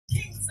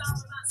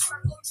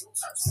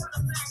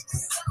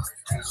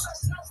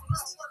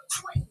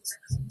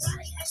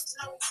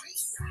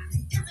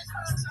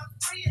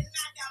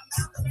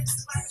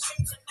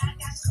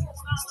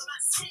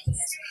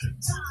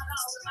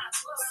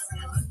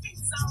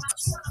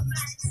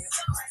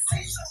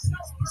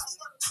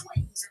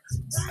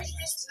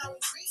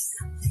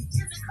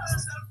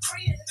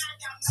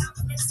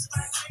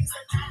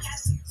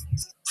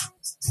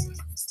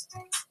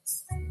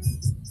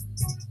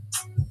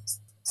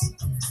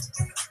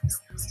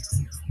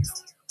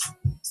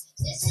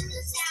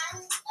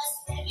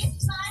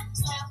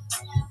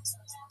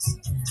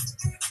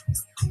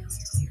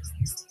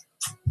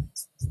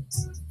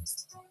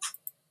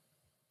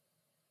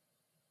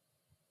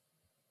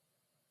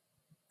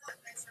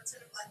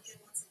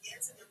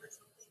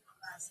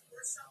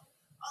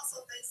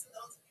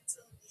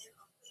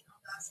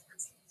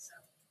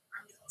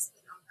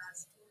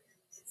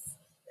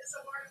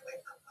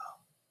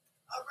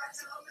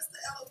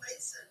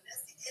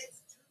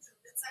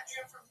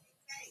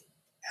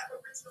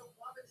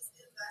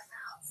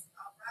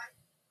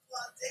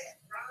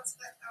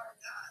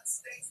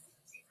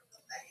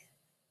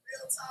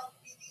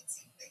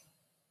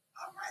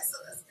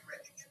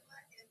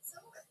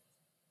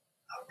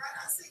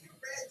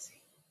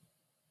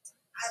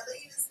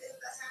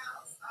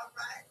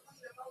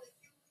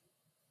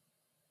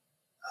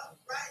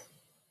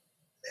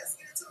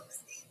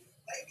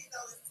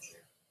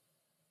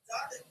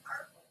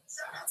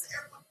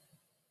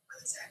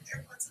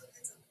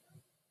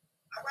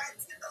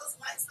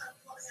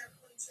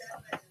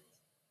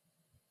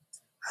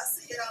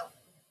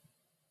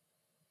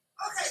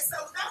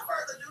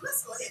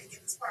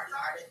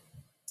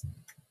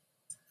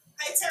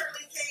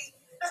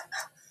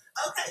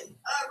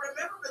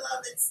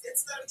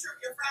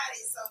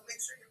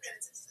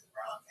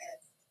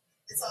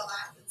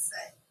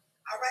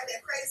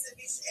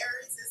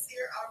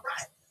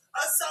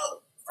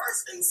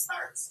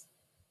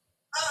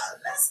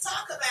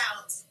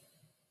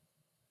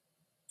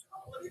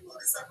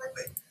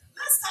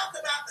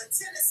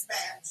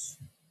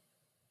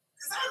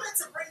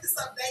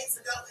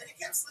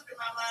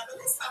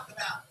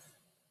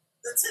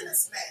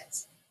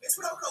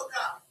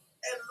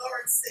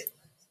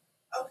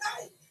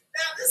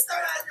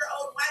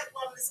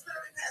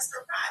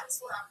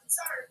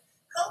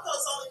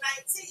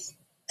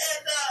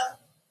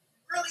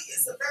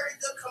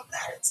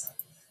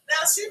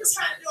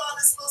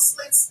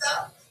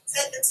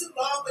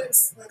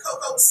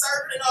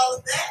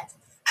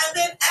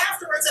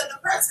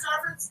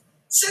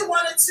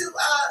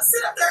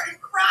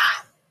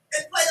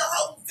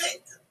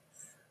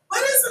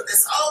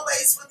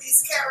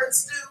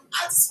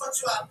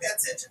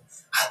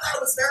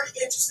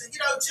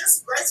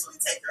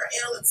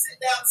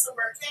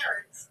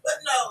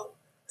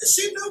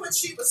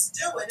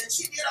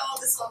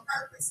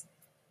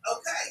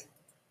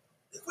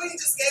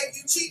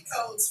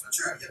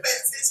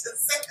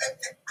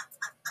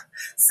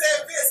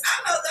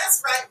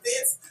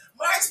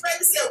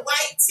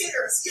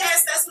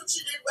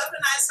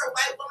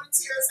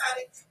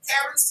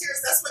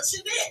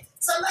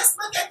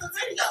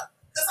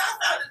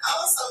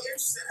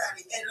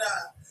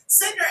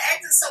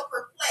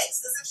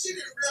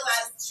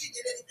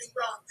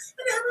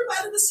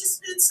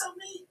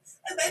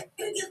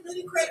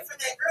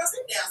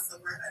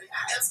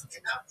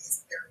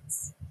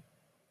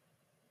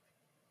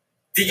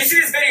Did you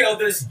see this video of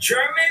this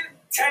German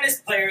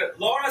tennis player,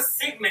 Laura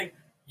Siegmund,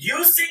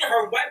 using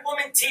her white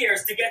woman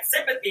tears to get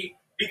sympathy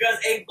because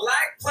a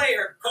black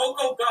player,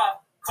 Coco Gauff,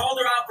 called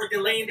her out for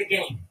delaying the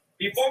game?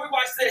 Before we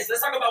watch this,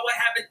 let's talk about what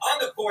happened on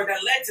the court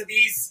that led to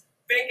these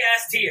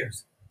fake-ass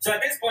tears. So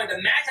at this point, the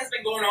match has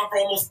been going on for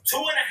almost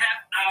 2.5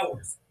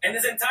 hours. And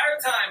this entire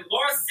time,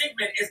 Laura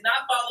Siegmund is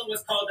not following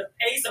what's called the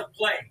pace of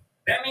play.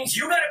 That means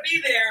you got to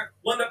be there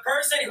when the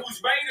person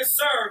who's ready to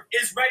serve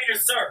is ready to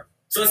serve.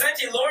 So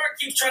essentially, Laura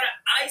keeps trying to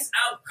ice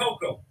out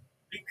Coco.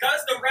 Because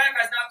the ref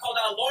has not called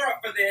out Laura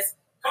for this,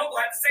 Coco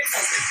had to say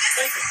something.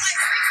 Listen.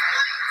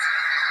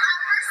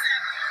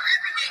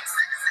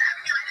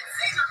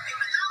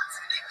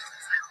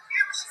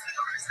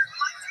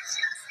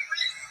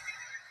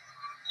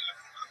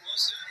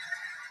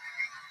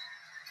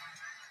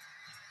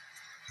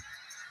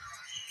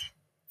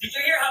 Did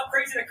you hear how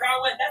crazy the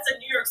crowd went? That's a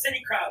New York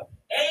City crowd.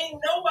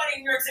 Ain't nobody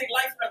in New York City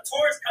likes when a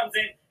tourist comes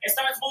in and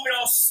starts moving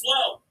all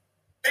slow.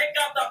 Pick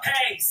up the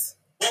pace.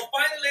 Well,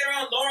 finally later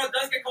on, Laura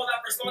does get called out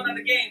for slowing down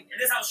the game, and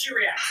this is how she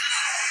reacts.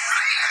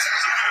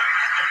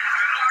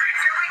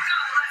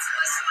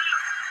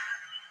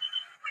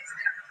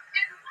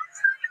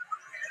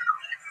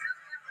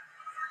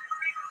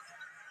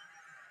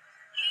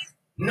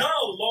 No,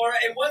 Laura,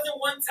 it wasn't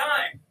one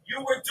time.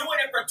 You were doing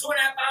it for 2.5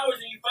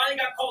 hours, and you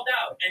finally got called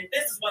out, and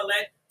this is what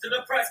led to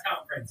the press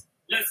conference.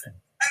 Listen.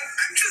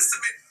 I'm just a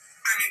bit,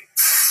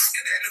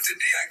 at the end of the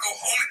day, I go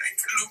home and I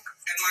can look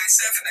at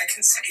myself and I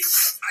can say,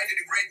 I did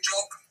a great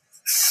job.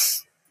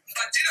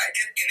 But did I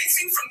get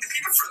anything from the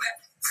people for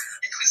that?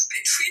 Because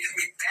they treated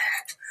me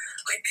bad.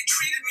 Like, they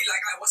treated me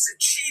like I was a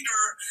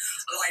cheater,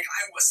 like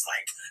I was,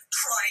 like,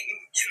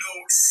 trying,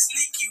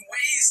 sneaky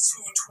ways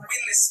to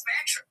win this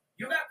match.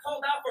 You got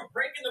called out for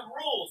breaking the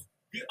rules.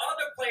 The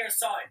other players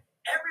saw it.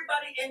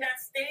 Everybody in that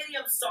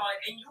stadium saw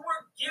it, and you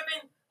were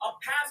given a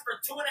pass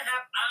for 2.5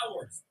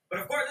 hours.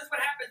 But of course, this is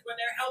what happens when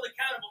they're held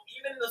accountable,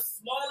 even in the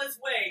smallest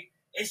way.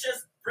 It's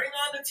just bring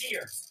on the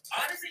tears.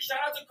 Honestly,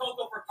 shout out to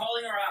Coco for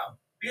calling her out.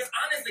 Because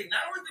honestly,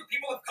 not only do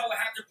people of color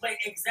have to play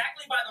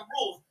exactly by the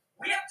rules,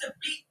 we have to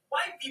beat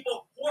white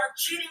people who are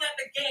cheating at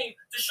the game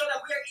to show that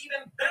we are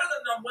even better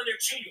than them when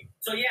they're cheating.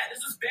 So yeah,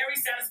 this was very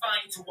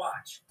satisfying to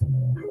watch.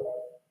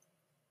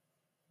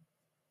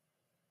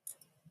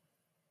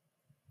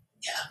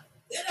 Yeah,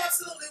 it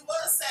absolutely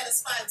was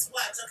satisfying to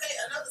watch. Okay,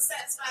 another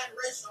satisfying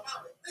racial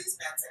moment. Please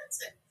pay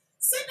attention.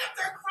 Sitting up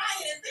there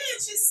crying, and then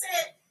she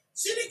said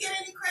she didn't get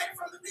any credit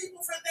from the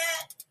people for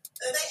that.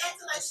 They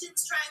acted like she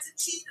was trying to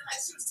cheat and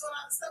like she was doing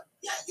all this stuff.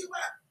 Yeah, you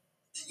were.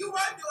 You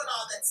were doing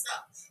all that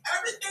stuff.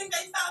 Everything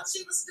they thought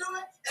she was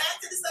doing, they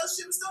acted as though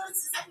she was doing,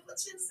 it's exactly what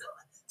she was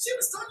doing. She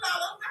was doing it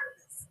all on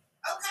purpose.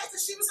 Okay,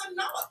 because she was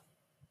annoyed.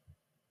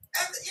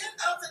 At the end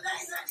of the day,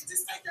 honey,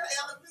 just take your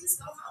L and please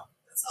go home.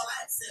 That's all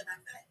I have to say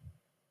about that.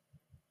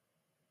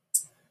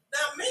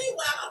 Now,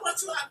 meanwhile, I want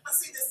you all to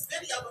see this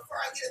video before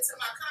I get into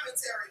my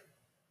commentary.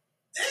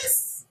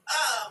 This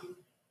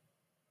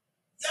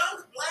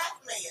young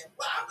black man,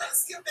 well, I'm going to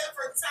skip that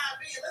for the time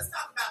being. Let's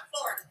talk about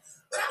Florida.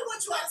 But I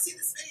want you all to see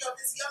this video of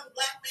this young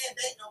black man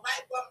dating a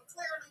white woman,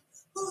 clearly,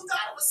 who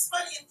thought it was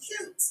funny and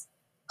cute,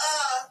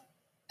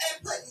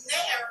 and put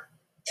Nair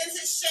in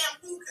his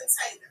shampoo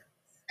container.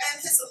 And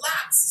his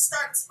locks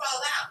started to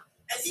fall out.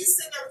 And he's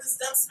sitting there with this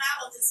dumb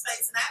smile on his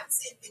face, and I haven't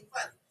seen anything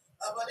funny.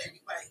 But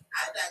anyway,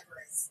 I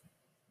digress.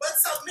 But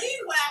so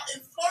meanwhile,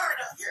 in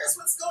Florida, here's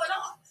what's going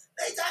on.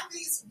 They got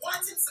these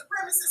wanton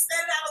supremacists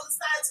standing out on the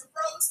sides of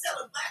roads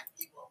telling black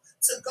people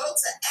to go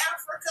to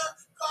Africa,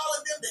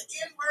 calling them the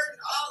N-word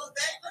and all of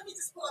that. Let me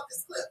just pull up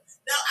this clip.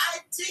 Now,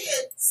 I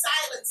did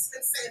silence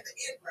him saying the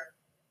N-word.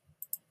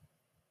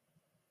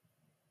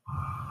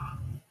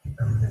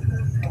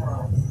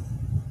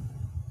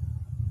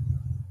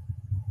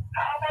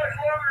 How much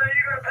longer are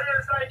you going to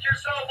parasite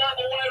yourself on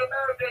the white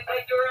America and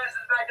take your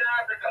asses back to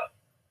Africa?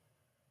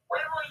 When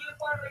will you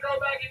finally go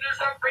back and do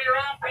something for your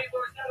own people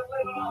instead of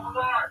living off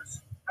of ours?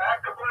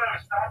 Back to blue,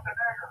 stop the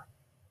nigger.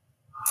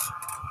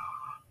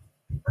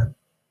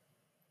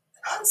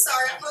 I'm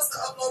sorry, I must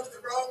have uploaded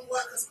the wrong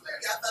one because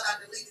clearly I thought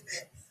I deleted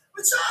that.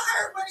 But y'all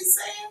heard what he's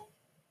saying?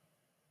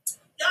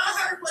 Y'all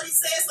heard what he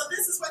said, so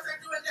this is what they're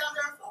doing down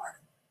there in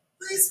Florida.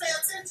 Please pay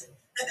attention.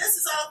 And this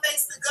is all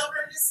thanks to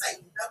Governor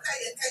Satan,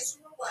 okay, in case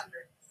you were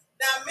wondering.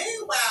 Now,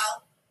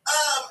 meanwhile,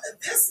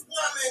 this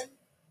woman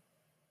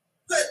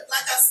put,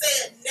 like I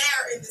said,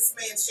 Nair in this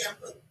man's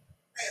shampoo.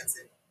 Pay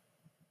attention.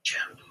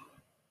 Shampoo.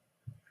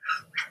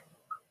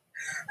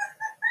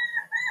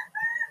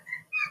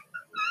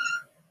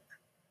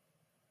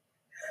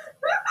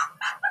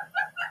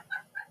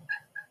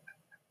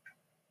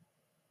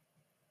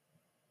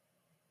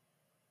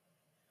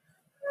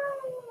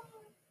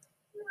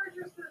 You are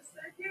just the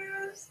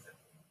sickest.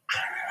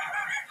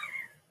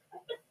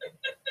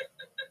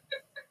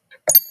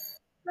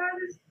 That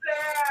is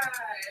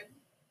sad.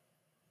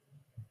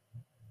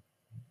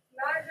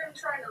 Not him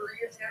trying to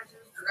reattach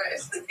his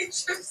dress. It's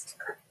just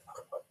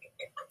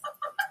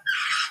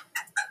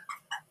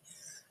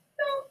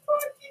no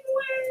fucking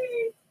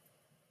way.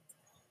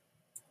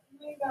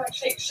 Oh my God,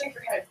 shake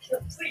your head,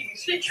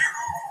 please, shake your head.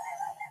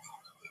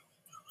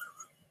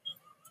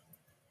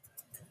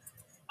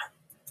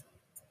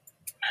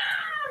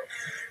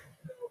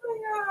 Oh my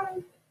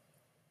God.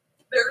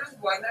 There's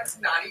one that's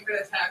not even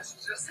attached,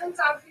 it just comes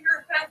out of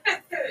your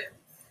head.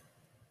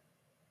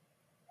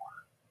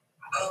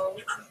 Oh.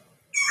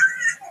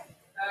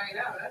 I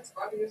know, that's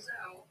funny as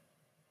hell.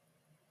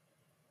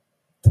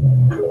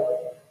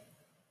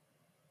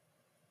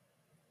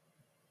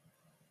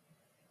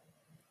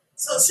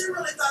 So she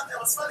really thought that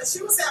was funny.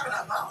 She was having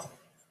a ball.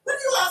 What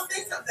do you all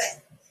think of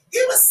that? He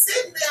was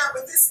sitting there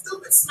with this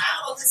stupid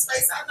smile on his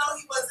face. I know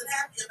he wasn't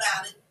happy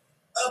about it,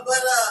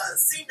 but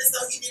seemed as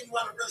though he didn't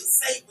want to really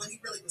say what he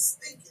really was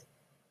thinking.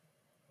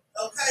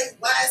 Okay,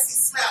 why is he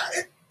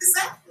smiling?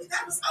 Exactly,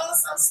 that was all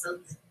so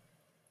stupid.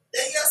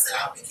 Danielle said,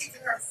 I'll be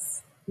kicking her.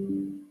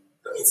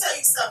 Let me tell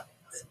you something.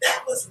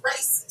 That was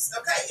racist,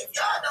 okay? If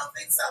y'all don't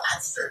think so, I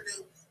sure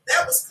do.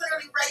 That was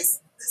clearly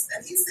racist,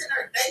 and he's sitting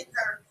there dating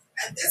her,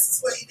 and this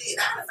is what he did.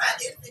 I don't find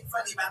anything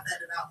funny about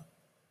that at all,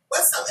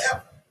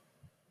 whatsoever.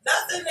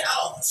 Nothing at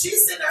all.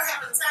 She's sitting there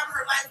having the time of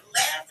her life,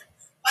 laughing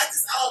like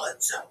it's all a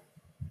joke.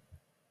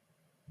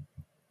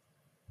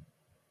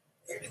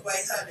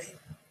 Anyway, honey,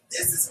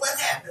 this is what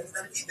happens.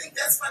 And if you think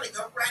that's funny,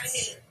 go right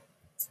ahead,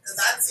 because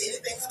I didn't see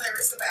anything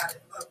hilarious about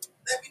it. But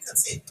let me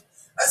continue.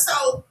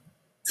 So,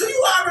 do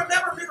you all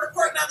remember me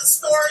reporting on the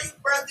story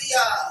where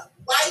the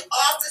white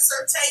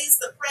officer tased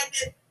the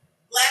pregnant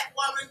black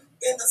woman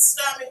in the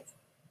stomach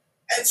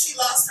and she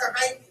lost her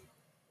baby?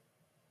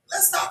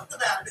 Let's talk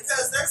about it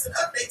because there's an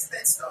update to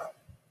that story.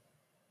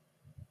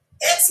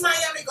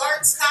 Ex-Miami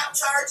Gardens cop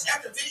charged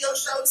after video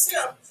shows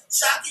him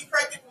shocking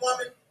pregnant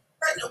woman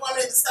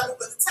in the stomach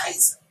with a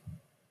taser.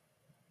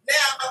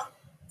 Now,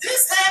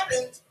 this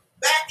happened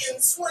back in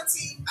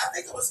I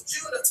think it was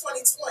June of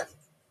 2020.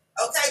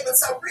 Okay, but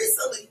so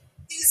recently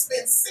he's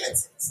been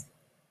sentenced.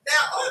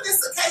 Now, on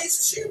this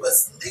occasion, she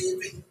was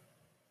leaving.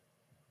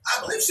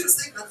 I believe she was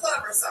leaving a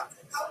club or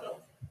something. Hold on.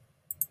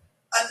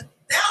 A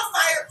now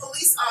fired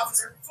police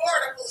officer,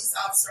 Florida police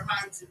officer,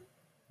 mind you,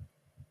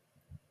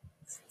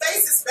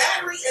 faces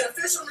battery and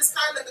official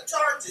misconduct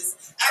charges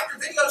after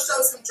video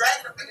shows him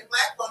dragging a pregnant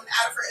black woman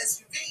out of her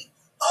SUV,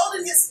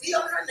 holding his knee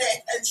on her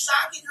neck and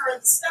shocking her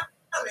in the stomach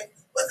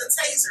with a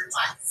taser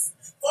twice.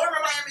 Former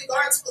Miami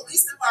Gardens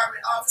Police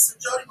Department officer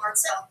Jordy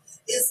Martell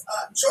is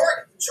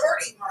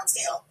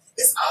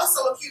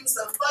also accused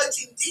of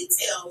fudging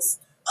details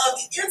of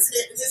the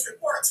incident in his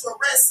report to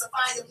arrest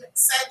Sophia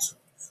Satchel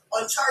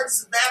on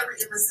charges of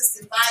battery and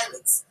resisting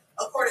violence,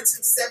 according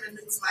to 7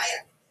 News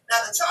Miami.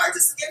 Now, the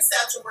charges against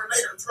Satchel were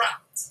later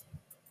dropped.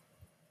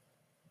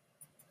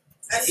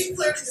 And he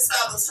clearly just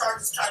filed those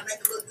charges trying to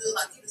make it look good,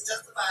 like he was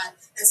justified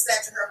in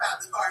snatching her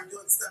out of the car and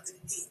doing the stuff that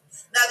he did.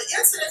 Now, the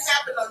incident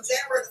happened on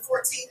January the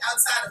 14th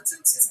outside of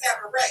Tootsie's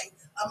Cabaret,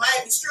 a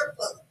Miami strip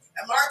club,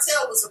 and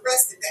Martell was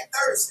arrested that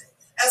Thursday.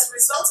 As a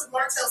result of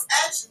Martell's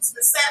actions,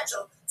 Ms.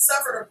 Satchel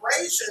suffered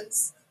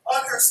abrasions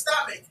on her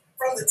stomach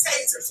from the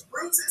tasers,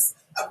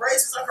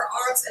 abrasions on her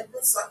arms, and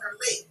bruises on her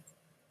leg.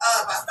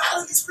 By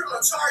filing these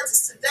criminal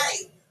charges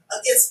today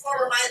against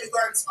former Miami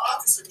Gardens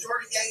officer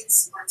Jordy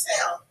Yates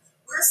Martell,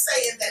 we're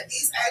saying that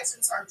these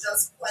actions are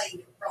just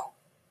plain wrong.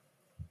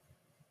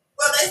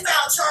 Well, they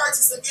filed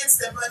charges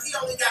against him, but he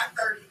only got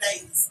 30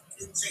 days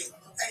in jail.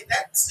 Okay,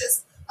 that's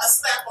just a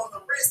slap on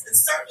the wrist, and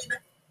certainly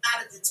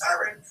not a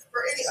deterrent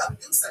for any of them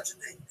to do such a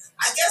thing.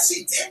 I guess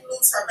she did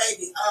lose her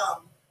baby.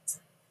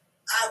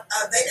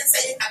 They didn't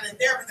say anything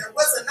there, but there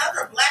was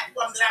another black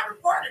woman that I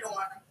reported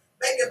on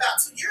maybe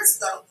about 2 years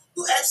ago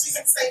who actually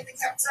had the same thing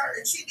happen to her,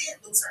 and she did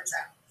lose her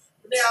child.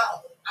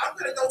 Now, I'm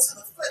going to go to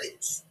the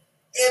footage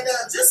and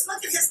just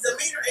look at his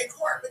demeanor in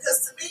court,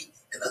 because to me,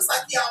 it looks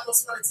like he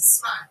almost wanted to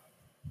smile.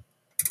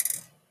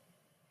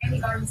 Miami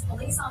Gardens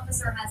police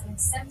officer has been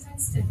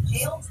sentenced to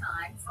jail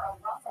time for a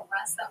rough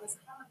arrest that was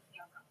caught on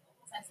camera.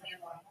 Local 10's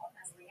Leonora Hall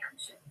has a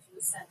reaction to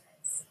his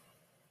sentence.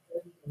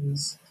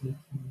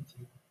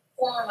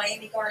 Former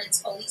Miami Gardens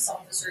police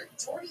officer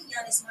Jordy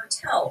Yates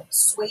Martell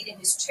swayed in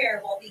his chair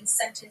while being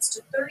sentenced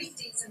to 30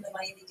 days in the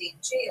Miami-Dade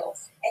jail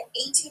and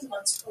 18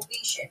 months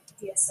probation.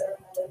 He has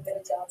served a little bit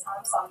of jail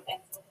time, so I'm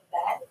thankful for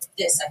that.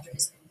 This after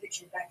his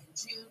conviction back in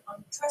June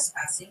on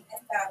trespassing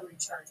and battery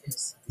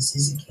charges. This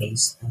is a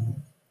case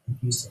of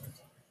abuse of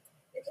authority.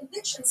 The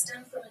conviction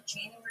stemmed from a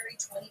January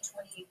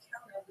 2020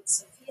 encounter with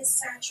Sophia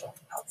Satchel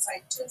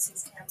outside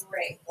Tootsie's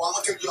Cabaret. Well,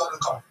 I'm going to take you out of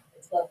the car.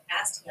 The club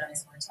asked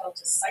Yates Martell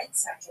to cite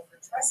Satchel for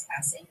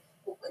trespassing,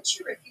 but when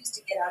she refused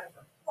to get out of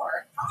her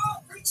car,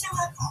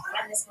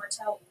 Yates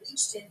Martell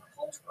reached in,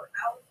 pulled her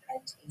out,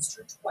 and tased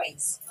her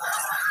twice.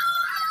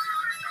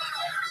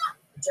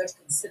 The judge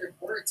considered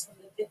words from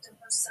the victim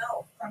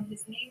herself. From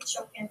his knee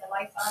choking the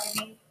life out of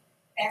me,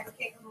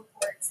 fabricating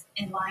reports,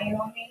 and lying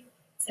on me,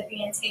 to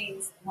being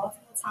tased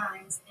multiple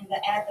times in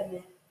the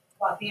abdomen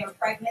while being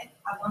pregnant.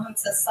 I want him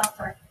to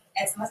suffer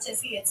as much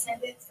as he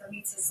intended for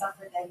me to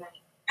suffer that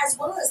night. As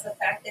well as the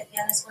fact that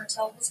Yates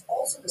Martell was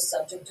also the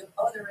subject of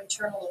other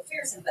internal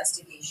affairs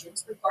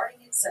investigations regarding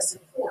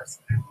excessive force,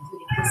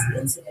 including this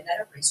incident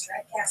at a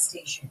racetrack gas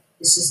station.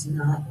 This is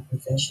not a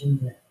profession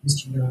that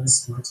Mr.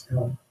 Yates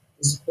Martell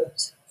is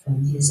equipped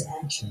from his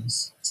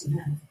actions to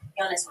have.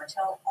 Yates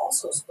Martell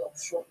also spoke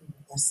shortly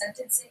before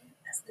sentencing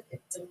as the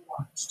victim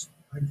watched.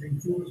 I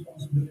take full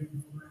responsibility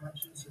for my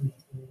actions and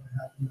for what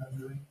happened that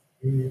night.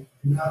 It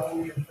not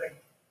only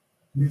affect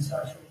Ms.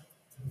 Satchel,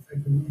 it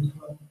affected me as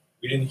well.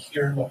 We didn't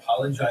hear him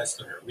apologize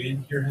to her. We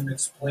didn't hear him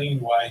explain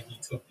why he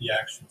took the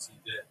actions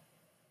he did.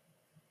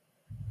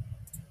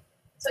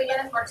 So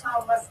Yates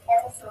Martell must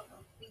also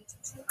complete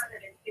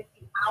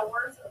 250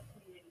 hours of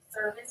community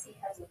service. He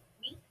has a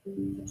week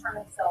to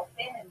turn himself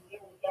in and be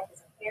able to get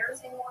his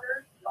affairs in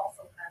order. He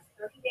also has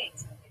 30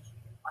 days in which he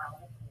can file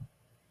an appeal.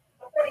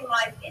 Reporting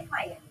live in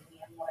Miami,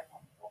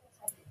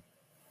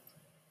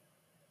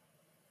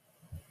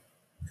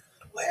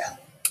 Well,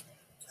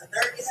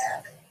 there you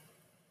have it.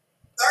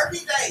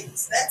 30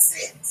 days, that's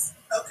it.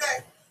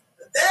 Okay.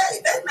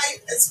 They may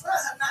as well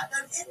have not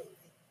done anything.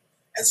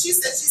 And she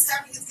said she's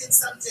happy he's getting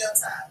some jail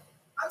time.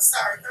 I'm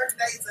sorry, 30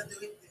 days doesn't do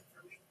anything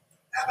for me.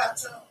 How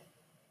about y'all?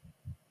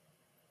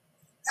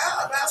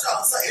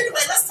 So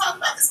anyway, let's talk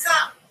about this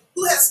cop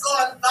who has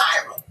gone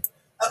viral.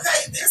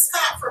 Okay, this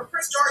cop from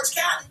Prince George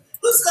County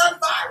who's gone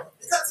viral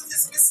because of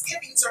his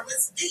misgivings or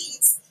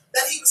misdeeds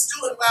that he was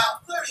doing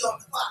while clearly on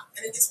the clock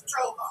and in his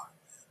patrol car.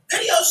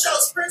 Video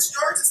shows Prince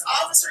George's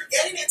officer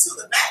getting into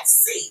the back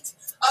seat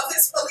of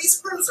his police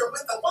cruiser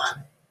with a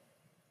woman.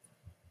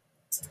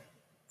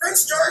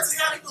 Prince George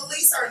County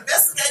Police are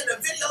investigating a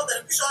video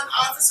that appears an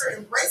officer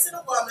embracing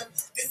a woman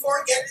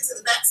before getting into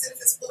the back seat of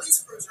his police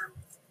cruiser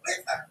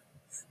with her.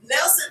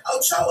 Nelson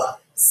Ochoa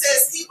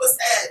says he was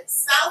at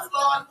South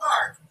Lawn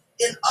Park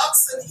in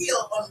Oxon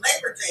Hill on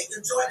Labor Day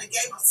enjoying a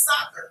game of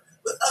soccer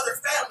with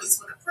other families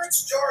when a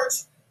Prince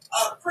George's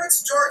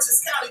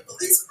County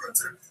police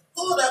cruiser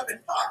pulled up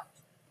and parked.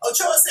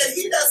 Ochoa said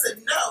he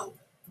doesn't know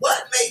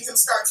what made him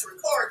start to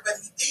record, but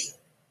he did.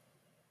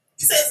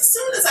 He says, as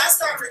soon as I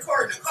started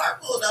recording, the car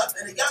pulled up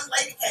and a young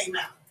lady came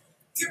out.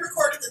 He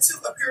recorded the two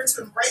appearing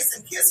to embrace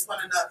and kiss one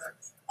another.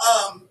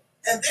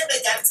 And then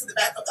they got into the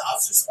back of the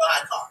officer's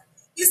squad car.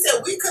 He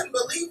said, we couldn't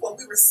believe what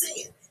we were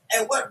seeing.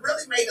 And what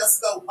really made us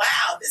go,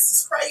 wow, this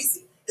is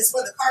crazy, is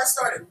when the car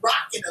started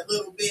rocking a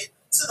little bit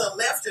to the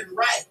left and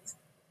right.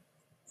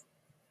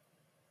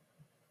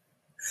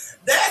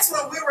 That's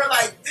when we were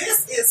like,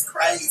 this is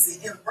crazy,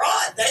 in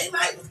broad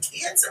daylight with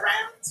kids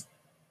around.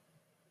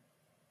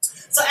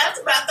 So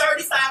after about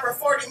 35 or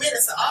 40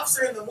 minutes, the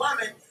officer and the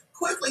woman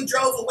quickly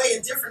drove away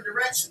in different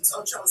directions,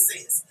 Ochoa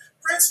says.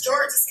 Prince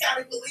George's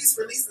County Police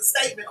released a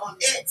statement on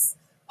X,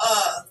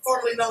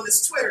 formerly known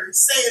as Twitter,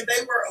 saying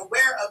they were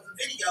aware of the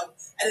video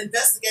and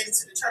investigating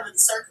to determine the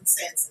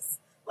circumstances.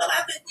 Well,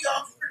 I think we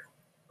all can pretty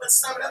much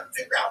sum it up and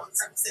figure out what the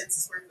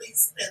circumstances were.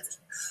 Please pay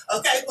attention.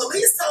 Okay,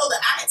 police told the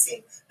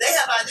I-Team they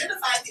have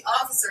identified the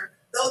officer,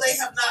 though they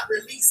have not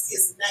released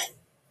his name.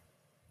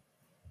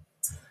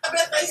 I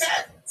bet they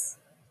haven't.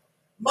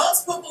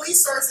 Multiple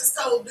police sources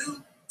told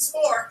News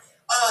 4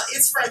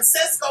 it's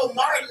Francesco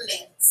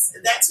Marlette.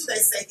 That's who they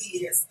say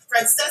he is.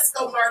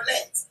 Francesco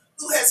Marlette,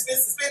 who has been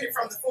suspended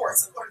from the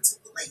force, according to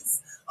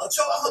police.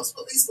 Ochoa hopes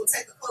police will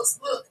take a close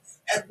look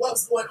at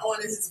what's going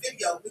on in his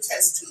video, which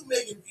has 2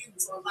 million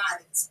views online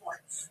at this point.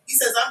 He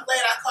says, I'm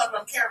glad I caught it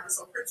on camera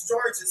so Prince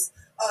George's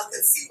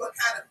could see what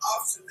kind of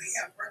officer they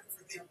have working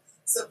for them,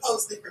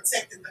 supposedly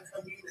protecting the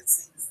community.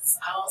 This is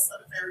all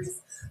sort of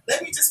areas.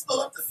 Let me just pull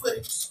up the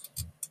footage.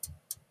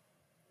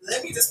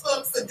 This is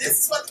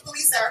what the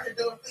police are here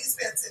doing. Please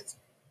pay attention.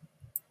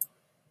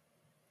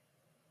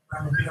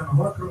 Estamos aquí a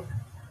nosotros,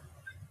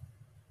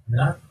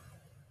 ¿verdad?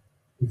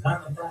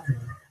 Usando todo.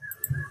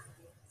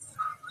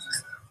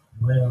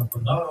 Bueno, el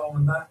condado lo vamos a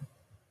mandar.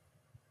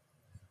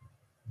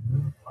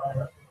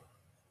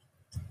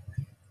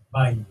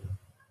 Vaya.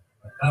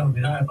 Acá,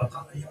 mira, el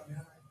patrón de allá,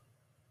 mira.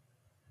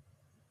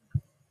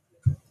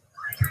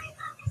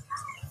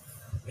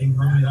 Ven,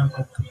 no, mira, el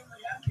patrón.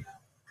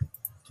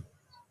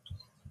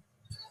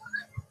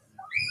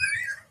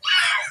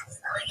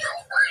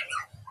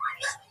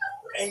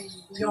 Hey,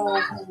 yo.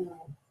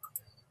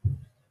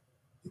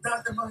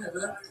 Quítate más,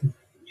 ¿verdad?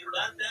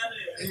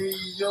 Hey,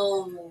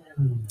 yo.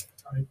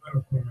 Ay,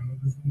 pero por lo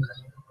menos es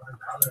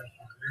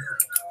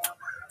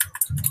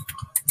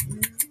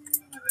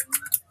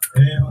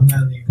un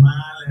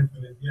animales,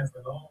 policía,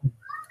 perdón.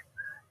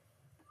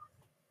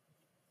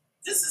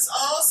 This is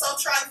all so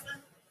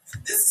trifling.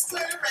 This is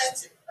clearly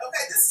ratchet.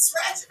 Okay, this is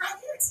ratchet right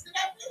here. It's the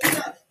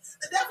definition of it.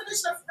 The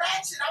definition of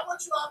ratchet, I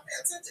want you all to pay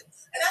attention.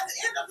 And at the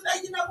end of the day,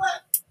 you know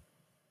what?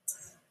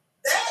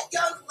 That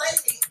young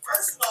lady,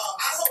 first of all,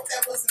 I hope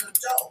that was an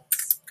adult.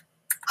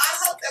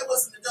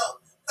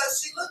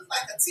 Because she looked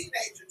like a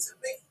teenager to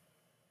me.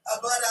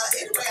 But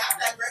anyway, I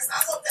digress.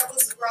 I hope that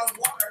was a grown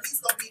woman or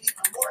he's going to be in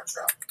even more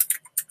trouble.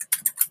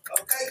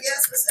 Okay,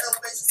 yes, Miss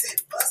Elevation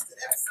said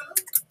busted,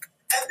 absolutely.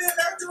 And then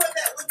they're doing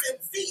that within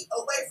feet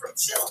away from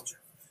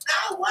children.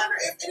 Now, I wonder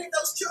if any of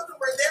those children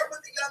were there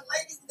with the young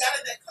lady who got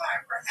in that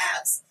car, and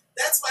perhaps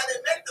that's why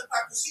they made the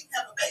park, because she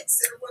didn't have a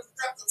babysitter who to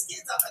drop those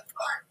kids off at the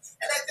park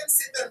and let them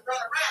sit there and run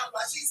around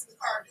while she's in the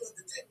car doing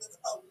the thing with the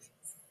police.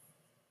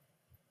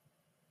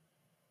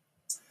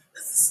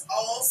 This is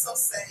all so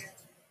sad.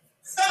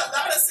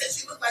 Lana said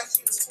she looked like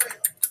she was 12.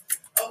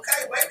 Okay,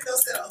 maybe they'll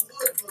set a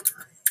hood for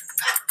her.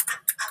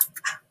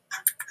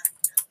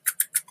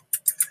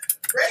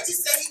 Reggie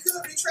said he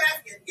could be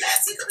trafficking.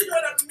 Yes, he could be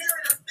doing a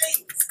myriad of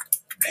things.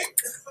 Big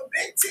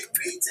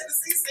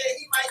Tennessee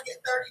said he might get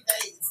 30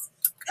 days.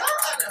 Y'all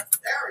are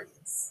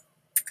nefarious.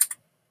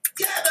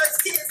 Yeah, those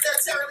kids, they're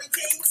terribly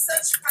kings,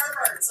 such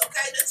perverts,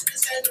 okay? They should be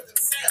ashamed of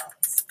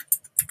themselves.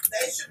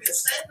 They should be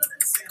ashamed of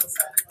themselves,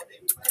 honey. But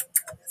anyway,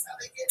 that's how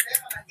they get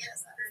down, I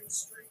guess, out here in the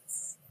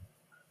streets.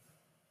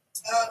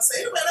 So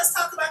anyway, let's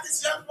talk about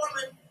this young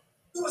woman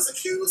who was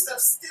accused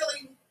of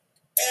stealing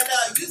and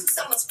using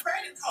someone's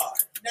credit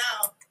card.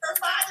 Now, her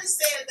father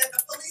said that the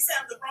police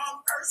have the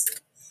wrong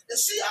person. And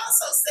she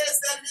also says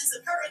that it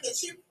isn't her and that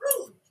she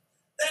proved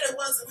that it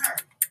wasn't her.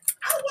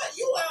 I want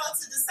you all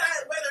to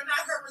decide whether or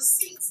not her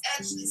receipts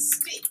actually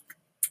speak.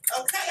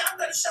 Okay, I'm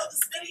going to show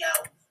this video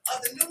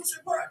of the news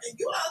report, and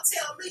you all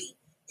tell me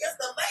if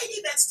the lady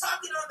that's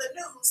talking on the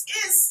news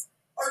is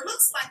or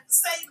looks like the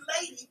same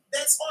lady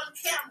that's on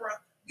camera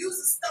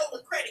using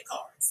stolen credit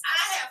cards.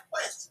 I have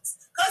questions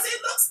because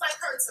it looks like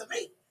her to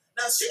me.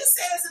 Now, she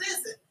says it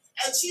isn't,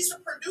 and she's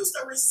produced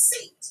a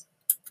receipt,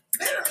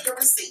 literally a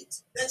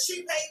receipt, that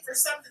she paid for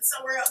something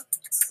somewhere else,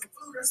 some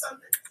food or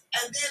something,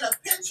 and then a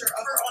picture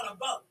of her on a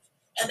boat.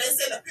 And they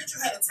said the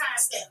picture had a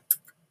timestamp.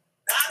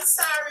 Now, I'm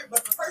sorry,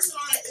 but the person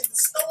on it in the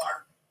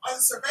store, on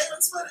the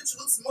surveillance footage,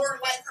 looks more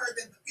like her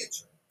than the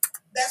picture.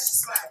 That's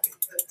just my opinion.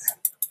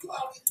 You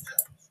all need to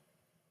judge.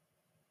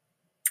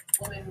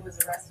 woman who was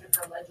arrested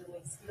for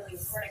allegedly stealing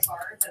credit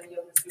cards at a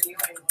yoga studio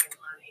and going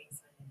on a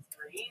Sunday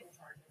spree. The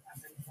charges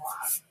have been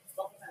dropped.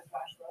 Local 10's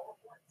Josh Lowe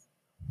reports.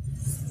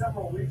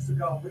 Several weeks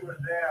ago, we were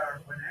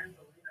there when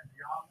Angelina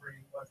Giambri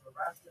was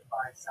arrested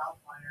by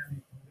South Miami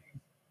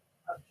police,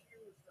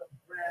 accused of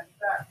grand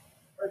theft.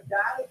 Her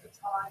dad at the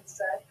time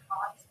said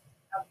cops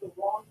have the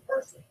wrong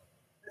person.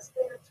 The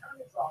state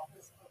attorney's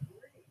office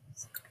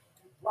agrees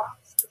and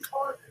drops the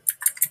charges.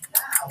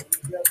 Now we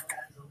hear from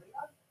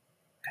Angelina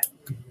and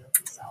we hear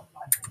from South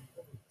Miami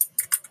police.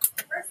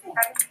 The first thing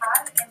I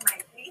have in my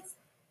face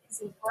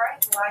is a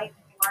bright light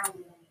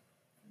blinding me.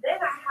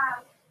 Then I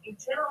have a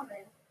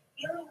gentleman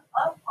feeling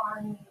up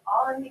on me,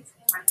 all in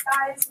between my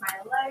thighs,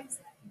 my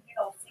legs,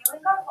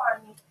 feeling up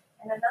on me,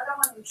 and another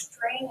one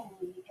restraining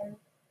me, and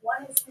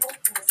one is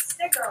smoking a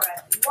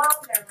cigarette while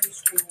they're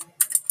restraining me.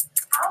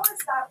 How is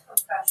that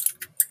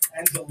professional?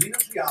 Angelina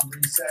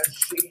Giambri says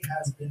she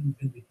has been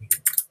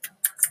vindicated. I'm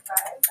not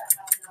surprised. I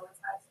have no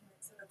attachment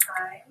to the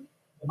crime.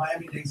 The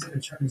Miami-Dade State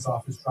Attorney's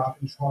Office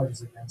dropping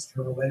charges against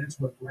her related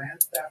to a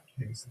grand theft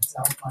case in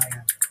South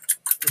Miami,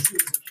 where she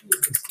was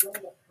accused of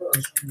stealing a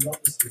purse from the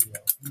yoga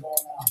studio and going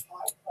on a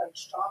high-priced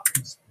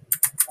shopping spree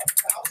of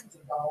thousands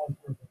of dollars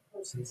worth of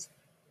purses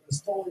with a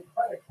stolen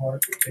credit card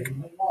for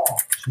Bateman Mall.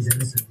 She's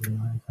innocent in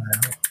my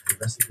file. The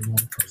rest of the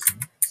wrong person.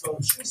 So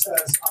she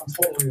says, I'm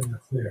totally in the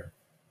clear.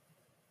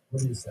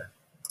 What do you say?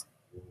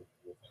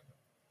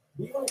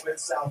 We were with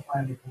South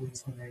Miami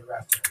police when they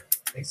arrested her.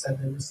 They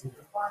said they received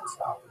a Crime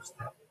Stoppers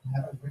tip and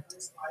had a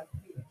witness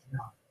ID of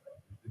Giambri.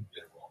 We didn't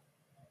get it wrong.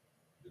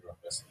 We did our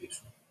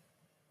investigation.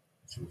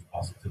 She was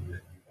positively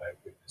an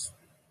eyewitness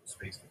who was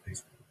face to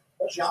face with her.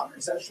 But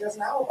Giambri says she has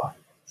an alibi.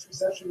 She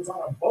says she was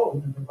on a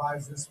boat and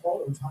provides this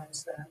photo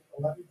timestamp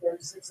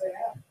 11:36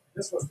 a.m.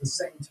 This was the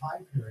same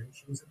time period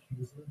she was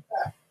accused of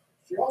theft.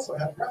 She also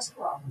had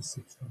restaurant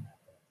receipts from that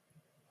day.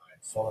 I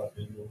saw that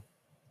video.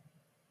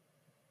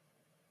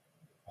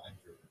 The times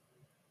are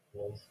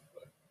close,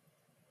 but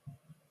it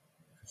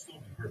could still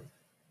be heard.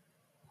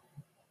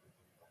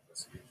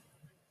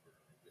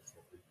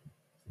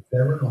 If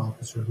there were an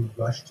officer who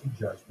rushed to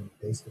judgment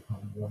based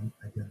upon one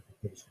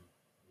identification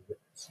of the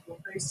witness. Well,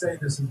 they say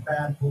this is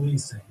bad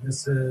policing.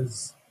 This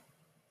is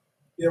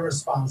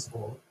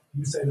irresponsible.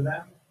 You say to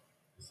them?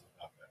 This is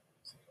not bad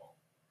policing at all.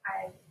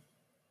 I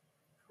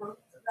proved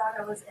that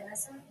I was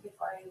innocent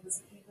before I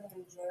was even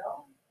in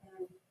jail.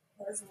 And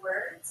his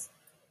words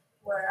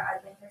were,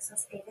 I've been here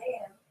since 8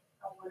 a.m.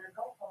 I want to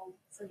go home,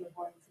 so you're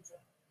going to jail.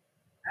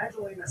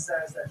 Angelina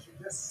says that she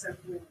just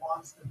simply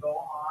wants to go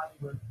on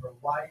with her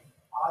life.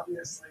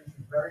 Obviously,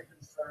 she's very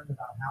concerned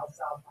about how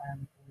South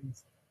Miami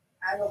police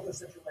handle the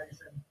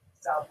situation.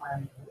 South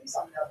Miami police,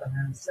 on the other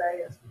hand,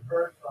 say, as we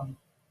heard from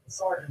the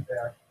sergeant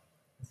there,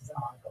 this is an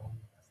ongoing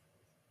investigation.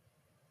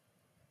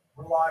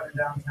 We're live in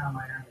downtown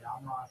Miami.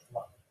 I'm Ross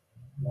Love.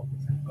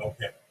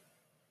 Okay.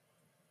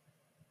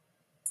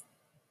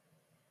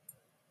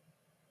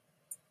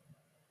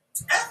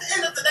 At the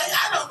end of the day,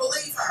 I don't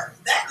believe her.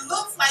 That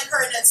looks like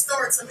her in that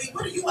store to me.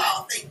 What do you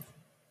all think?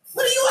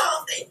 What do you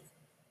all think?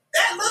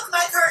 That looked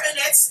like her in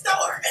that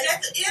store. And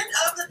at the end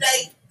of the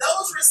day,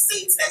 those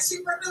receipts that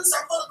she produced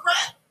are full of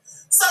crap.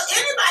 So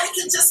anybody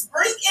can just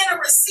bring in a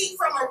receipt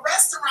from a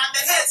restaurant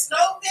that has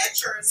no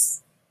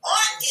pictures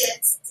on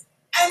it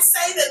and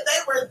say that they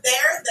were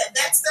there, that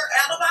that's their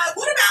alibi.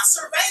 What about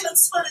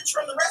surveillance footage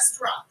from the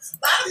restaurant?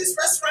 A lot of these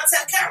restaurants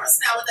have cameras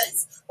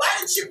nowadays. Why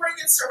didn't she bring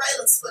in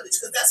surveillance footage?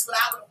 Because that's what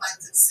I would have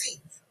liked to see,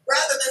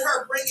 rather than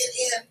her bringing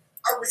in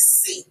a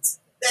receipt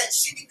that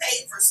she be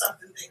paid for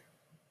something there.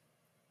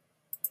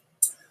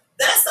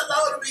 That's a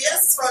load of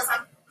BS as far as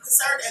I'm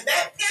concerned. And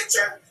that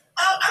picture,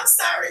 I'm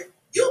sorry,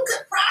 you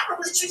could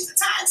probably change the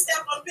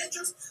timestamp on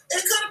pictures. It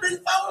could have been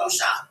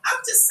Photoshopped.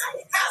 I'm just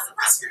saying, how's the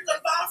prosecutor going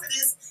to fall for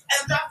this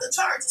and drop the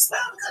charges?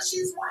 Well, because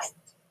she's white.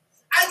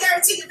 I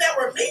guarantee if that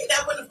were me,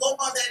 that wouldn't have gone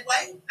on that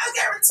way. I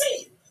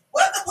guarantee you.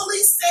 What the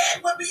police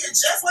said would be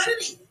just what it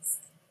is.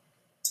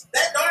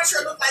 That darn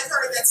sure looked like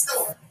her in that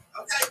store.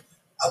 Okay?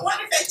 I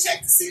wonder if they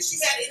checked to see if she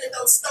had any of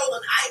those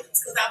stolen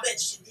items, because I bet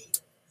she did.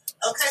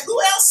 Okay, who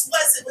else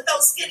was it with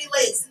those skinny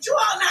legs? Did you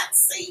all not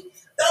see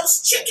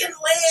those chicken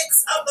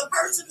legs of the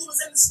person who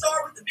was in the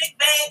store with the big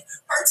bag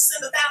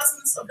purchasing the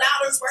thousands of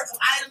dollars worth of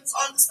items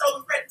on the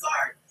stolen credit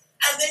card?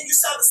 And then you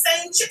saw the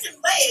same chicken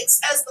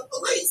legs as the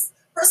police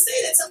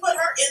proceeded to put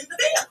her in the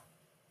vehicle.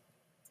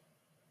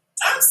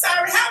 I'm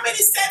sorry, how many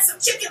sets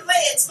of chicken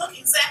legs look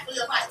exactly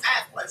alike?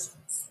 I have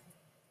questions.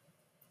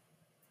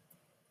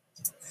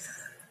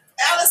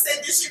 Alice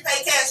said, did she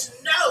pay cash?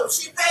 No,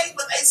 she paid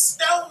with a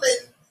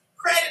stolen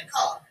credit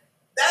card.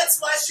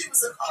 That's why she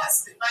was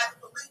accosted by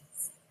the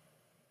police.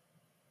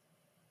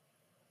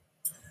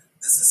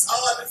 This is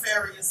all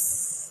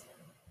nefarious.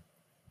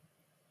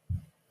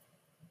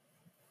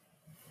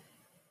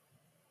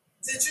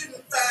 Did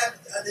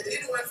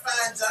anyone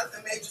find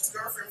Jonathan Major's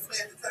girlfriend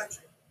fled the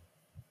country?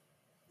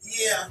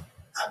 Yeah,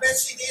 I bet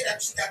she did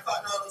after she got caught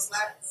in all those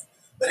lies.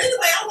 But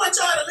anyway, I want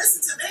y'all to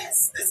listen to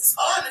this. This is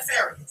all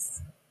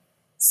nefarious.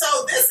 So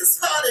this is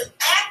called an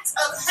act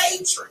of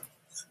hatred.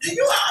 Do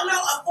you all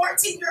know a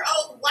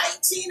 14-year-old white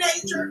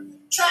teenager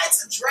tried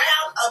to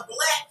drown a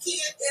black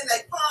kid in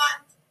a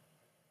pond?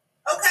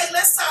 Okay,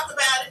 let's talk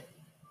about it.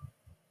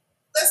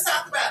 Let's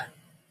talk about it.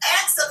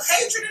 Acts of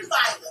hatred and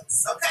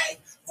violence, okay?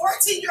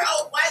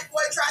 14-year-old white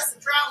boy tries to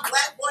drown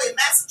black boy in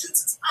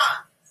Massachusetts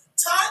pond.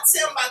 Taunts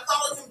him by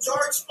calling him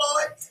George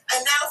Floyd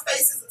and now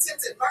faces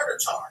attempted murder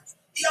charge.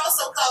 He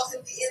also called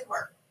him the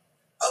N-word.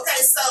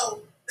 Okay,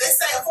 so they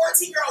say a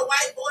 14-year-old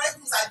white boy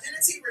whose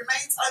identity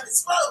remains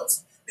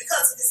undisclosed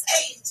because of his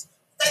age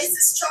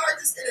faces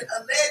charges in an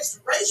alleged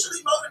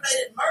racially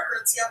motivated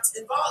murder attempt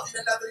involving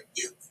another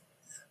youth.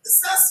 The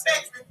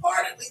suspect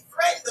reportedly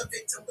threatened the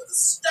victim with a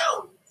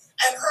stone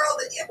and hurled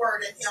the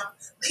N-word at him,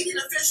 leading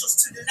officials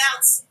to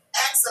denounce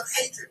acts of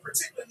hatred,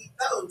 particularly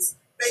those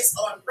based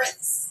on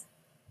race.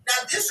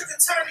 Now, District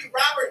Attorney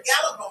Robert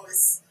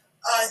Galabois,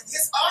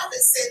 his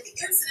office said the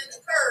incident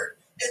occurred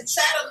in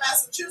Chatham,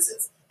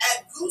 Massachusetts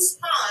at Goose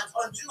Pond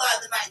on July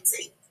the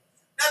 19th.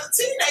 Now, the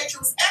teenager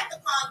was at the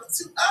pond with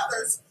two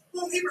others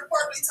whom he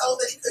reportedly told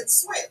that he couldn't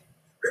swim.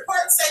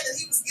 Reports say that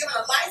he was given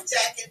a life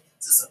jacket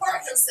to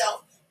support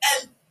himself,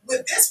 and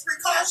with this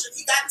precaution,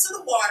 he got into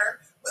the water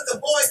with the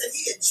boys that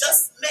he had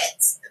just met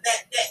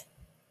that day.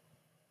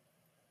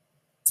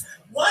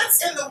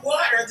 Once in the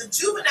water, the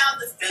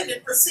juvenile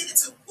defendant proceeded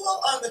to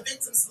pull on the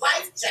victim's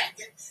life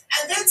jacket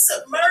and then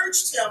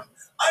submerged him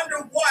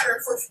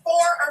underwater for 4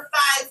 or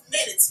 5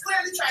 minutes,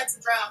 clearly trying to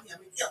drown him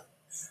and kill him,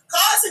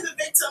 causing the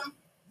victim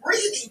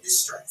breathing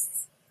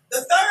distress.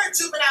 The third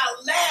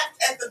juvenile laughed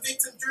at the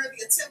victim during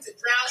the attempted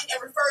drowning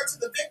and referred to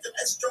the victim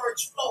as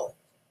George Floyd.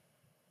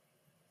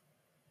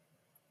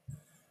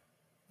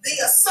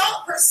 The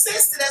assault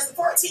persisted as the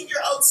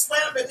 14-year-old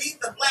swam beneath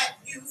the black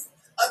youth,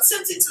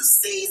 attempting to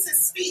seize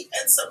his feet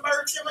and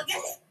submerge him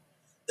again.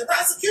 The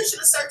prosecution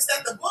asserts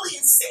that the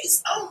bullying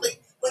ceased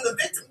only when the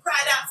victim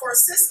cried out for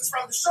assistance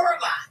from the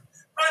shoreline,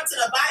 prompting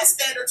a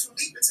bystander to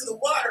leap into the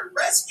water,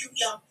 rescue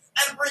him,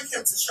 and bring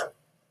him to shore.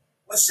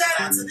 Well, shout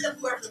out to them,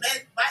 whoever the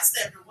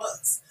bystander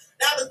was.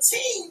 Now, the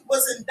teen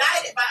was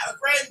indicted by a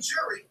grand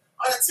jury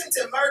on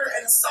attempted murder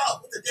and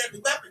assault with the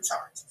deadly weapon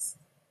charges.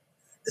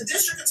 The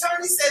district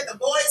attorney said the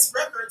boys'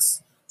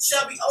 records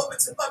shall be open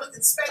to public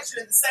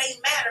inspection in the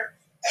same manner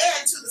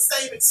and to the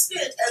same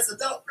extent as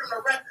adult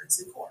criminal records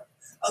in court,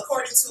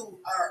 according to,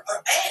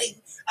 or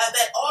adding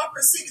that all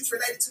proceedings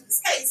related to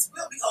this case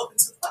will be open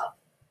to the public.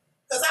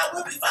 Because I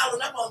will be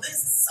following up on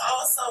this. This is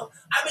also,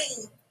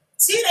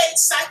 teenage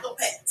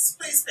psychopaths,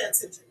 please pay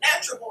attention,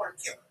 natural-born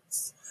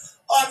killers.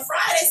 On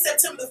Friday,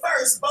 September the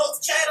 1st,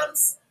 both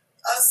Chatham's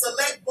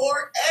Select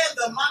Board and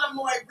the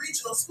Monomoy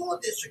Regional School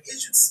District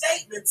issued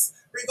statements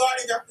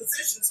regarding their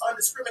positions on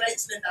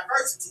discrimination and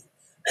diversity.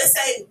 They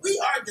say, we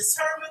are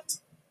disturbed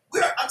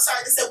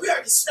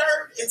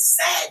and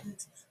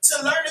saddened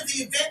to learn of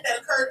the event that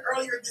occurred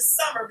earlier this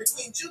summer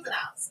between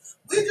juveniles.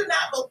 We do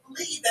not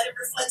believe that it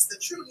reflects the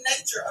true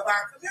nature of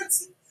our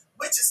community,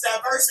 which is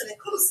diverse and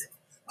inclusive.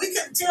 We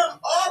condemn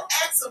all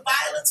acts of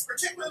violence,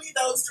 particularly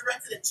those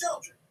directed at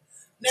children.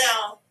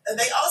 Now, and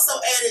they also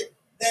added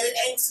that it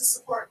aims to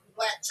support the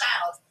Black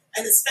child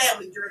and his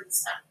family during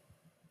this time.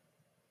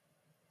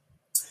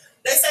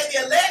 They say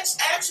the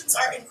alleged actions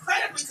are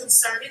incredibly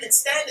concerning and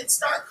stand in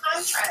stark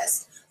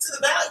contrast to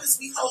the values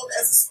we hold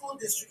as a school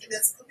district and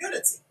as a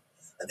community.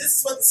 This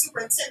is what the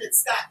superintendent,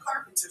 Scott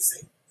Carpenter,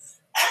 said.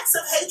 Acts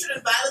of hatred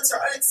and violence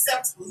are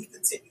unacceptable, he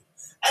continued,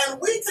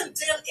 and we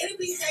condemn any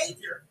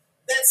behavior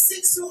that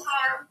seeks to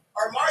harm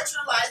or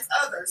marginalize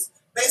others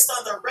based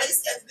on their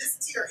race,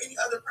 ethnicity, or any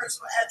other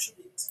personal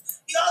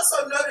attributes. He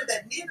also noted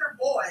that neither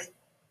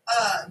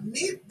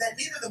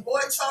the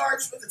boy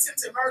charged with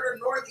attempted murder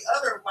nor the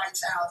other white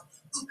child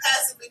who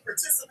passively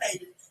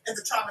participated in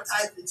the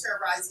traumatizing and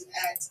terrorizing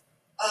act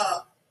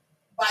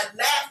by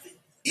laughing.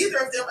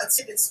 Neither of them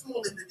attended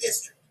school in the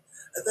district.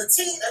 The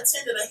teen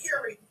attended a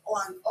hearing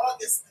on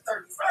August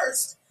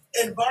 31st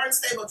in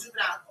Barnstable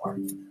Juvenile Court.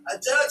 A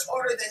judge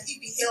ordered that he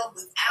be held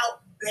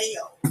without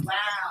bail.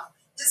 Wow.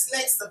 His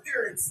next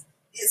appearance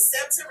is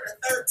September the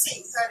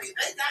 13th. Honey,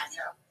 they got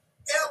him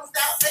held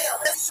without bail.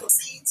 Let's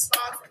proceed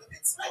spawn from the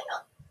big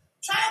smell.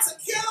 Trying to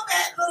kill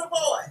that little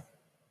boy.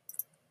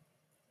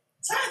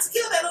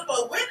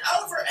 Went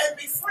over and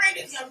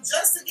befriended him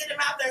just to get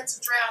him out there to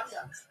drown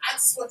him. I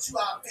just want you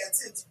all to pay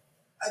attention.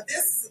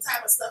 This is the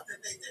type of stuff that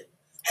they do.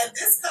 And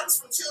this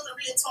comes from children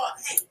being taught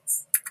hate.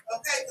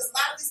 Okay? Because a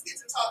lot of these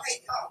kids are taught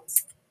hate homes,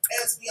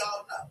 as we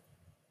all know.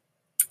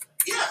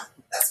 Yeah,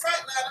 that's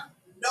right, Lana.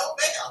 No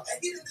bail. And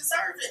he didn't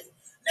deserve it.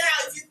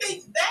 Now, if you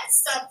think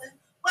that's something,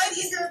 wait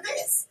till you hear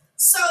this.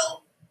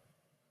 So,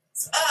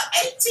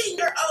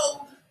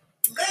 18-year-old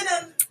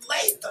Lennon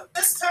Latham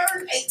just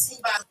turned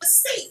 18 by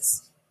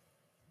deceased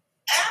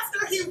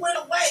after he went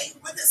away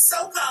with his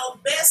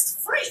so-called best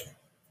friend.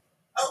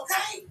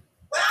 Okay?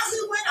 Well,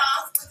 he went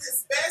off with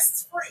his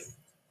best friend.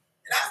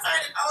 And I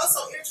find it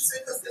also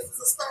interesting because this is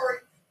a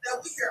story that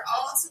we hear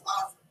all too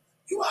often.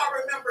 You all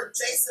remember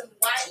Jason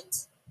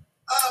White,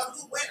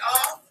 who went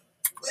off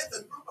with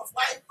a group of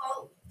white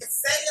folk.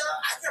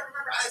 I can't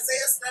remember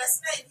Isaiah's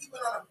last name. He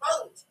went on a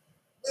boat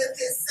with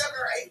his 7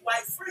 or 8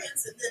 white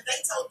friends, and then they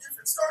told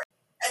different stories,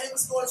 and it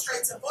was going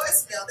straight to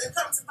voicemail. Then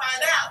come to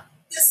find out,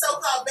 his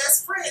so-called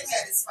best friend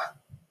had his phone.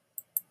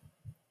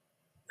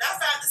 Now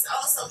I found this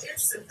also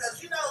interesting because,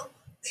 you know,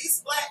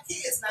 these black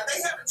kids, now they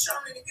haven't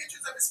shown any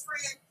pictures of his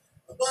friend,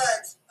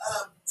 but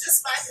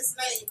just by his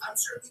name, I'm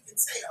sure we can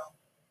tell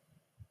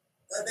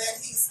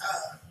that he's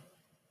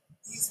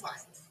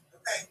white.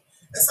 Okay?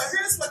 And so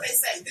here's what they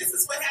say. This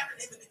is what happened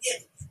in the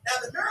beginning.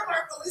 Now, the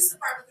Miramar Police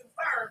Department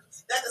confirmed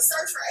that the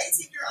search for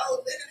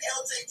 18-year-old Lennon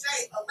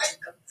LJJ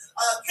Latham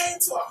came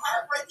to a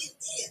heartbreaking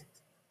end.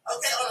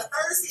 Okay, on a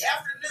Thursday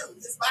afternoon,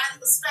 his body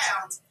was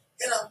found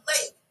in a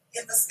lake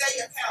in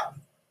Viscaya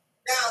County.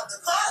 Now, the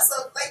cause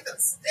of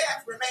Latham's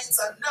death remains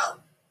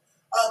unknown,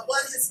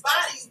 but his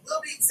body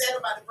will be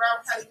examined by the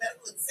Brown County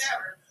Medical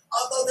Examiner,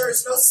 although there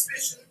is no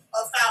suspicion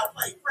of foul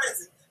play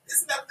present.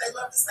 Isn't that what they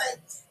love to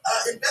say?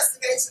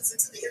 Investigations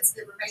into the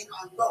incident remain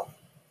ongoing.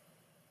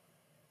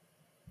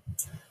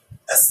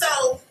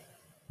 So,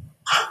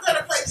 I'm going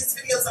to play these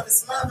videos of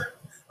his mother,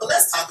 but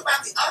let's talk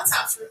about the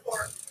autopsy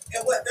report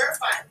and what their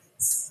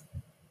findings.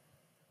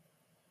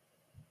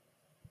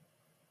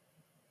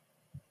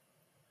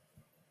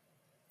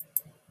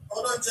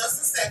 Hold on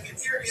just a second.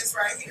 Here it is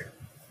right here.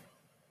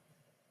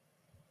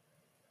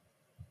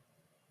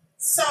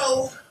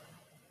 So,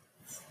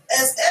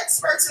 as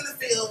experts in the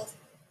field,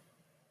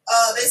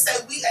 they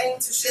say we aim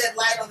to shed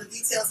light on the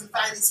details and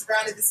findings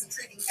surrounding this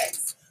intriguing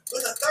case.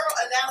 With a thorough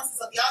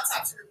analysis of the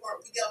autopsy report,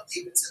 we delve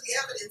deep into the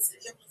evidence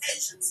and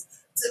implications,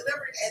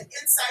 delivering an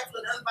insightful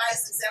and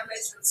unbiased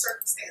examination of the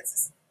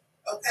circumstances.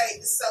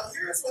 Okay, so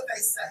here's what they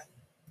say.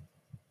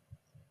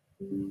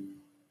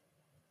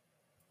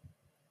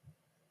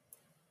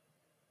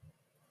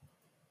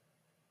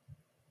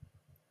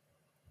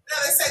 Now,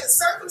 they say the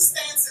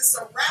circumstances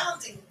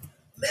surrounding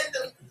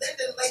Lyndon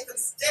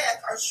Latham's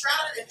death are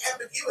shrouded in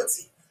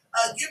ambiguity,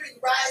 giving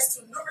rise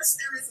to numerous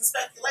theories and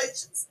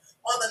speculations.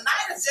 On the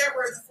night of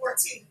January the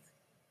 14th,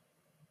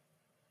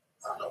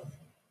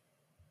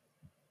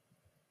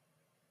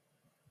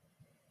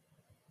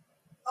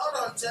 hold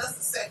on just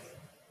a second.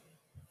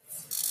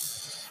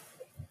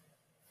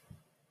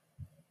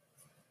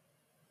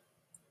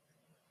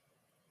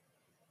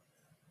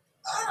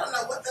 I don't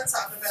know what they're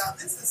talking about.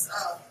 This is,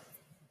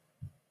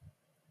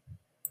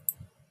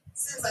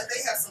 seems like they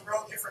have some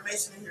wrong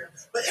information in here.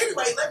 But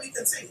anyway, let me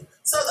continue.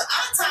 So the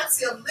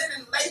autopsy of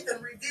Lennon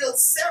Latham revealed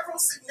several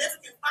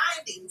significant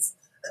findings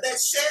that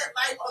shed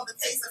light on the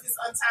case of his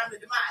untimely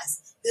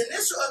demise. The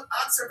initial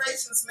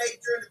observations made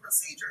during the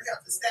procedure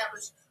helped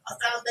establish a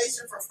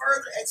foundation for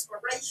further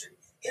exploration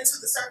into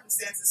the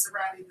circumstances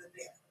surrounding the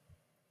death.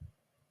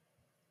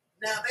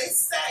 Now, they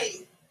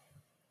say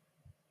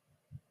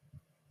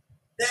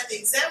that the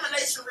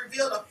examination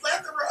revealed a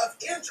plethora of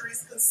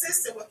injuries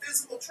consistent with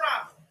physical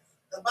trauma.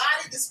 The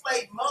body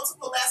displayed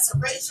multiple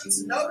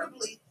lacerations,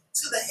 notably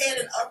to the head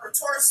and upper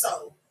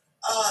torso,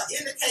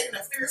 indicating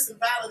a fierce and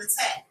violent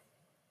attack.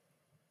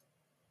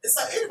 And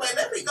so anyway,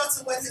 let me go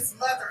to what his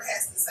mother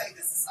has to say.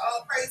 This is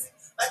all crazy.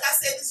 Like I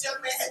said, this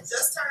young man had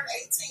just turned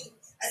 18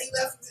 and he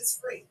left with his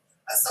free.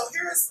 So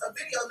here's a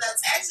video. Now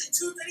it's actually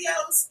 2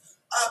 videos,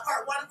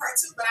 part 1 and part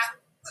 2, but I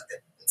put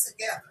them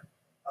together.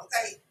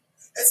 Okay?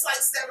 It's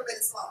like 7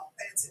 minutes long.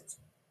 Pay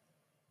attention.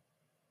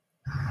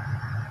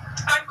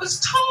 I was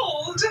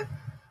told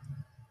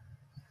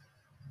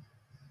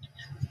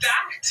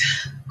that,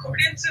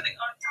 according to the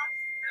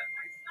autopsy, that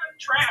my son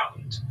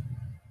drowned.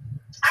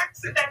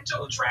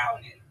 Accidental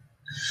drowning.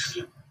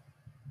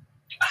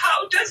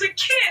 How does a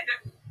kid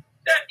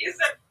that is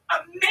an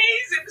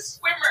amazing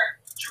swimmer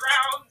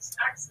drowns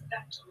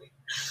accidentally?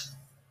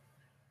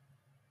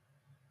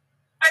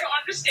 I don't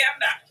understand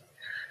that.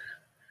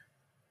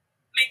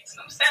 Makes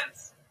no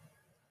sense.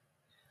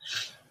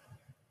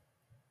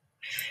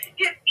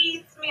 It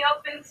eats me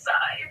up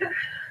inside.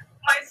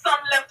 My son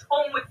left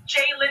home with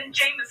Jalen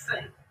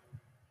Jameson,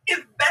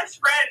 his best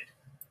friend,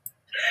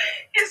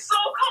 his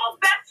so-called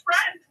best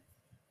friend.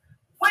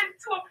 Went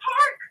to a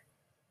park,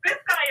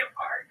 Viscaya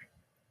Park,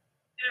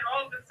 and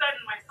all of a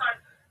sudden my son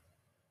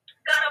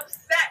got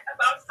upset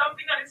about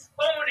something on his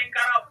phone and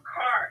got out of the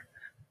car.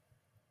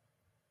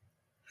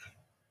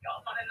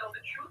 Y'all want to know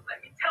the truth?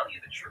 Let me tell you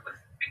the truth,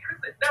 because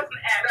it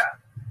doesn't add up.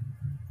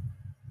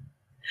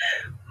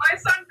 My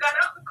son got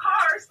out of the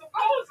car,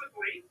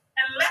 supposedly,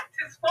 and left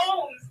his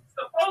phones,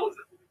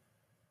 supposedly.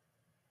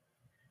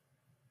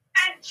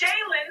 And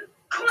Jalen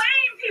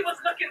claimed he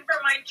was looking for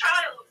my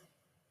child.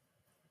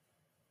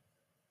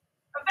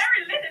 A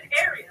very littered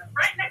area,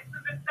 right next to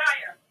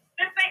Viscaya.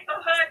 This ain't the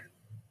hood.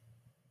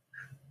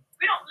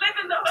 We don't live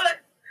in the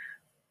hood.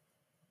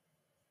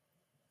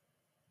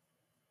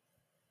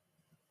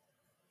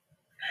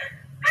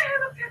 I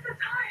looked at the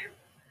time,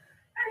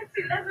 and it's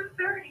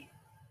 11:30.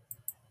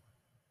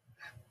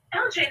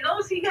 LJ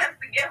knows he has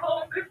to get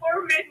home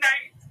before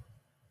midnight.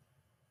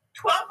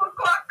 12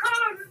 o'clock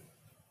comes.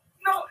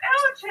 No,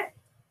 LJ.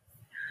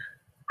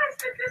 I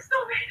said, this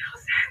don't make no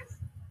sense.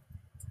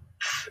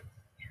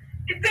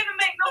 It didn't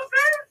make no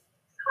sense.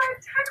 So I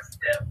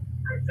texted him.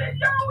 I said,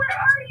 yo, where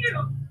are you?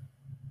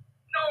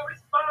 No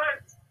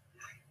response.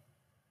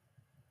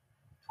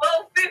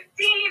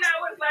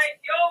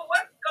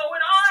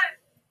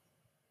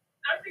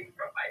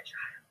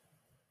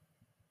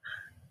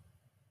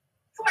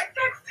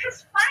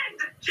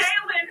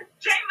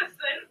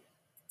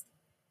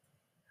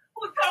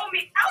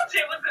 LJ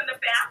was in the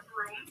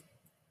bathroom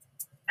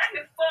and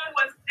his phone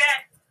was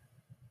dead.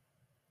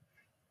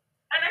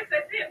 And I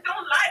said to him,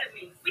 don't lie to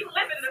me. We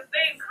live in the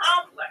same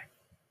complex.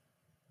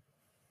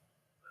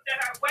 Then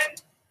I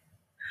went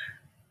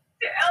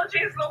to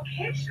LJ's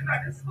location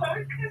on his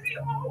phone because he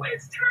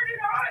always turned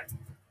it on.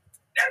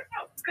 That's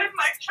how good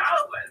my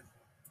child was.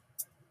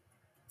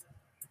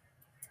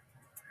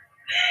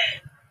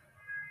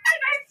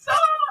 And I saw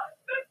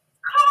the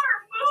car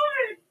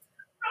moving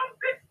from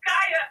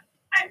Vizcaya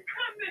and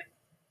coming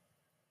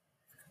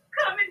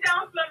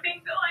down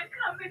Flamingo and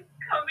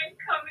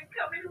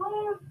coming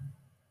home.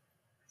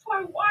 So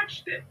I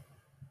watched it.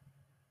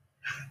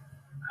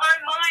 My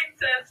mind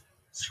says,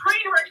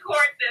 screen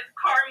record this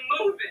car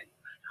moving.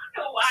 I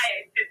don't know why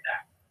I did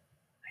that.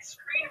 I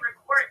screen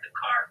record the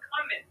car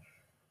coming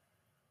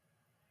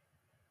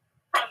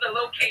from the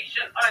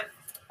location on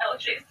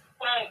LJ's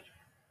phone.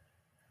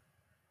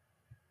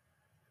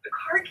 The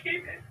car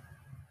came in.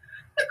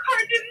 The car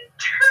didn't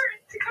turn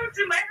to come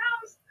to my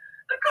house.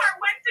 The car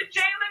went to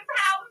Jalen's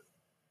house.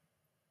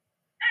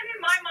 And in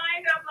my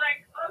mind, I'm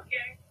like,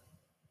 okay.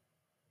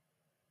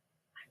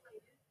 I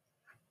waited.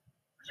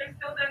 Jay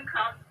still didn't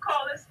come.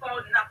 Call his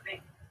phone, nothing.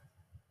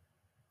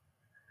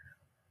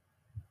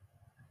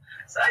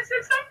 So I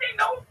said, something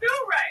don't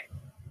feel right.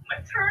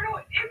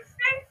 Maternal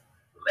instincts,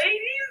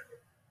 ladies,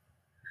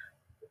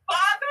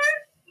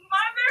 fathers,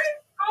 mothers,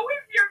 go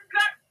with your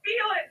gut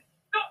feeling.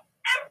 Don't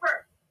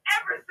ever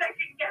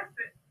second guess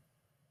it.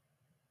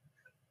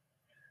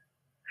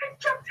 I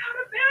jumped out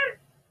of bed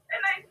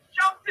and I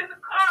jumped in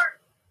the car.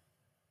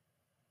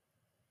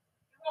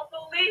 You won't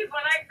believe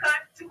when I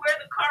got to where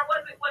the car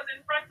was, it was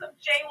in front of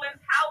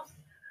Jalen's house.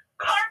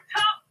 Car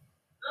top,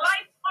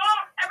 lights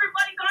off,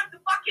 everybody gone to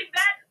fucking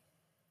bed.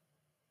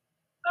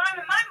 So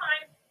in my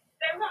mind,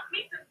 they want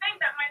me to think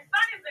that my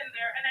son is in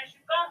there and I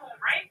should go home,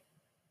 right?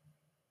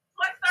 So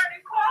I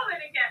started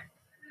calling again.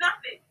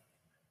 Nothing.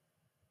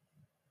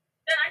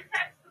 Then I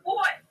text the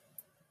boy.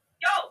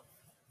 Yo,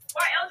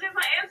 why LJ's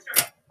not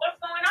answering? What's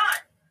going on?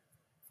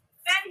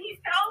 Then he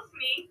tells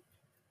me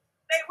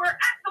they were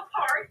at the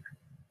park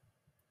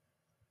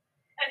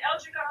and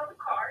LJ got out of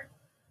the car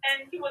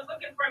and he was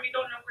looking for me,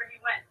 don't know where he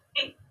went.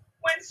 He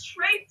went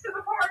straight to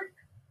the park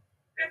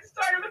and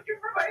started looking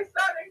for my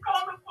son and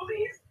called the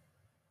police.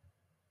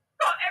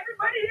 Called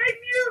everybody I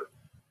knew.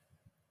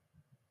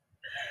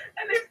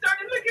 And they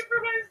started looking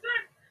for my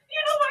son. You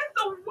know what's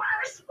the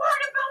worst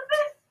part about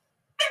this?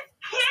 This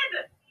kid,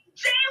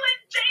 Jalen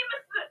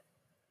Jameson,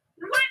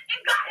 went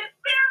and got his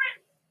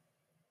parents.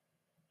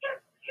 His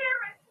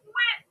parents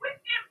went with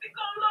him to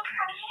go look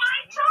for my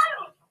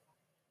child.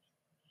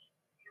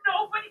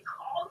 Nobody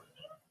called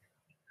me.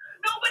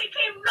 Nobody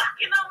came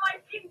knocking on my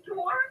pink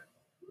door.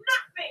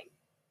 Nothing.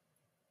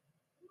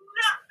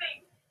 Nothing.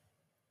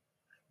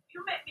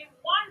 You make me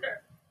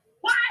wonder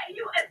why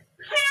you as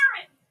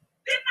parents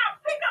did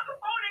not pick up the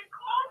phone and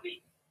call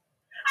me.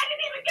 I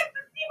didn't even get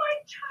to see my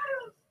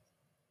child.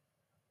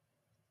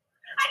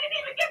 I didn't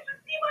even get to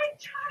see my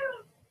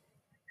child.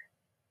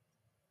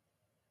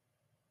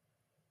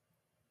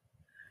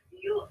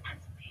 You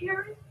as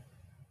parents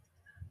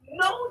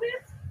know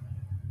this,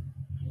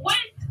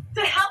 went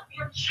to help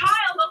your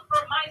child look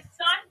for my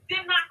son,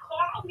 did not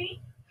call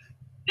me,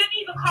 didn't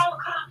even call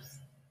the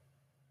cops.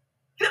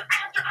 Till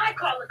after I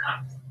called the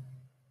cops.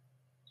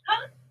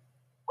 Huh?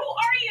 Who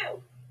are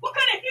you? What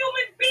kind of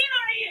human being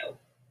are you?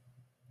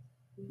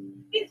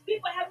 These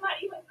people have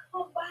not even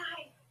come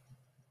by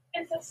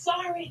and said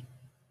sorry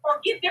or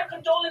give their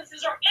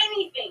condolences or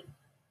anything.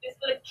 This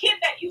little kid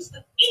that used to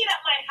eat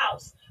at my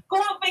house, go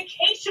on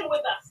vacation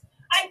with us.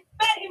 I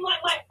fed him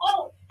like my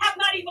own, have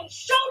not even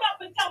showed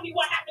up and tell me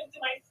what happened to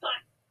my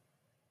son.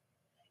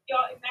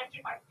 Y'all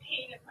imagine my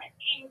pain and my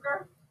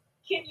anger?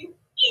 Can you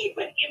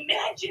even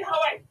imagine how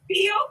I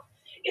feel?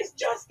 It's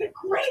just the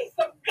grace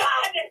of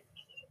God that's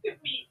keeping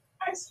me.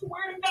 I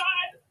swear to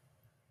God.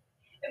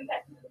 And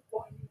that little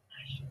boy named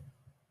Asher.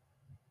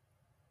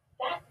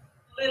 That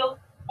little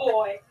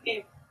boy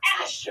named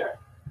Asher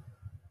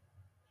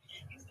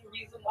is the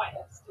reason why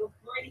I'm still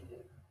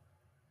breathing.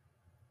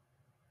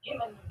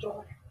 Him and my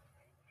daughter.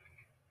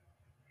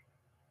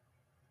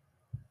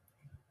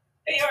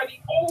 They are the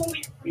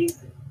only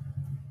reason.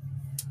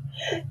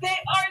 They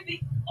are the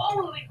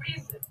only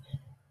reason.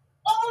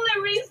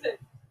 Only reason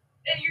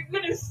that you're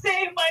going to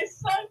save my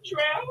son,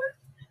 Travis.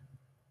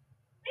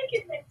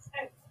 Make it make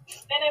sense.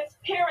 And as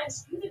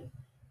parents, you didn't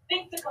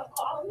think to come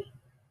call me.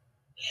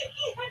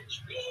 He had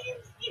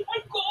dreams, he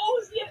had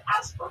goals, he had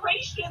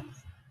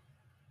aspirations.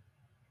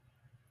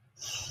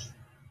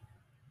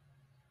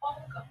 Oh,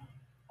 God.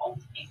 Oh,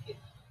 take it.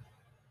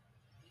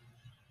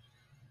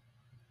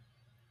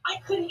 I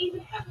couldn't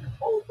even have an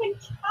open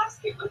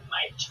casket with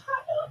my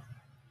child.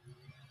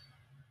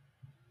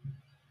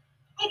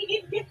 I didn't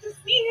even get to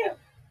see him.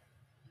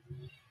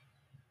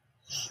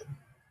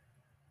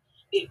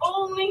 The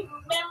only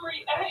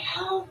memory I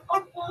have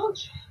of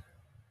LJ,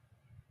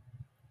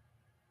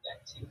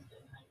 that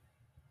Tuesday night,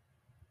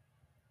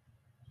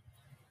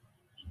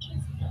 he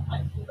kissed me on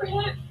my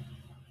forehead,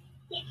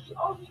 like he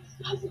always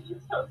does when he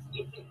tells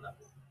me he loves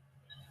me.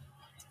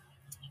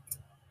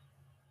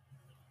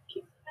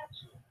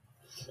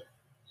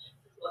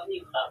 but he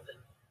loved it.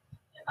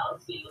 And I'll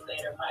see you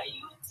later, my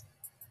youth.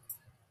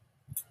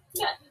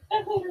 Not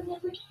that later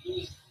never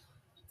came.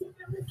 You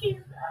never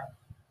came back.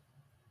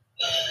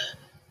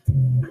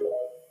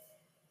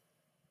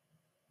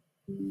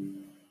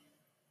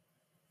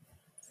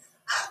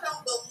 I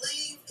don't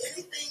believe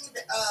anything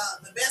that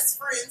the best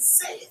friend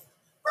said.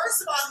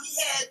 First of all, he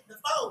had the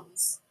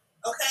phones.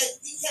 Okay,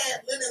 he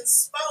had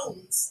Lennon's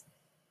phones,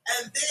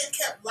 and then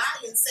kept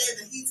lying, saying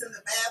that he's in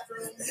the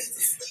bathroom, he's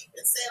asleep,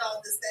 and said all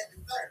this, that,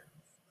 and third.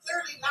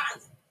 Clearly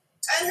lying.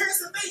 And here's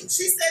the thing: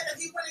 she said that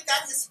he went and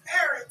got his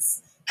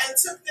parents and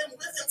took them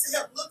with him to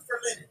help look for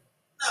Lennon.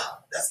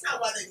 No, that's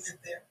not why they went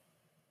there.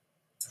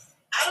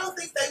 I don't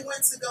think they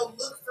went to go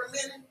look for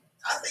Lennon.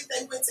 I think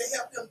they went to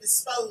help him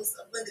dispose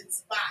of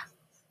Lennon's body.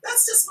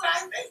 That's just what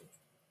I think.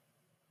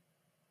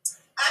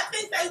 I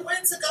think they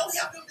went to go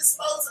help him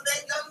dispose of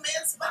that young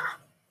man's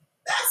body.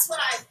 That's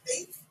what I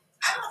think.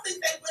 I don't think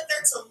they went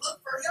there to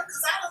look for him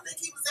because I don't think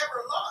he was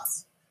ever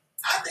lost.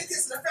 I think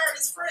his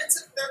nefarious friend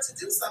took him there to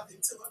do something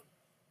to him.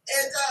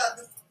 And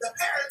the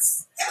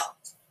parents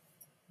helped.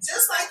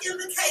 Just like in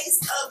the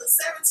case of the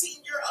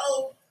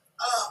 17-year-old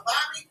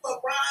Bobby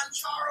Quabron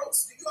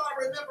Charles. Do you all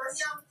remember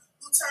him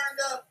who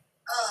turned up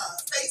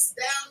face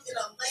down in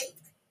a lake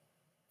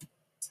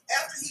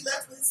after he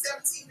left with his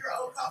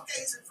 17-year-old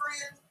Caucasian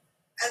friend?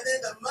 And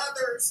then the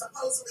mother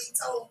supposedly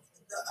told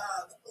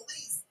the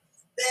police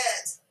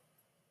that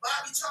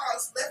Bobby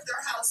Charles left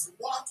their house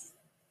walking.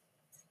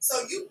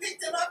 So you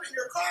picked him up in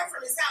your car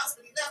from his house,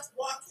 but he left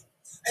walking.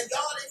 And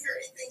y'all didn't hear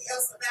anything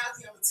else about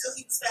him until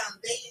he was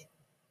found dead.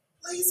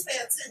 Please pay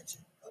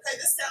attention. Okay,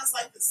 this sounds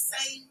like the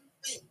same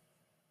thing.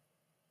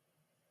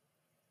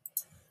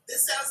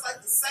 This sounds like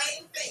the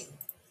same thing.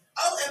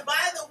 Oh, and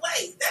by the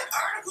way, that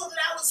article that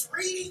I was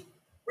reading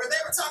where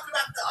they were talking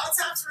about the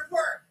autopsy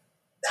report,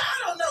 I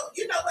don't know.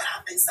 You know what? I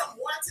think some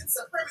wanton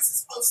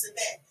supremacist posted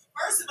that.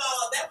 First of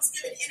all, that was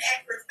giving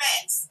inaccurate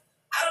facts.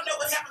 I don't know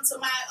what happened to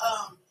my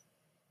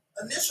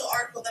initial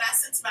article that I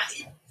sent to my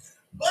email.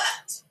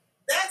 But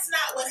that's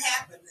not what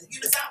happened. You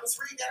know, as I was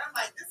reading that, I'm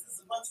like, this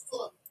is a bunch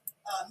full of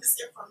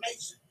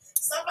misinformation.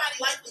 Somebody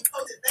likely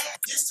posted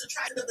that just to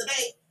try to the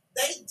day.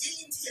 They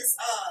deemed his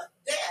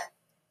death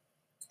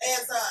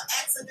as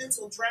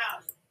accidental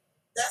drowning.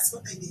 That's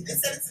what they did. They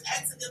said it's an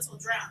accidental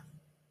drowning.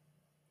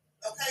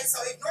 Okay, so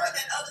ignore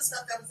that other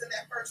stuff that was in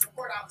that first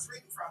report I was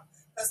reading from,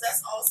 because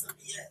that's also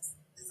BS,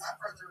 as I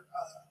further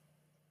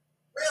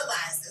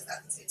realized as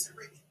I continue to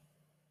read it.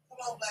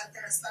 Come on, Black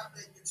parents, stop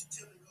letting your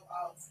children go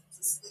off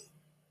to sleep.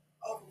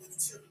 Over with the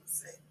children to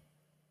sleep.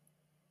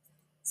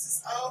 This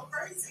is all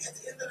crazy. At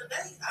the end of the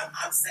day,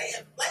 I'm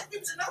saying Black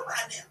people should know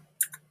by now.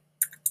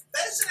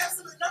 They should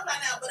absolutely know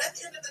by now, but at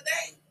the end of the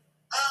day,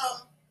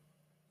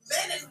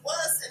 Lennon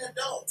was an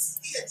adult.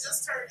 He had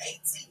just turned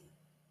 18.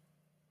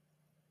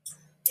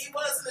 He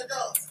was an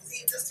adult.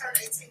 He just turned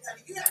 18,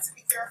 honey. You have to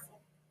be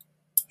careful.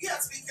 You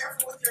have to be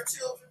careful with your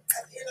children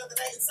at the end of the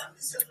day. And some of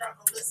these children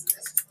aren't going to listen.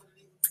 That's just what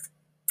it is.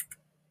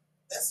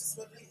 That's just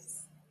what it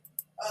is.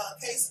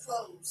 Case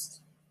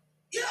closed.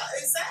 Yeah,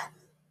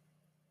 exactly.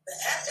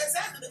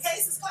 Exactly. The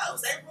case is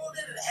closed. They ruled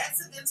it an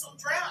accidental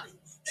drowning.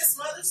 His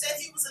mother said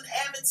he was an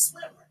avid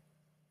swimmer.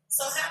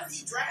 So how did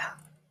he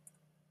drown?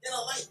 In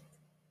a lake.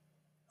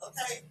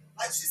 Okay?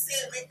 Like she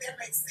said, make that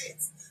make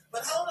sense.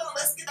 But hold on,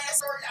 let's get that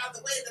story out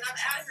of the way that I'm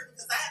out of here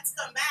because I have to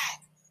come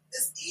back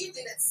this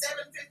evening at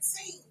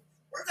 7:15.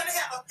 We're going to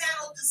have a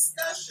panel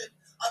discussion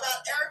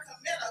about Erica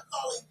Mena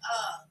calling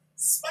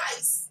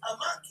Spice a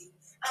monkey.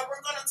 And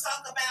we're going to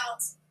talk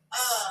about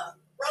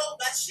Ro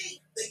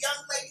Bashi, the young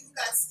lady who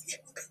got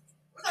hit with it.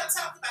 We're going to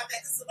talk about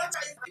that because a bunch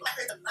of people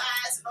heard the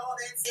lies and all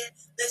that said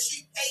that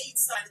she paid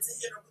somebody to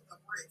hit her with a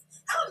brick.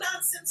 How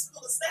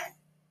nonsensical is that?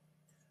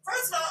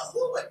 First of all,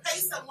 who would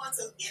pay someone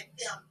to hit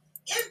them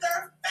in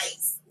their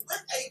face with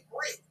a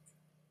brick?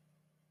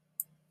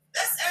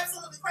 That's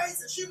absolutely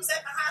crazy. She was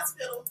at the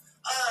hospital.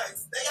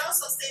 They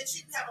also said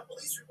she didn't have a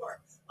police report.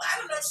 Well, I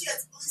don't know if she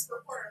has a police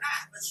report or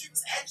not, but she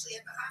was actually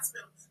at the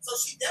hospital. So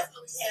she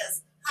definitely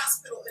has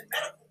hospital and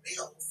medical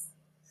bills.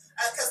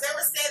 Because they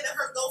were saying that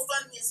her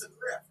GoFundMe is a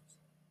grift.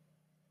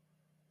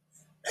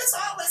 It's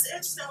always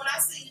interesting when I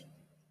see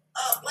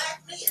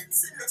Black men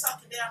sitting here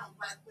talking down on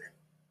Black women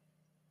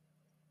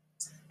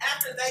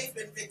after they've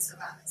been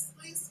victimized.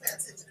 Please pay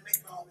attention to make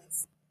it all make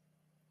sense.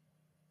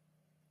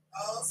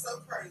 Oh, so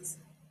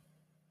crazy.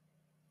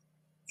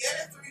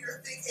 Get it through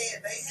your thick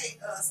head. They hate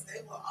us.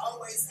 They will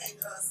always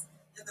hate us.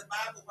 In the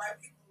Bible, white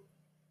people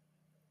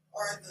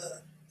are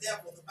the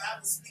devil. The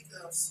Bible speaks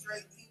of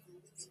straight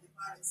evil, wicked,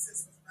 demonic,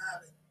 senseless,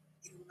 violent,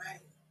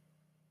 inhumane.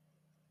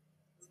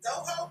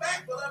 Don't hold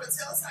back, beloved.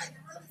 Tell us how you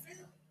really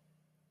feel.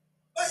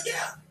 But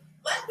yeah,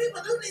 Black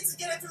people do need to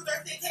get it through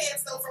their thick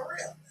heads, though, for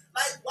real.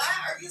 Like, why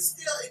are you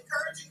still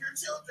encouraging your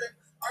children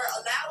or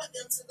allowing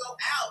them to go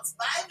out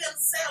by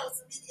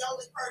themselves and be the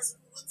only person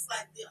who looks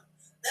like them?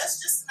 That's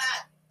just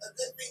not a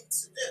good thing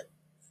to do.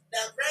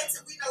 Now,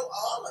 granted, we know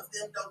all of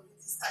them don't do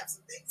these types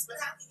of things, but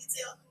how can you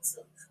tell who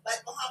to?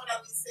 Like Muhammad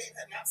Ali said,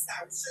 honey, I'm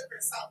sorry, sugar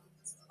and salt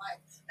is just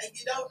alike. And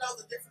you don't know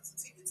the difference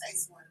until you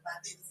taste one. By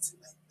then, it's too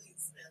late.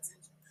 Please, man.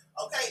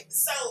 Okay,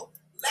 so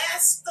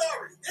last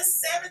story.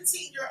 This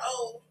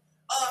 17-year-old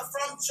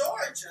from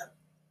Georgia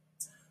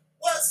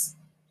was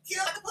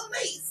killed by the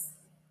police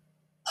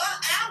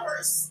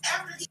hours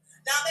after he.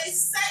 Now they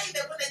say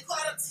that when they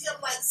caught up to him,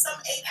 like some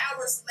 8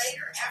 hours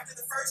later after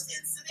the first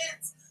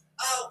incident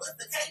with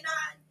the K9,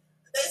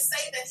 they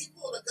say that he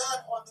pulled a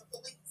gun on the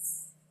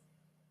police.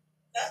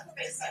 That's what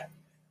they say.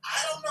 I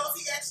don't know if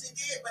he actually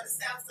did, but it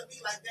sounds to me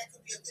like that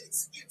could be a good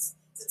excuse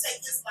to take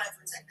his life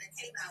or take that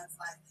K9's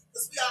life,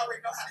 because we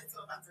already know how they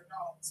feel about their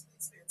dogs.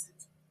 Please pay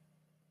attention.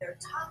 Their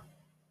top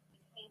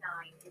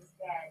canine is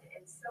dead,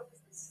 and so is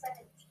the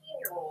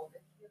 17-year-old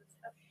accused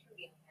of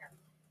shooting him.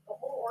 The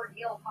whole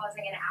ordeal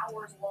causing an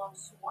hours-long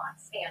SWAT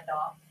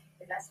standoff.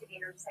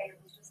 Investigators say it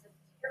was just a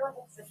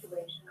terrible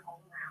situation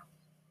all around.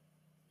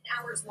 An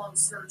hours-long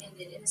search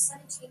ended in a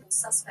 17-year-old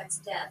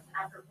suspect's death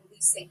after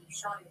police say he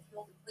shot and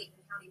killed a Clayton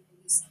County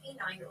Police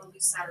K9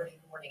 early Saturday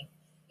morning.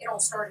 It all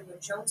started when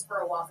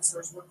Jonesboro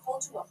officers were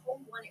called to a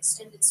Home 1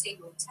 extended stay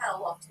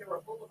motel off Terra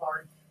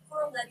Boulevard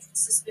for alleged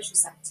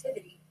suspicious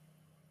activity.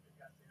 They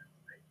got the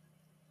information.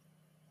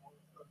 All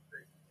the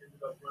suspects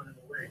ended up running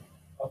away.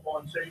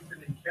 Upon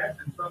chasing and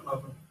catching some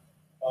of them,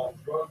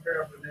 drug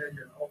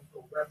paraphernalia and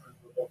also weapons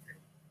were located.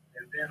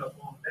 And then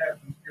upon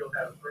that, we still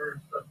had a third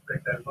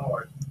suspect at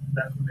large.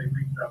 That's when they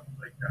reached out to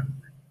Clayton County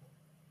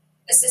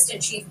Police.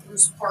 Assistant Chief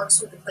Bruce Parks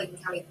with the Clayton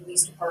County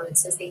Police Department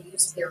says they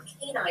used their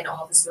canine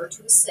officer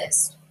to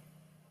assist.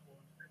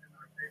 Sending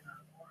our K9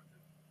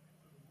 oranges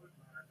into the wood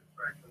line to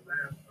track the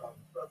last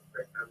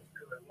suspect that was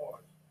still at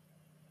large.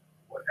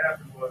 What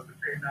happened was the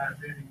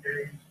K9 did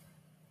engage,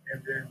 and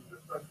then the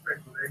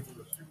suspect was able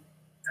to shoot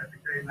at the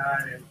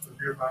K9 and some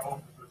nearby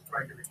officers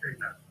striking the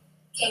K9.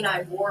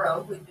 K9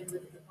 Waro, who had been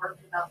with the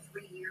department about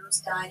 3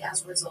 years, died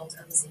as a result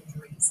of his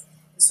injuries.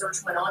 The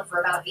search went on for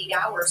about 8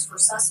 hours for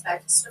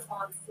suspect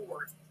Stephon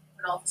Ford.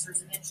 When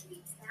officers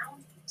eventually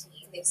found the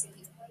team, they say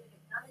he pointed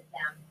a gun at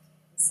them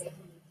and say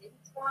when he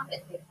didn't drop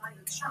it, they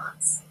fired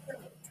shots,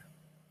 killing him.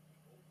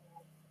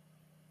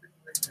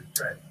 Situation is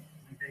tragic.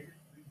 We hate it.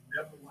 We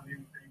never want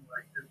anything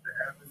like this to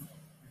happen.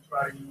 We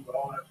try to use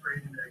all our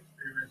training and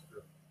experience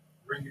to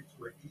bring it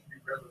to an easy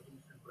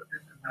resolution, but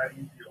this is not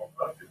easy on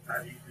us. It's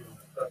not easy on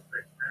the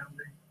suspect's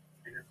family,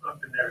 and it's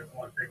something that is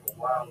going to take a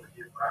while to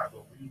get by,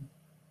 but we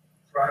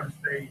try to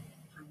stay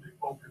truly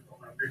focused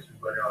on our mission,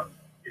 but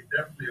it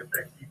definitely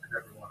affects each and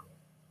every one of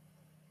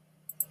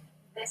us.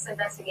 This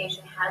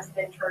investigation has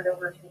been turned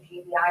over to the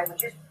GBI,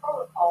 which is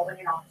protocol when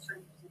an officer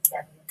uses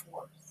deadly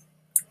force.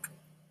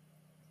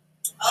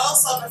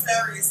 Also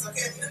nefarious.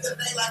 Okay, at the end of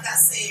the day, like I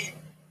said,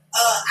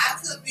 I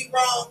could be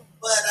wrong,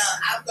 but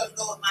I'm going to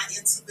go with my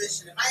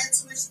intuition. And my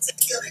intuition to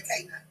kill that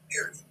K9,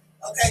 period.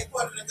 Okay,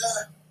 pointing a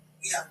gun.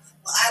 Yeah,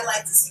 well, I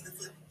like to see the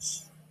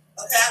footage.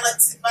 Okay, I like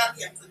to see the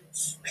body cam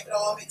footage. Make it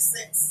all make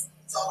sense.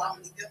 That's all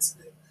I'm going to get to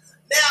do.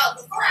 Now,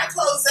 before I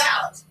close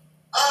out,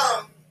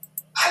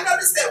 I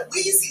noticed that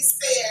Weezy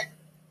said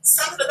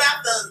something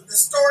about the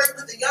story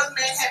with the young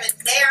man having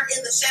Nair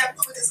in the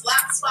shampoo with his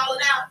locks falling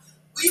out.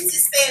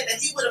 Weezy said that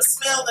he would have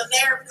smelled the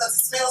Nair because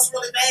it smells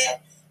really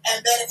bad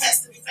and that it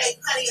has to be fake.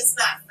 Honey, it's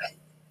not fake.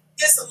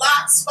 His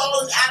locks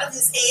falling out of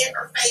his head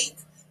are fake.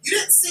 You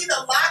didn't see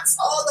the locks,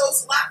 all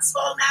those locks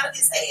falling out of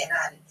his head,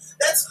 honey.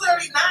 That's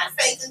clearly not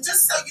fake. And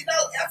just so you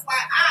know,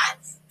 FYI,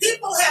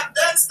 people have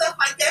done stuff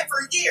like that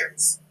for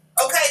years.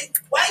 Okay?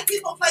 White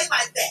people play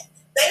like that.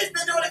 They've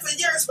been doing it for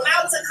years. When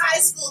I was in high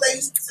school, they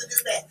used to do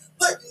that.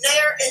 Put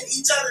Nair in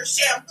each other's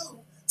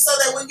shampoo so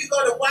that when you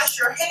go to wash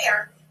your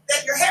hair,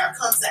 that your hair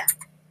comes out.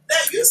 Now,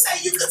 you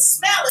say you could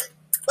smell it,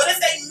 but if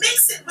they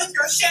mix it with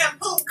your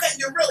shampoo, can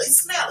you really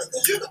smell it?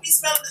 Because you could be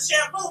smelling the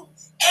shampoo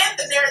and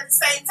the Nair at the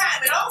same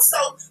time. And also,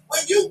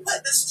 when you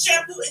put the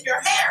shampoo in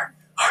your hair,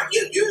 aren't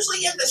you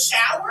usually in the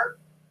shower?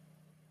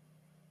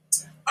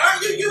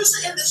 Aren't you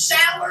usually in the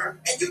shower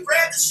and you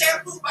grab the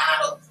shampoo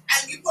bottle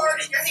and you pour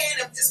it in your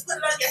hand and just put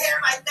it on your hair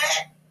like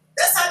that?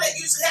 That's how that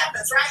usually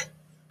happens, right?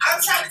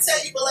 I'm trying to tell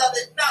you,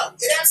 beloved, no,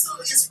 it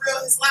absolutely is real.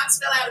 His locks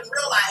fell out in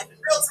real life,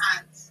 in real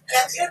time. And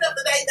at the end of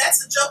the day,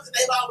 that's a joke that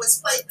they've always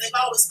played. They've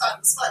always thought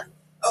it was funny.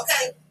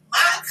 Okay?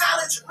 My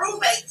college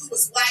roommate, who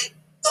was white,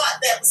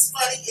 thought that was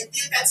funny and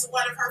did that to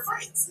one of her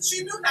friends. And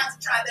she knew not to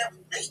try that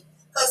with me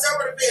because there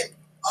would have been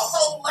a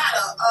whole lot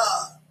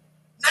of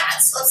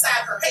knots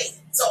upside her head.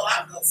 So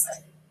I'm going to say.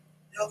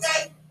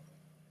 Okay?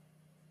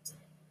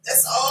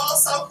 That's all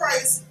so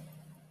crazy.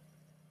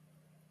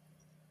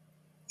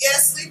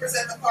 Yes, sleepers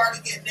at the party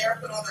get Nair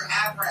put on their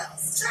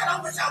eyebrows.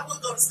 Child, I wish I would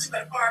go to sleep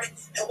at a party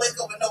and wake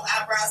up with no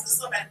eyebrows because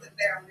somebody put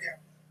Nair on there.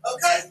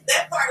 Okay?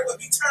 That party would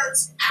be turned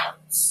out.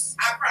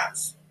 I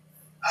promise you.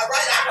 All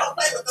right? I don't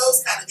play with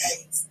those kind of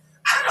games.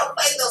 I don't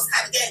play those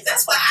kind of games.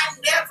 That's why I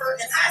never,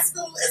 in high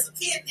school, as a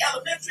kid,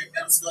 elementary,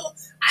 middle school,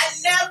 I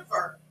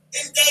never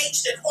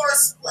engaged in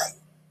horseplay.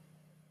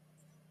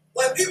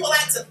 When people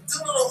like to do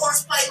little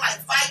horseplay,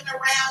 like fighting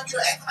around, you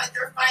know, acting like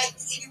they're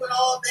fighting, hitting and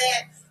all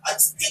that,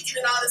 just picking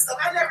and all this stuff,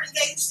 I never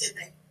engaged in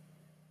that.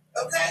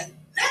 Okay?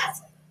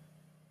 Never.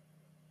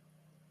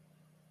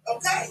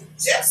 Okay?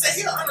 Jeff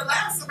said he'll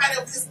unallow somebody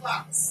over his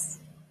locks.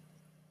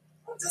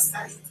 I'm just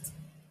saying.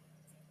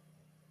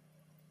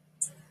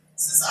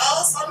 This is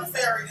all so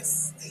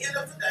nefarious. At the end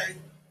of the day.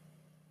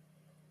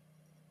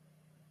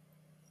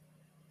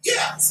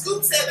 Yeah,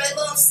 Scoop said they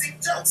love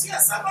sick jokes.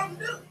 Yeah, some of them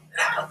do. And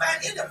I don't find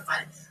any of them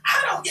funny.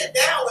 I don't get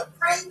down with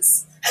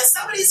pranks. And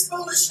some of these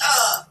foolish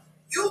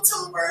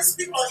YouTubers,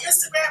 people on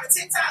Instagram and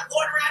TikTok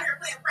going around here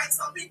playing pranks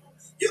on people,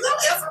 you go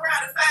F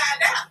around and find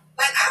out.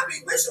 Like, I'll be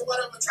wishing one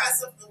of them would try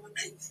something with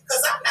me.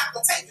 Because I'm not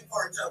going to take it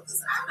for a joke.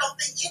 Because I don't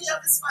think any of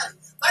it's funny.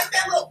 Like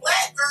that little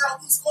black girl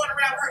who's going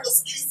around with her little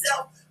skinny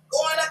self,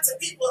 going up to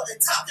people and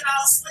talking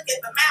all slick in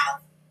the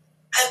mouth.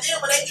 And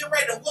then when they get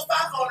ready to whoop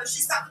off on her,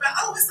 she's talking about,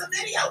 oh, it's a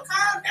video,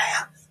 calm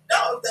down.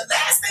 No, the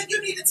last thing you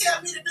need to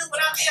tell me to do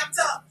when I'm amped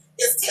up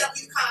is tell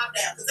me to calm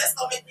down, because that's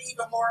going to make me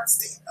even more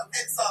upset.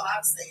 Okay, that's all I'm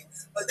saying.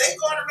 But they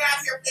going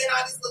around here playing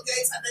all these little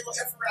games, and they going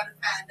to F around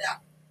and find out.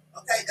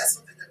 Okay, that's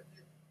what they're going to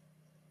do.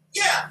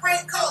 Yeah,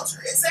 prank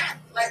culture,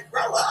 exactly. Like,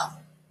 grow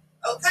up.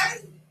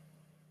 Okay?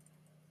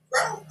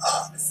 Grow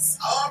up. This is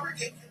all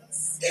ridiculous.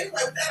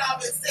 Anyway, with that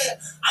all being said,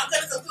 I'm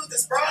going to conclude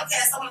this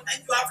broadcast. I want to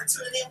thank you all for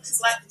tuning in.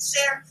 Please like and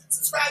share.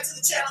 Subscribe to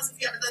the channels if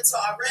you haven't done so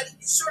already.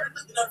 Be sure to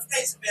click the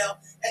notification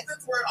bell and click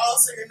the word all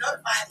so you're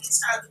notified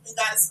each time the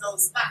Goddess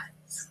Knows live.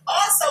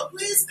 Also,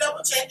 please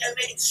double check and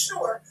make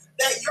sure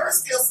that you're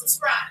still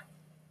subscribed.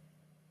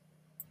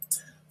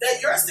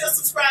 That you're still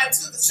subscribed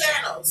to the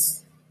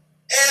channels.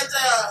 And,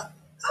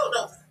 hold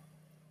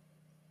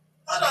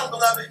on,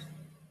 beloved.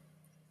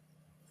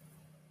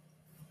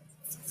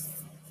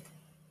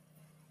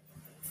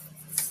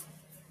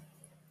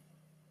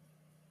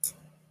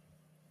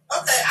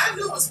 Okay, I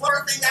knew it was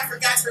one thing I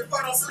forgot to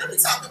report on, so let me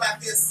talk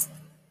about this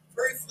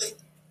briefly.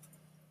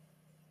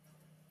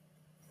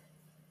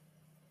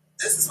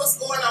 This is what's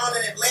going on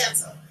in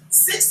Atlanta.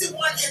 61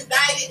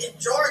 indicted in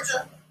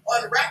Georgia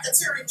on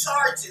racketeering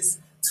charges.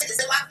 Is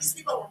it like these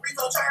people with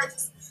RICO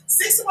charges?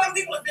 61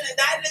 people have been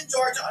indicted in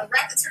Georgia on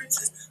racketeering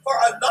charges for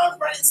a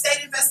long-running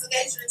state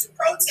investigation into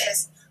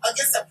protests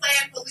against a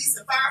planned police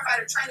and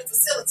firefighter training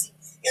facility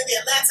in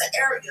the Atlanta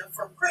area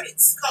from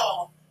critics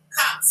called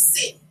Cop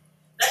City.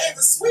 Now, in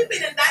the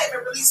sweeping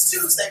indictment released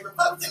Tuesday,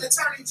 Republican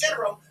Attorney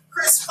General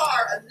Chris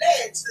Carr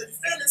alleged the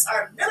defendants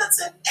are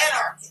militant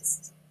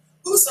anarchists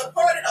who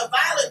supported a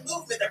violent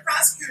movement that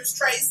prosecutors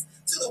traced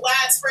to the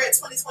widespread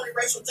 2020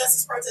 racial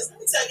justice protests. Let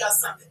me tell y'all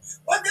something.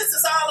 What this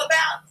is all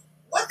about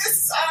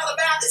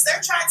is they're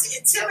trying to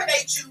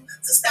intimidate you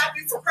to stop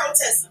you from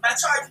protesting by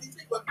charging these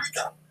people with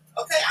RICO.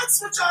 Okay, I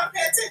just want y'all to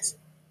pay attention.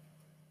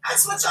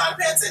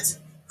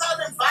 Call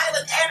them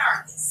violent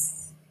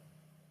anarchists.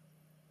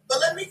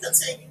 But let me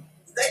continue.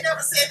 They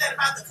never said that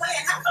about the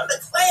Klan. How come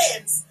the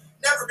Klan's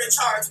never been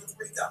charged with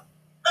RICO?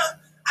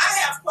 I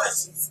have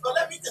questions, but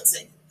let me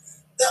continue.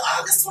 The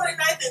August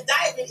 29th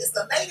indictment is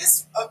the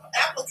latest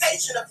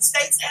application of the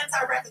state's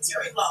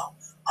anti-racketeering law,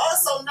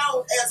 also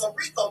known as a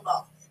RICO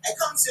law, and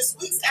comes just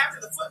weeks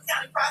after the Fulton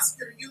County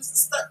prosecutor used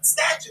the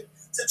statute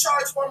to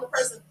charge former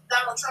President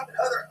Donald Trump and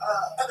other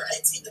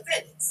 18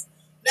 defendants.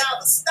 Now,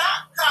 the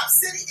Stop Cop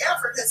City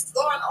effort has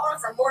gone on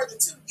for more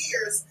than 2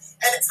 years,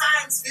 and at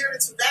times veered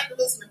into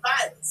vandalism and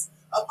violence.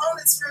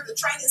 Opponents fear the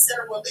training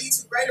center will lead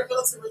to greater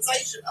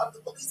militarization of the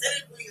police,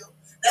 and it will.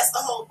 That's the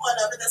whole point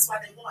of it. That's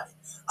why they want it.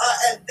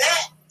 And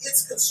that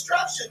its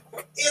construction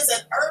is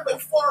an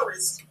urban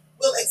forest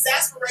will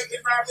exacerbate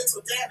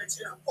environmental damage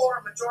in a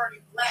poor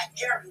majority black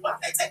area. Why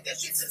don't they take that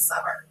shit to the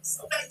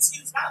suburbs? Okay,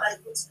 excuse my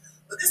language,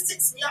 but this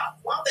ticks me off.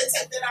 Why don't they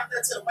take that out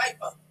there to the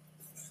white folk?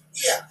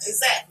 Yeah,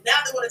 exactly.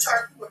 Now they want to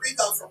charge people with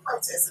RICO for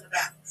protesting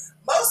about it.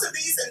 Most of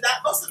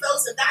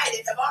those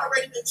indicted have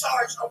already been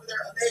charged over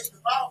their alleged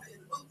involvement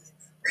in the movement.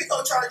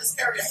 RICO charges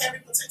carry a heavy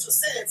potential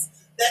sentence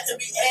that can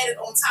be added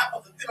on top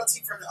of the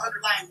penalty from the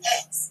underlying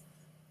acts.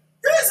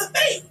 Here's the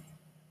thing.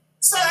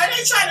 So are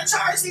they trying to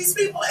charge these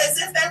people as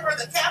if they were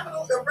the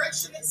Capitol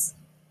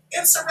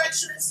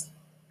insurrectionists?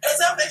 As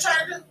if they're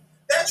trying to do?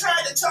 They're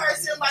trying to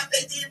charge them like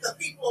they did the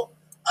people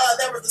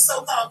that were the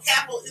so-called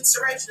Capitol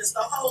insurrectionists,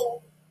 the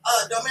whole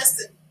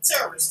domestic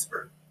terrorist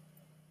group.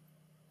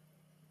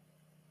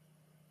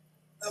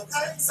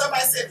 Okay?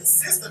 Somebody said the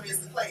system is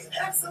the plan.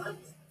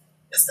 Absolutely.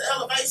 It's the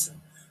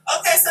elevation.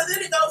 Okay, so then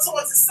it goes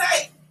on to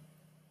say,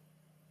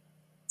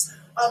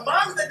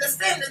 among the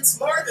defendants,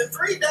 more than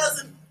 3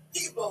 dozen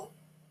people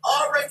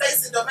already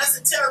facing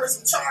domestic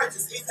terrorism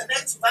charges in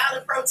connection to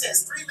violent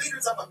protests, 3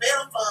 leaders of a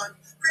bail fund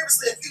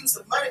previously accused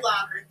of money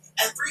laundering,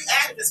 and 3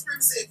 activists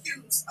previously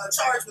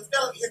charged with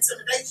felony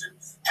intimidation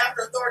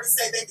after authorities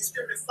say they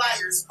distributed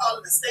flyers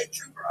calling a state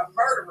trooper a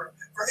murderer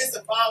for his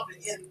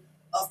involvement in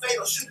a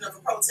fatal shooting of a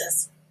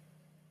protester.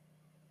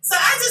 So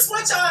I just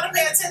want y'all to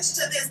pay attention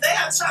to this. They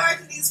are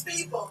charging these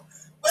people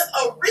with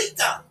a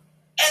RICO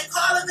and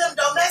calling them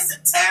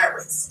domestic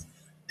terrorists.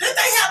 Did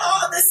they have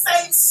all this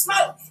same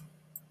smoke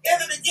in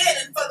the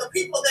beginning for the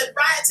people that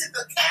rioted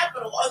the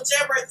Capitol on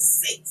January the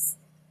 6th?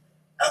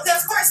 Okay,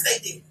 of course they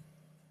did.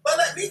 But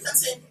let me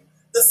continue.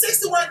 The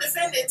 61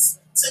 defendants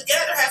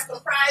together have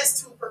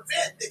comprised to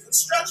prevent the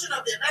construction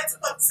of the Atlanta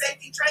Public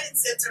Safety Training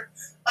Center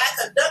by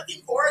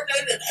conducting,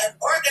 coordinating, and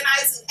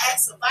organizing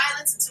acts of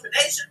violence,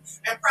 intimidation,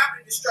 and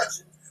property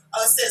destruction,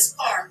 says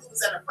Carr, who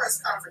was at a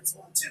press conference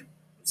on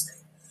Tuesday.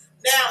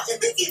 Now, in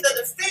linking the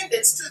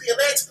defendants to the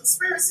alleged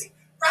conspiracy,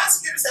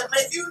 prosecutors have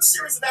made huge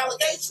series of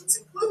allegations,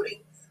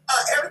 including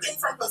everything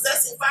from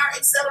possessing fire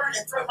accelerant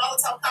and throwing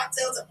Molotov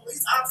cocktails at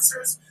police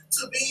officers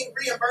to being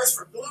reimbursed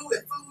for glue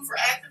and food for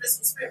activists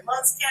who spent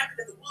months camping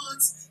in the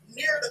woods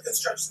near the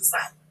construction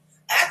site.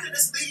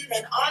 Activists leading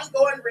an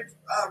ongoing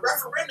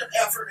referendum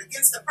effort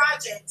against the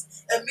project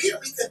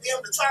immediately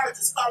condemned the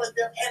charges, calling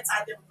them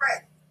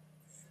anti-democratic.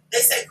 They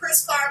say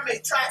Chris Clark may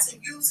try to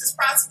use his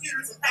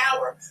prosecutors and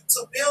power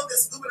to build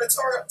his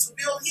gubernatorial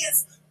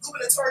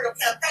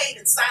campaign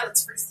in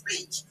silence free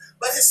speech,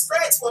 but his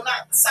threats will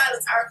not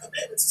silence our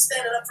commitment to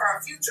standing up for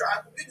our future,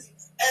 our community,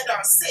 and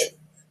our city.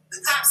 The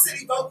Cop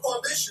City Vote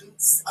Coalition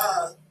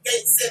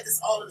Gates said this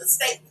all in a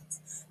statement.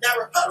 Now,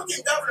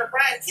 Republican Governor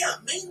Brian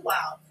Kemp,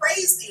 meanwhile,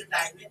 praised the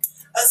indictment,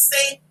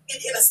 saying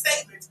in a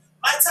statement,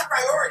 "My top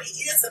priority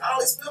is and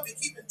always will be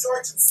keeping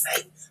Georgians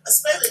safe,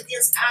 especially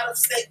against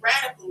out-of-state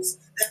radicals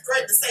that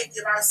threaten the safety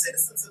of our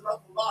citizens and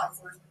local law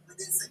enforcement." We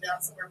did sit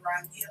down somewhere,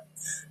 Brian Kemp.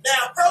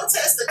 Now,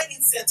 protests at the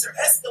training center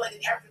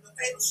escalated after the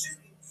fatal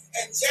shooting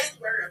in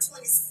January of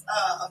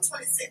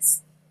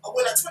 26,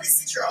 when a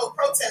 26-year-old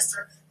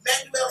protester,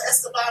 Manuel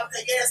Esteban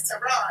Pegues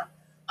Terran,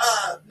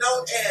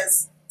 known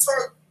as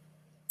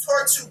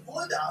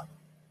Tortuguda,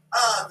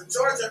 the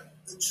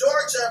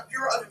Georgia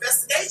Bureau of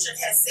Investigation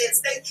has said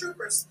state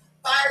troopers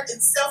fired in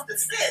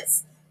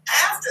self-defense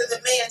after the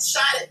man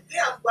shot at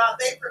them while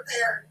they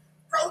prepared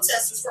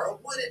protesters for a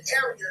wooded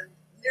area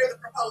near the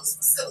proposed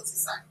facility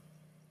site.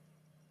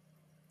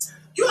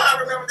 You all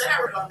remember that? I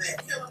heard on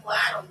that. Killing, well,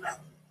 I don't know.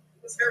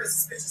 It was very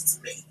suspicious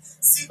to me.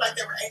 Seemed like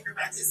they were angry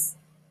about his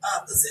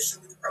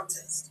position with the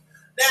protest.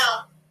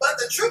 Now, but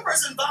the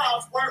troopers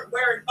involved weren't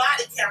wearing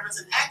body cameras,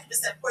 and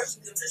activists have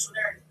questioned the official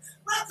narrative.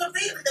 Well,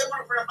 conveniently, they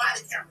weren't wearing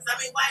body cameras. I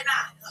mean, why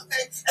not?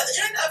 Okay. At the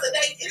end of the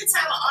day,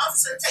 anytime an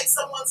officer takes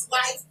someone's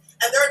life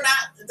and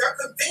they're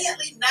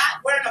conveniently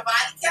not wearing a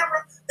body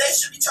camera, they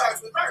should be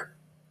charged with murder.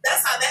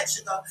 That's how that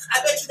should go.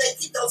 I bet you they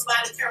keep those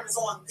body cameras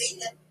on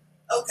then.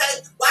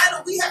 Okay, why do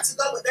we have to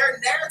go with their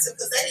narrative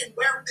because they didn't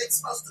wear what they were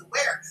supposed to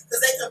wear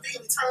because they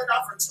conveniently turned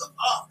off or took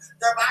off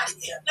their body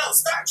cam? No,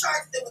 start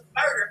charging them with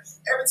murder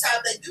every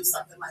time they do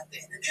something like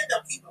that, and then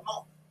they'll keep them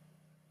on.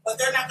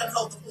 But they're not going to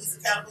hold the police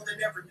accountable. They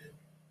never do.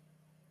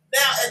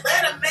 Now,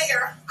 Atlanta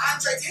Mayor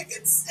Andre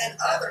Dickens and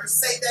others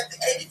say that the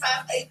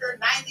 85-acre,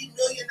 $90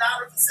 million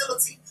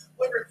facility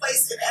would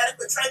replace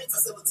inadequate training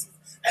facilities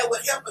and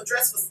would help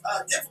address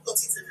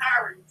difficulties in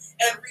hiring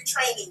and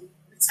retaining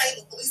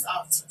police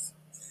officers.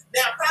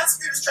 Now,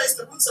 prosecutors traced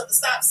the roots of the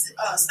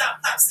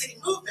Stop Cop City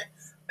movement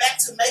back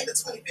to May the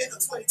 25th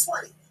of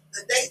 2020,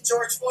 the date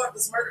George Floyd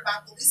was murdered by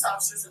police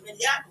officers in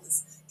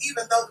Minneapolis.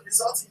 Even though the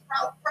resulting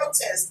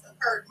protest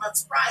occurred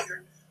months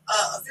prior,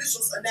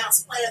 officials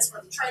announced plans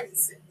for the training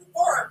center.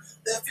 Before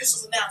the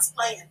officials announced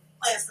plans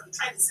for the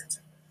training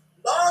center.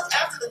 Long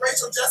after the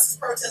racial justice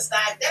protests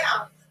died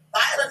down,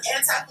 violent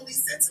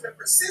anti-police sentiment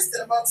persisted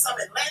among some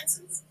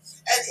Atlantans,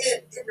 and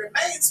it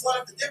remains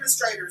one of the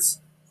demonstrators'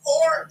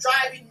 core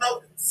driving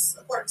motives,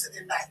 according to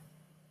the indictment.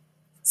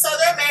 So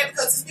they're mad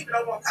because these people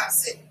don't want Cop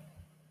City.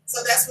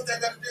 So that's what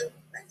they're going to do.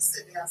 They can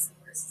sit down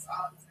somewhere. This is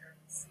all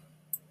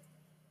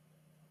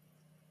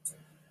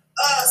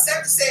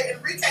Senator said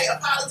Enrique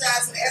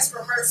apologized and asked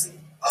for mercy.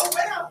 Oh,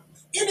 well,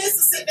 he needs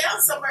to sit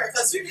down somewhere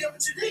because you did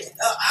what you did.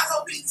 I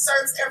hope he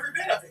serves every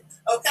bit of it.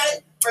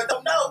 Okay? For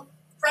them know,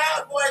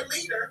 Proud Boy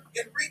leader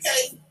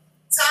Enrique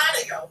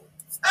Taddeo,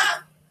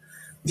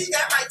 he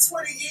got like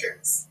 20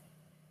 years.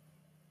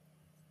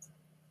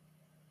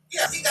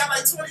 Yeah, he got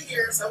like 20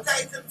 years,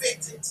 okay,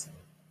 convicted,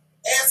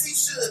 as he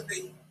should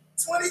be.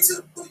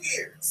 22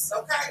 years,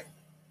 okay?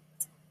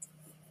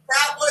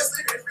 Proud Boys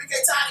leader Enrique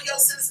Taddeo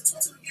sentenced to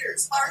 22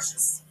 years,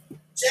 harshest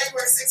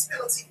January 6th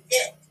penalty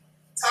yet.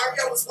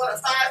 Taddeo was one of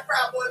 5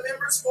 Proud Boy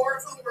members, 4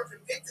 of whom were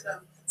convicted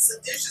of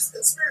seditious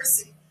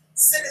conspiracy,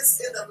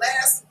 sentenced in the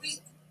last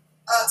week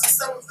to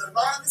some of the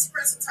longest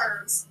prison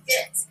terms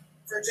yet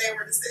for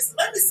January 6th.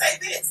 Let me say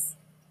this.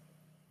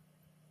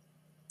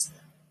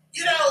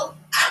 You know,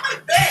 I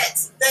would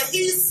bet that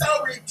he's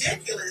so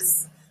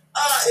ridiculous,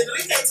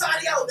 Enrique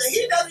Taddeo, that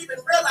he doesn't even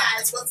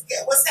realize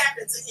what's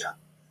happened to him.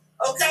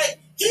 Okay?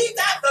 He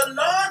got the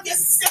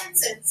longest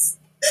sentence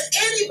than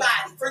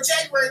anybody for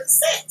January the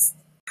 6th.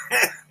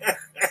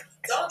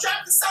 Don't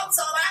drop the soap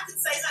so I can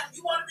say, honey,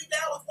 you want to be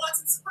down with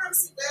wanton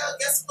supremacy? Well,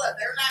 guess what?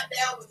 They're not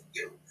down with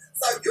you.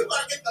 So you're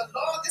going to get the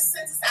longest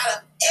sentence out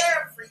of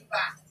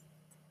everybody.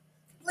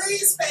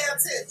 Please pay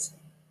attention.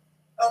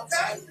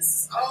 Okay?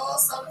 This is all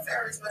so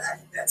nefarious, but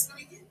hey, that's what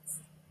he gets.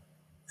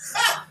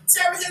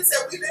 Terry Hitt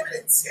said, we live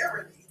in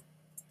tyranny.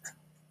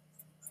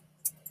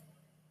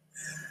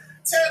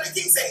 Terry the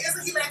King said,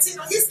 isn't he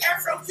Latino? He's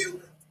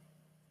Afro-Cuban.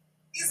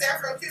 He's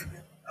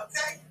Afro-Cuban,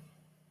 okay?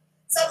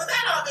 So with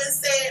that all being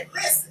said,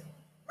 listen,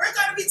 we're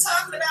going to be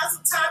talking about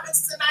some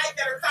topics tonight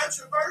that are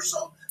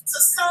controversial to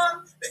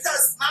some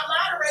because my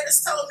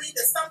moderators told me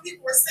that some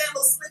people were saying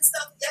little slick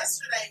stuff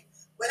yesterday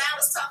when I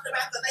was talking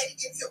about the lady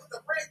getting hit with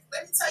a brick.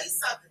 Let me tell you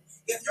something.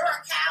 If you're a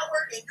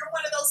coward, if you're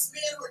one of those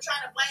men who are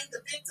trying to blame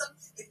the victim,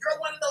 if you're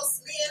one of those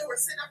men men who are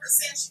sitting up here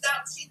saying she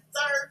got what she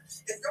deserved,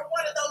 if you're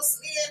one of those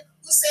men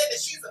who said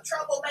that she's a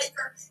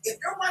troublemaker, if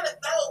you're one of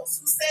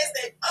those who says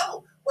that,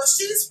 oh, well,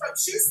 she's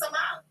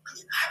Somali,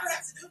 I don't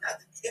have to do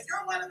nothing. If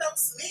you're one of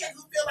those men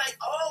who feel like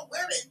all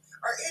women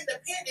are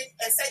independent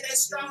and say they're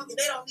strong and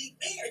they don't need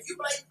men, if you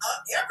blame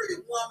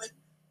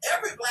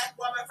every black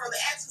woman for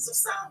the actions of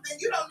some, then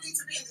you don't need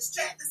to be in this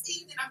chat this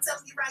evening. I'm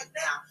telling you right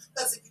now,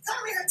 because if you come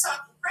in here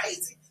talking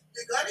crazy,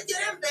 you're going to get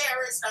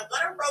embarrassed. I'm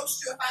going to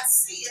roast you if I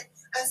see it.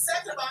 And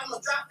second of all, I'm going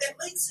to drop that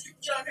link so you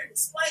can get on here and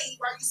explain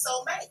why you're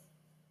so mad.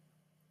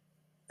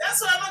 That's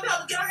what I'm going to do.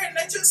 I'm going to get on here and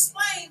let you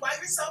explain why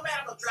you're so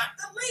mad. I'm going to drop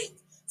the link.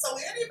 So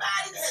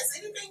anybody that has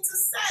anything to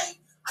say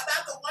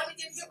about the woman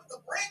getting hit with a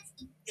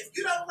brick, if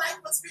you don't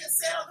like what's being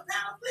said on the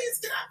panel,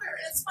 please get up here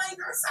and explain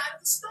your side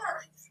of the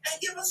story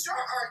and give us your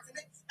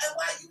argument and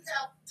why you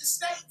have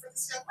disdain for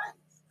this young lady.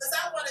 Because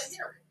I want to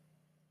hear it.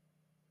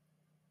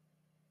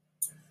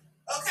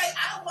 Okay,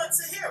 I want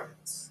to hear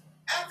it.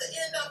 At the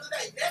end of the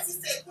day, Bessie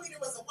said Queenie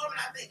was a woman,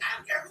 I think. I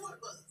don't care who it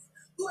was.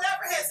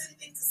 Whoever has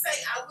anything to say,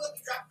 I will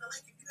be dropping the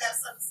link if you have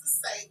something to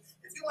say.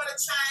 If you want to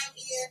chime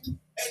in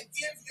and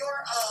give your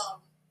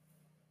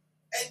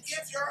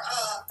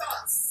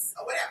thoughts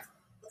or whatever.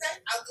 Okay?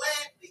 I'll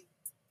gladly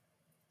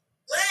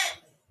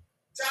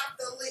drop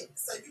the link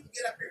so you can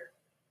get up here.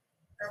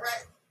 All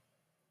right?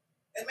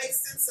 And make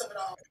sense of it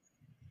all.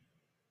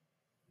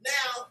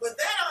 Now, with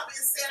that all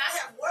being said, I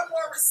have one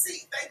more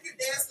receipt. Thank you,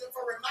 Desmond,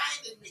 for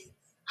reminding me.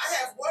 I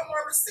have one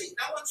more receipt, and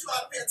I want you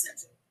all to pay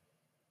attention.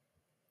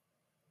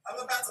 I'm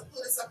about to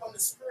put this up on the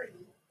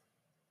screen.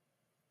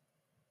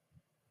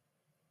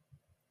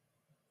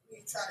 Let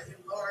me try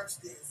to enlarge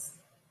this.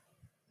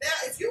 Now,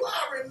 if you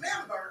all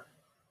remember,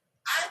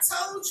 I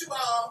told you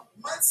all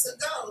months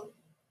ago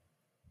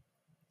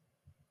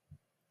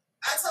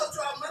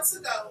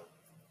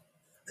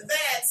that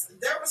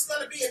there was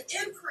going to be an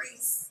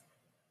increase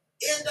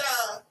in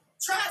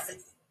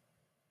trafficking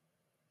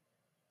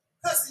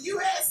because the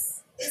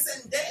U.S. is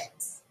in debt.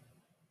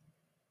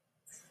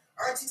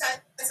 RG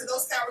Tyson,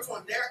 those cowards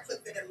won't dare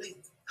click that link.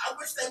 I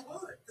wish they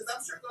would, because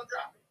I'm sure they'll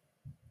drop it.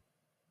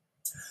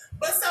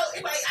 But so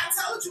anyway, I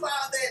told you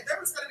all that there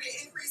was going to be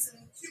an increase in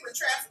human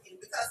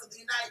trafficking because of the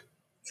United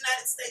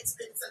States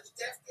being such a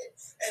deficit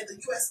and the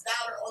U.S.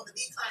 dollar on the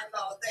decline and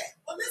all of that.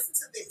 Well, listen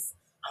to this.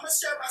 I'm going to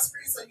share my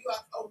screen so you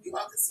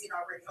all can see it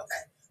already.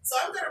 Okay. So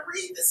I'm going to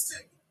read this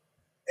to you.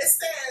 It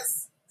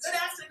says, good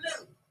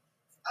afternoon.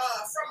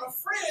 From a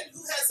friend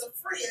who has a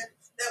friend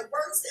that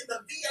works in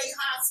the VA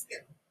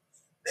hospital.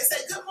 They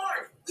say, good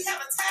morning. We have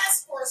a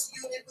task force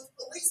unit with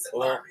police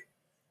department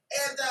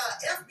and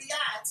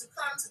FBI to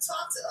come to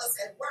talk to us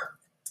at work.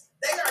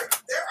 There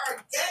are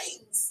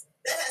gangs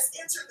that has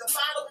entered the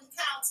following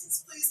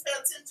counties. Please pay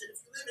attention if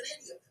you live in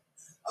any of them.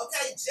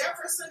 Okay,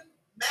 Jefferson,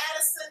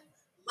 Madison,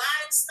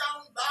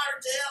 Limestone,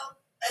 Lauderdale,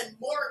 and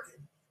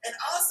Morgan, and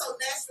also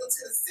Nashville,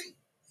 Tennessee.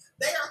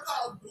 They are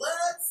called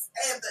Bloods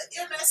and the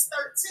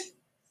MS-13.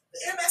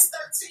 The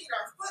MS-13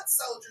 are foot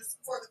soldiers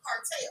for the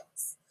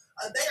cartels.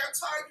 They are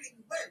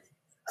targeting women,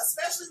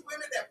 especially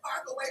women that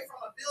park away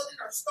from a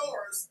building or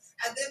stores,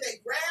 and then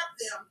they grab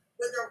them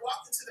when they're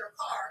walking to their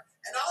car,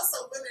 and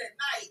also women at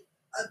night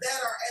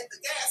that are at the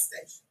gas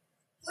station.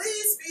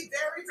 Please be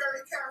very,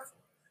 very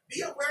careful.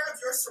 Be aware of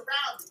your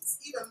surroundings,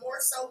 even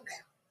more so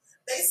now.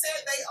 They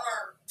said they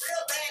are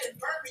real bad in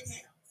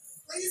Birmingham.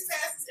 Please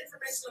pass this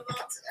information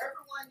along to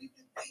everyone you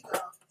can think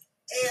of,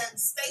 and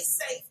stay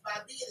safe by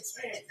being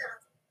extremely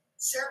careful.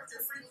 Share with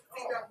your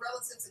female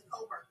relatives and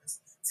co-workers.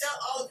 Tell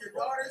all of your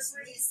daughters,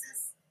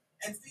 nieces,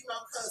 and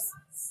female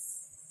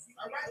cousins.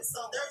 All right,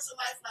 so there's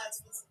your lifelines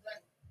for today.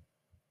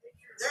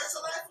 There's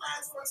your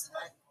lifelines for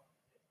today.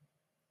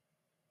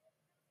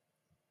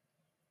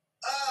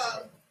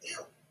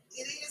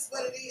 It is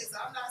what it is.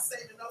 I'm not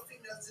saving no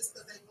females just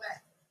because they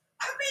black.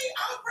 I mean,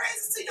 all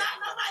praises to y'all.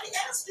 Nobody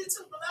asked you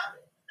to,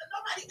 beloved.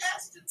 Nobody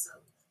asked you to.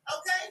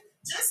 Okay?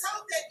 Just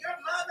hope that your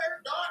mother,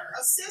 daughter,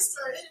 or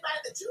sister, or anybody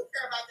that you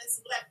care about that's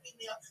a black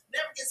female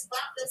never gets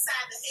bopped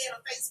upside the head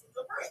or faced with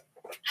a brick.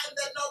 And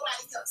that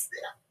nobody helps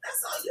them.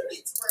 That's all you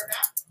need to worry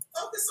about.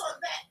 Focus on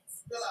that,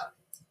 beloved.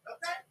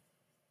 Okay?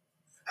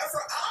 And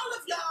for all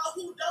of y'all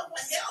who don't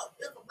want help,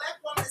 if a black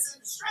woman is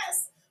in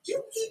distress,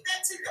 you keep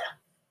that to them.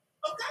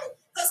 Okay?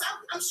 Because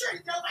I'm sure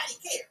nobody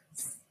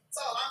cares. That's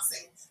all I'm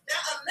saying.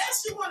 Now,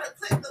 unless you want to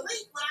click the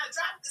link when I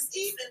drop this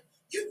evening,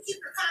 you can keep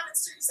your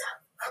comments to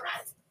yourself. All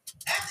right?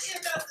 At the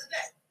end of the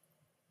day,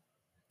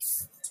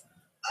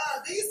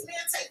 these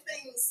men take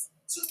things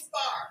too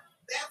far.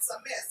 That's a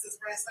mess, this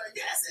brand star.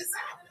 Yes,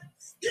 exactly.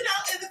 You know,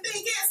 and the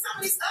thing is,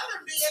 some of these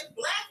other men,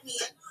 black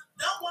men,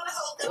 don't want to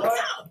hold them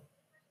accountable.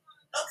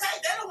 Okay?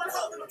 They don't want to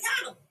hold them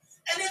accountable.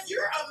 And if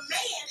you're a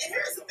man, and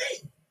here's the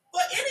thing,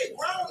 for any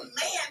grown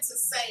man to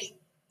say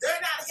they're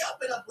not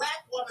helping a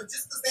black woman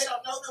just because they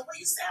don't know them, well,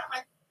 you sound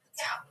like a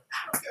coward.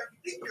 I don't care if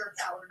you think you're a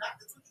coward or not,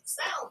 that's what you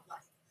sound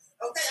like.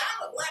 Okay,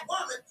 I'm a black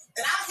woman,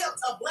 and I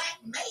helped a black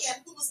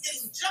man who was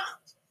getting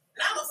jumped, and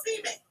I'm a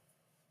female,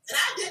 and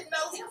I didn't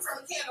know him from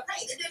a can of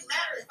paint. It didn't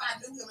matter if I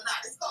knew him or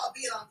not. It's called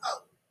being on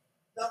code.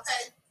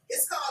 Okay,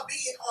 it's called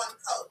being on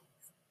code.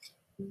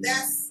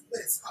 That's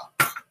what it's called.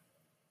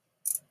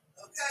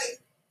 Okay?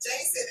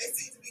 Jane said they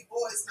seem to be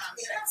boys, not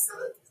men.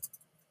 Absolutely.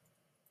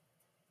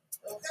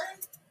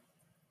 Okay?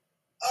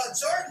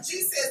 Jordan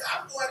G says,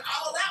 I'm going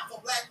all out for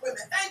black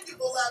women. Thank you,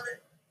 beloved.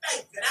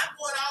 Thank you. And I'm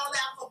going all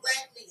out for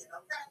black men.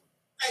 Okay?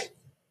 Thank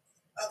you.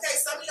 Okay,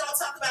 some of y'all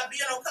talk about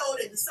being on code,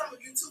 and some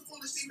of you too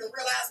foolish to even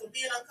realize what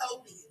being on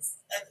code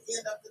is at the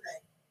end of the day.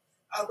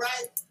 All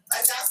right?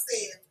 Like I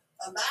said,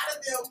 a lot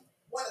of them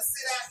want to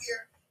sit out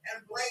here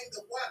and blame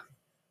the woman.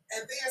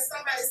 And then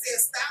somebody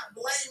says, stop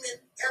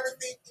blaming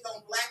everything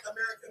on black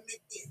American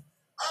men.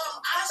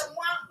 Asha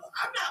Mwamba,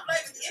 I'm not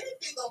blaming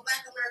anything on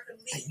black American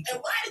men. And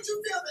why did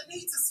you feel the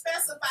need to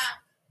specify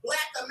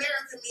black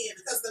American men?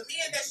 Because the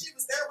men that she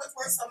was there with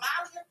were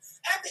Somalian.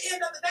 At the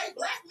end of the day,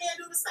 black men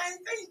do the same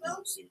thing,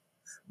 don't you?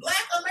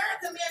 Black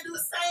American men do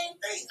the same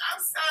thing. I'm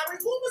sorry.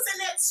 Who was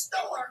in that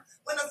store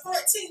when a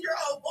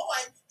 14-year-old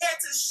boy had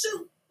to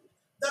shoot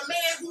the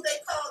man who they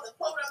call the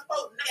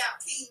quote-unquote now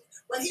king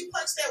when he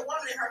punched that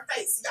woman in her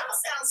face? Y'all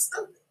sound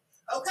stupid.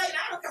 Okay?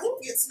 Now, I don't care who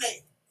gets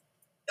mad.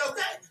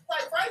 Okay?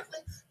 Quite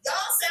frankly,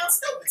 y'all sound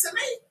stupid to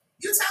me.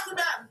 You talking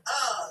about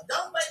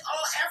don't blame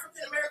all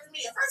African American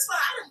men. First of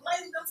all, I didn't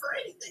blame them for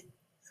anything.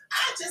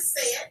 I just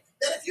said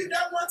that if you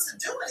don't want to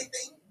do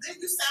anything,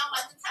 then you sound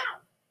like a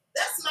coward.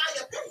 That's my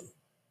opinion.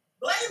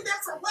 Blame them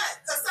for what?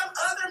 Because some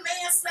other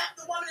man slapped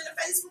the woman in the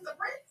face with a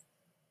brick?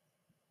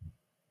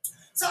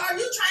 So are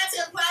you trying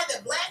to imply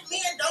that black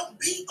men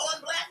don't beat on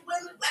black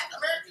women, black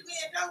American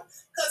men don't?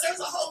 Because there's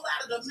a whole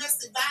lot of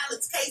domestic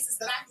violence cases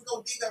that I can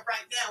go dig up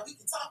right now. We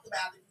can talk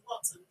about it if you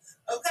want to.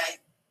 Okay?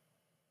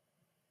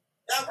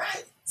 All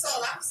right? That's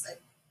all I'm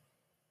saying.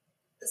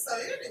 So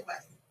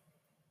anyway,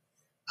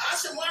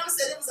 Asha Mwamba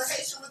said it was a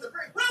Haitian with a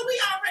brick. Well, we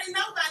already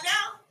know by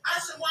now,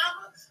 Asha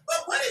Mwamba.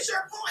 But what is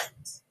your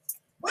point?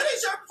 What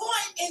is your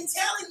point in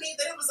telling me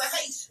that it was a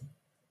Haitian?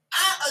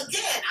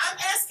 Again, I'm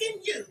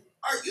asking you,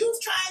 are you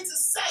trying to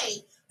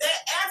say that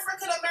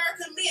African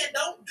American men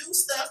don't do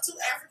stuff to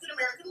African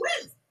American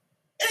women?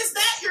 Is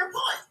that your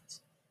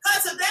point?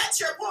 Because if that's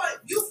your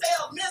point, you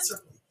failed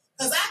miserably.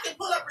 Because I can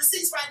pull up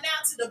receipts right now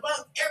to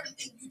debunk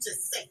everything you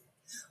just said.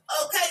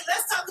 Okay,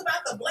 let's talk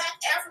about the black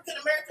African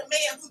American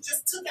man who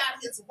just took out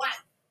his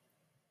wife.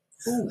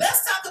 Ooh.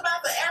 Let's talk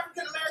about the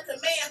African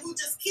American man who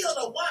just killed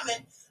a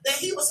woman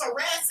that he was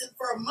harassing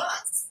for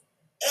months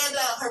and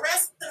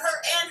harassed her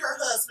and her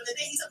husband, and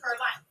then he took her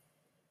life.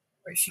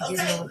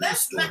 Okay,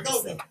 let's not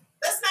go there.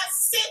 Let's not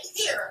sit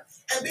here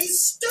and be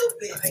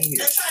stupid and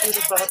try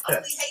to act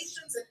like only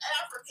Haitians and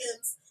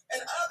Africans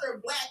and other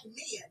black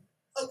men,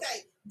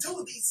 okay, do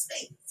these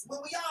things.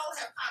 When we all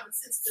have common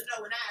sense to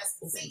know and eyes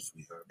to see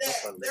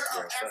that there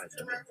are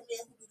African American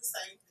men who do the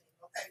same thing.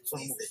 Okay,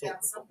 please sit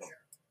down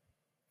somewhere.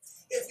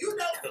 If you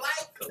don't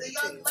like the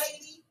young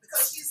lady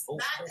because she's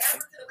not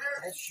African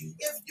American,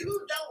 if you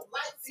don't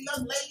like the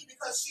young lady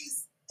because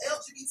she's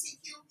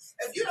LGBTQ,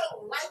 if you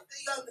don't like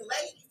the young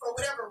lady for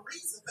whatever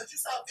reason, because you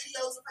saw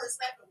videos of her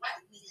slapping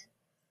white men,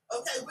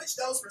 okay, which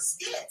those were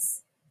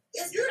skits.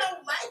 If you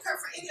don't like her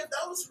for any of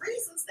those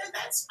reasons, then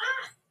that's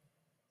fine.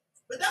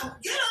 But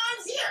don't get on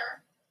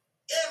here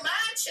in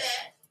my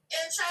chat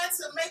and try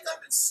to make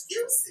up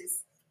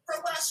excuses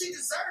for why she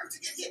deserved to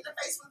get hit in the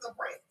face with a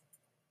brick.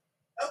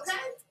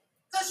 Okay?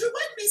 Because you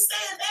wouldn't be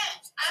saying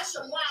that,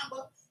 Asha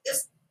Mwamba,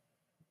 if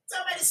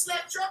somebody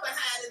slapped your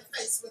behind in the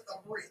face with a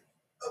brick.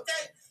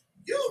 Okay?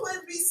 You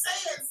wouldn't be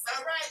saying,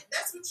 all right,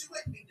 that's what you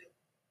wouldn't be doing.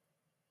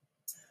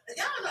 And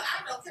y'all know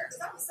I don't care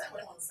because I'm going to say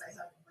what I want to say,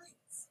 honey,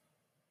 please.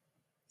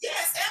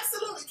 Yes,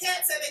 absolutely.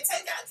 Cat said they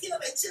take out, kill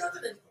their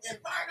children and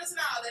partners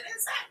and all that.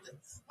 Exactly.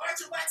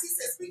 Martin White, he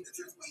said, speak the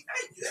truth, we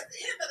thank you. At the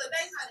end of the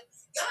day, honey,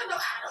 y'all know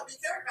I don't be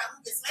caring about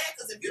who gets mad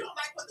because if you don't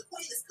like what the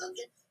queen is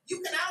cooking, you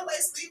can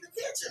always leave the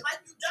kitchen.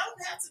 Like, you don't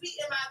have to be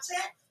in my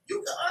chat. You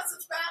can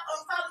unsubscribe,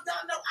 unfollow.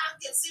 Y'all know I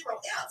give 0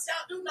 else.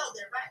 Y'all do know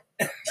that, right?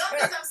 Y'all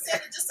think I'm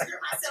saying it just to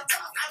hear myself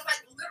talk. I'm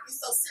like literally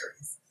so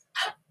serious.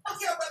 I don't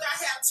care whether I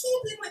have 2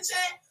 people in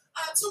chat,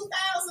 2,000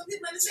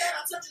 people in the chat,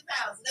 or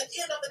 200,000. At the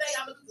end of the day,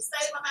 I'm going to do the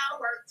same amount of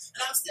work,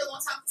 and I'm still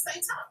going to talk the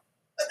same talk.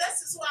 But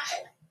that's just who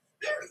I am.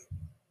 Period.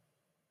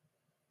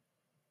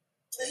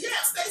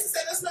 Yeah, Stacey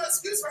said there's no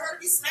excuse for her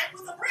to be smacked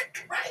with a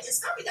brick, right? And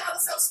some of y'all are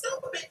so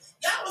stupid.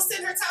 Y'all was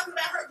sitting here talking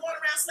about her going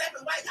around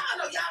slapping white. Y'all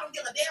know y'all don't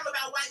give a damn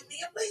about white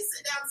men. Please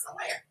sit down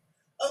somewhere,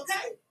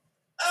 okay?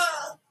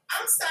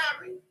 I'm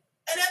sorry.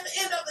 And at the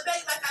end of the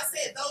day, like I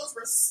said, those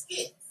were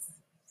skits.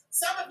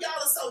 Some of y'all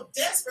are so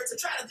desperate to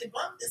try to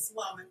debunk this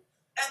woman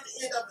at the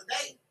end of the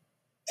day.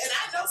 And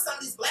I know some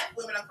of these black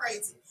women are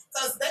crazy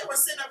because they were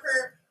sitting up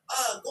here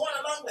going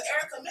along with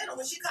Erica Mena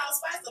when she called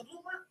Spice a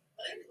blue month.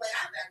 But anyway,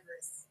 I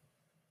digress.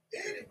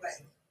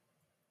 Anyway,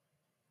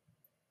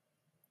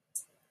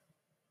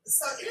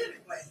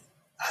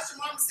 Asha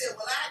Mama said,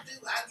 well, I do.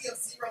 I give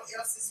 0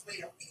 else as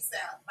well. Peace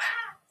out.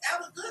 Bye.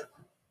 Have a good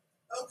one.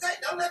 Okay?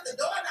 Don't let the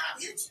doorknob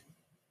hit you.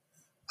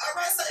 All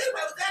right. So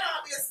anyway, with that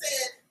all being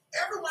said,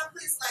 everyone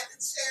please like and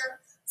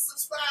share.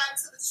 Subscribe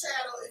to the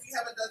channel if you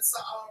haven't done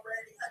so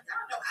already.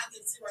 Y'all know I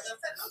give 0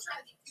 else. Don't try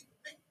to get people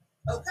with me.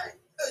 Okay?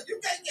 You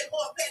can't get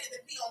more petty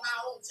than me on my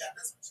own channel.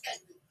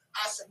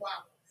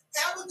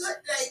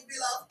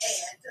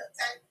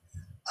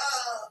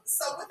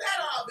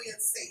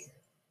 said.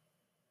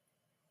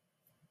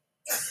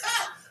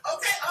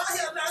 Okay, oh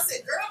hell no, I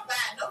said, girl,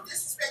 bye. No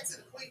disrespect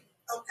to the queen.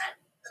 Okay.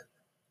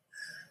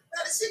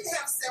 Now that she can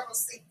have several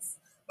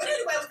seats. But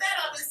anyway, with that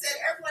all being said,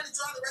 everyone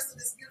enjoy the rest of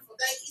this beautiful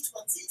day. Each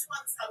one teach one.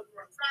 That's how we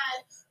grow and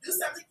thrive. Do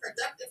something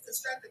productive,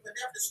 constructive, but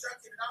never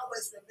destructive. And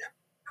always remember,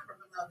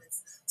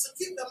 beloveds, to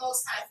keep the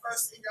Most High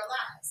first in your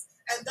lives.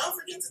 And don't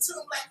forget to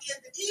tune back in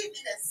the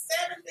evening at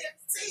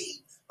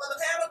 7:15 for the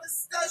panel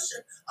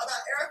discussion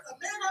about Erica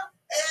Mena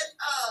and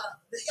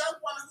the young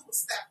woman who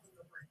was stabbed with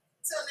the brick.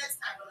 Till next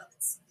time,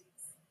 beloveds.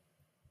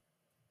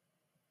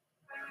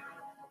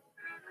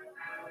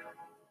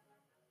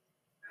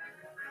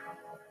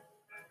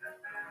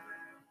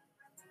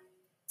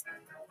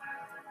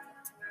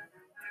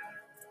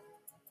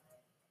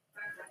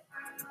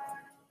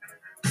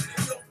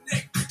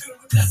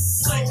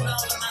 Soul all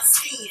in my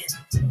skin,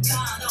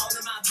 God all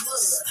in my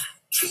blood,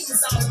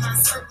 kings all in my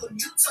circle.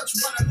 You touch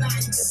one of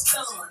mine, you're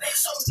done. They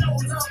show no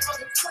love for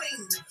the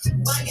queen.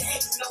 Why you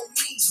hating on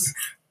me?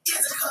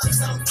 Is it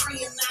cause I'm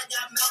free and I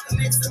got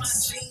Malcolm X in my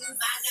jeans?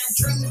 I got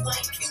dreams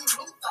like King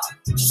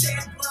Luther,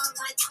 shed blood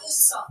like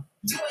Kusa.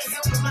 You ain't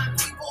helping my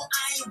people,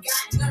 I ain't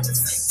got nothing to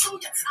say to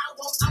you. I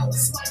won't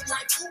always smoke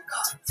like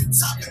hookah.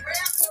 Talking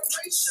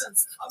reparations,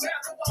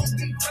 America won't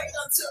be great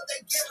until they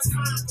give us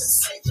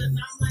compensation.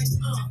 I'm like,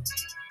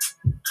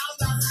 I'm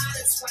the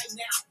hottest right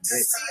now.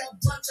 I see a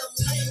bunch of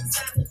lames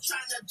out here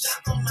trying to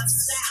jock on my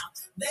style.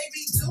 They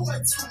be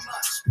doing too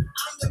much.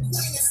 I'm the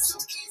queen, it's too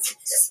easy.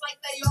 It's like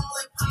they all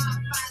in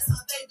Popeyes,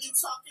 how they be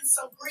talking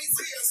so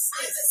greasy.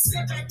 I just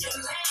sit back and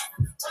laugh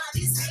while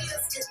these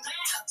haters get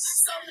mad.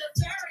 So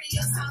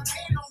nefarious how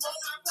they don't roll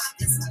my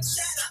pockets with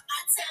cheddar. I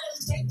tell them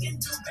they can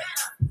do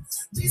better.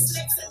 These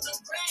snakes in the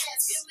grass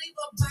can leave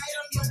a bite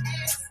on your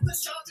ass, but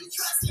y'all be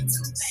trusting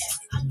too fast.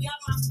 I got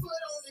my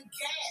foot on the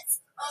gas,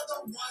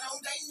 other one on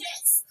their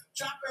necks.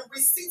 Dropping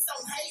receipts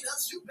on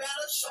haters, you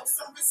better show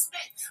some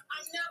respect.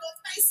 I'm never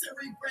facing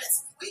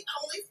regrets, we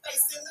only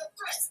facing the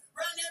threats.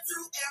 Running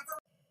through every...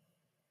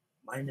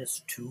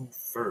 Minus 2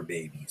 fur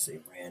babies.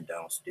 They ran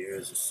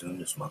downstairs as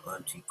soon as my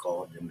auntie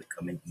called them to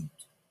come and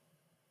eat.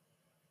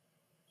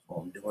 So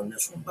I'm doing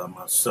this one by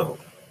myself.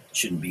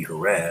 Shouldn't be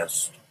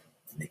harassed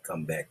when they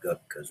come back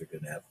up because they're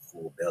going to have a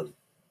full belly.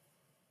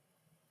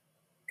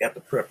 Got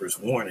the prepper's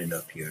warning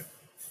up here.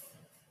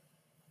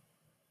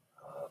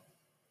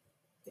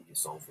 I think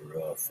it's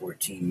over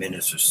 14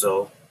 minutes or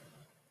so.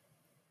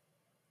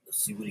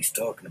 Let's see what he's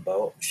talking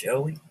about,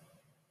 shall we?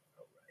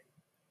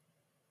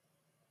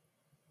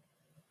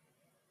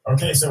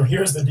 Okay, so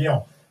here's the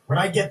deal. When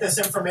I get this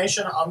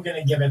information, I'm going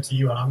to give it to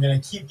you, and I'm going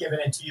to keep giving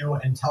it to you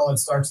until it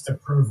starts to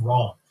prove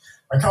wrong.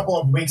 A couple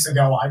of weeks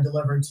ago, I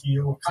delivered to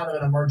you kind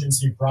of an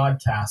emergency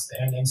broadcast,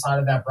 and inside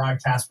of that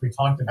broadcast, we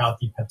talked about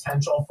the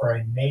potential for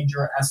a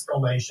major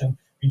escalation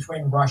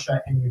between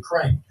Russia and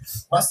Ukraine.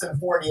 Less than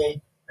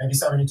 48, maybe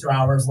 72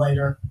 hours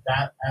later,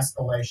 that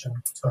escalation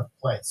took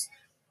place.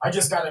 I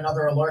just got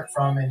another alert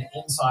from an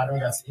insider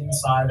that's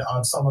inside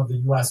of some of the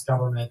U.S.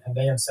 government, and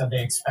they have said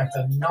they expect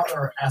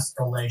another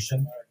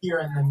escalation here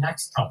in the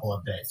next couple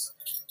of days.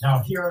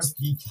 Now, here's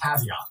the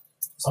caveat.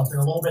 Something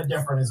a little bit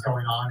different is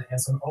going on,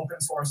 and some open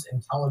source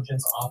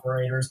intelligence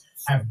operators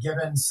have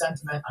given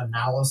sentiment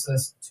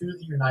analysis to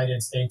the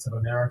United States of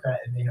America,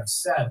 and they have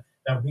said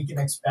that we can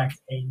expect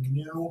a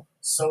new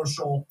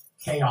social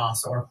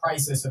chaos or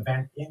crisis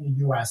event in the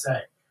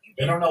USA.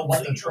 They don't know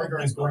what the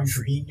trigger is going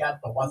to be yet,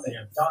 but what they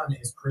have done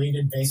is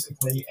created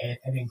basically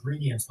an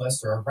ingredients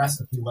list or a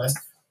recipe list.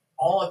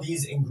 All of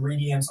these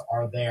ingredients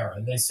are there,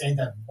 and they say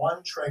that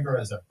one trigger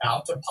is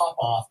about to pop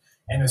off,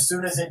 and as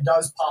soon as it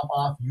does pop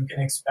off, you can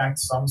expect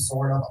some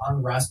sort of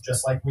unrest,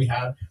 just like we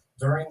had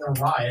during the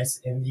riots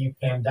in the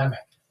pandemic.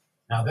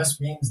 Now, this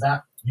means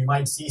that you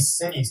might see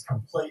cities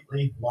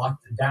completely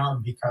locked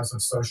down because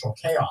of social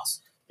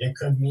chaos. It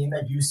could mean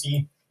that you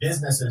see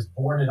businesses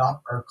boarded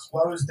up or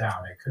closed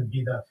down. It could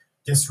be the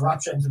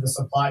disruption to the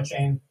supply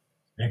chain,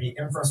 maybe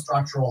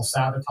infrastructural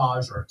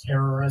sabotage or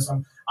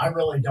terrorism. I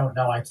really don't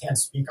know. I can't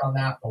speak on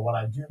that, but what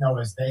I do know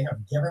is they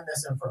have given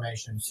this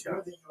information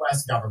to the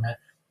U.S. government.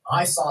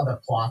 I saw the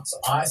plots.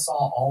 I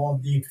saw all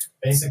of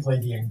basically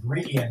the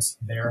ingredients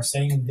there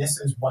saying this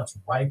is what's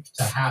ripe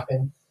to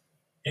happen.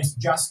 It's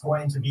just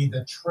going to be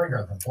the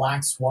trigger, the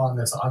black swan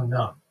that's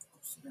unknown.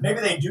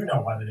 Maybe they do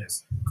know what it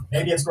is.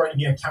 Maybe it's going to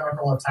be a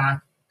chemical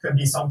attack. Could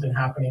be something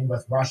happening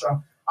with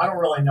Russia. I don't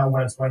really know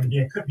what it's going to be.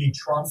 It could be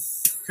Trump,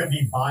 could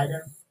be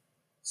Biden.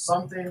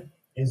 Something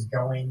is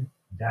going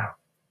down.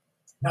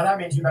 Now that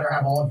means you better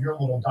have all of your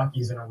little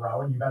duckies in a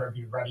row, and you better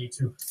be ready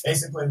to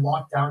basically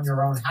lock down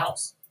your own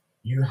house.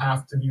 You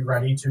have to be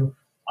ready to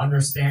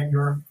understand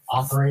your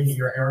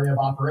area of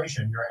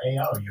operation, your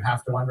AO. You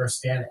have to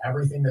understand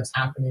everything that's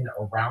happening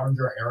around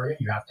your area.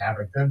 You have to have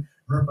a good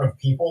group of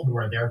people who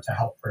are there to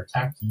help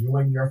protect you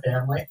and your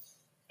family.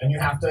 And you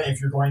have to,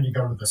 if you're going to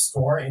go to the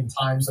store in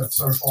times of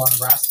social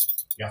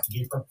unrest, you have to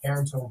be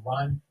prepared to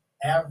run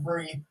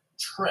every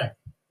trip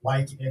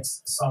like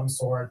it's some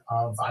sort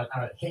of, I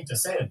hate to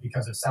say it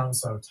because it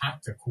sounds so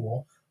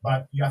tactical,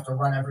 but you have to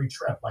run every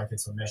trip like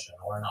it's a mission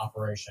or an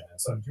operation. And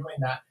so doing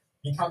that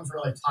becomes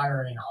really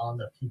tiring on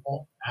the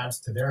people, adds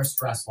to their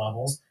stress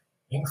levels,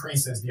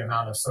 increases the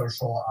amount of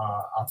social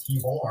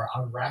upheaval or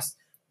unrest.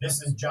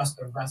 This is just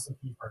a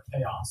recipe for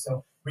chaos.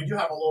 So we do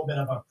have a little bit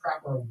of a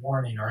prepper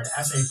warning or an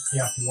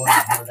SHTF warning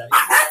here that in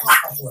the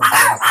next couple of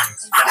days we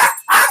expect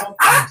something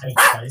to take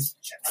place.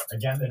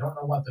 Again, they don't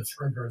know what the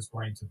trigger is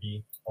going to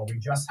be, but we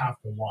just have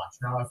to watch.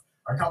 Now, if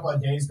a couple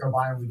of days go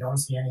by and we don't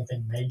see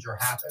anything major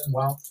happen,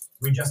 well,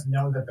 we just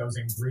know that those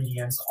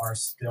ingredients are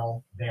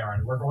still there.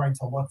 And we're going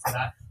to look for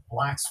that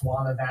black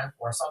swan event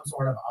or some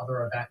sort of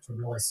other event to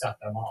really set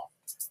them off.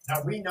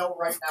 Now, we know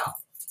right now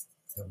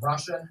the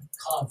Russian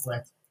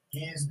conflict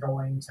is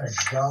going to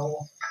go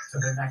to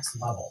the next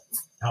level.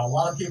 Now, a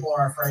lot of people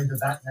are afraid that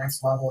that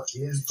next level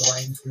is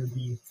going to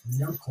be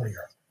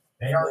nuclear.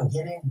 They are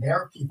getting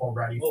their people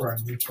ready for a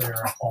nuclear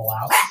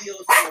fallout.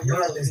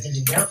 Europe is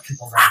getting their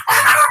people ready for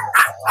a nuclear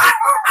fallout.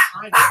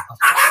 China,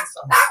 behind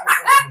some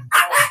secret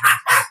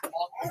intelligence, has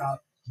talked about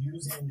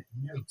using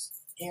nukes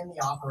in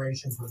the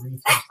operation to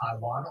retake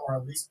Taiwan, or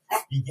at least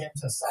begin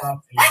to set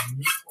up a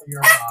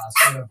nuclear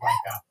sort of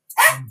like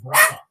a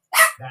umbrella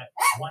that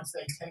once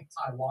they take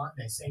Taiwan,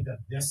 they say that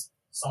this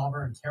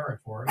sovereign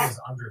territory is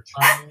under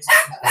Chinese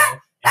control,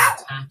 and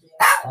attacking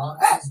on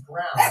these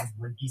grounds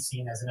would be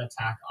seen as an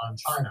attack on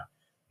China.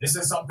 This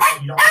is something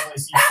that you don't really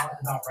see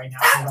talked about right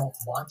now. They don't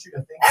want you to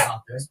think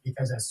about this,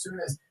 because as soon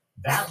as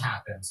that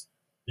happens,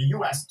 the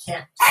U.S.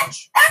 can't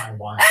touch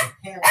Taiwan.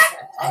 Japan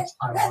can't touch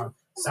Taiwan.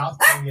 South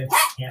Korea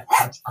can't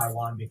touch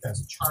Taiwan,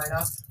 because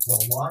China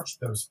will launch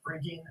those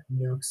freaking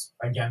nukes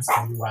against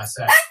the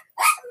USA.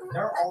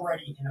 They're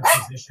already in a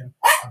position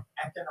of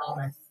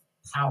economic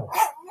power.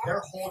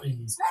 They're holding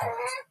these cards.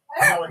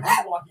 You know, if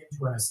you walk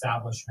into an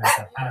establishment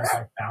that has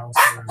like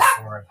bouncers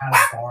or it has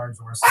guards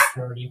or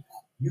security,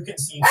 you can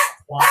see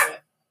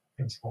quiet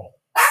control.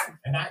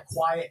 And that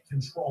quiet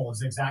control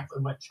is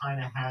exactly what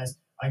China has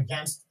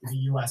against the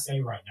USA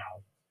right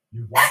now.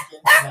 You walk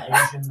into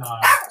the Asian,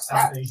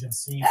 South Asian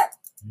Sea,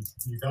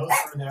 you go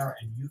through there,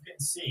 and you can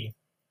see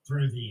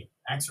through the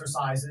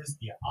exercises,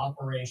 the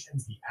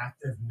operations, the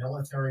active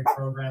military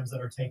programs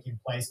that are taking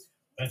place,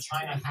 that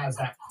China has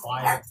that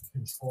quiet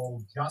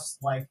control, just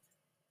like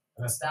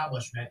an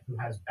establishment who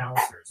has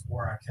bouncers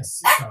or a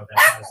casino that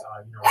has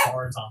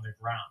guards on the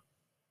ground.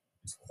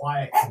 It's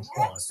quiet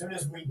control. As soon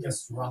as we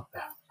disrupt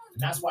that,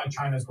 and that's why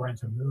China is going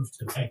to move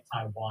to take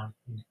Taiwan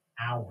in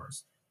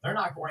hours. They're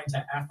not going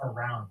to F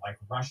around like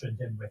Russia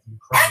did with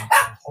Ukraine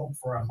and hope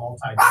for a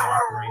multi-day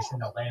operation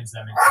that lands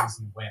them an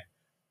easy win.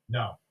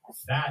 No,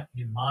 that,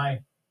 in my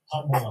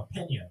humble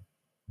opinion,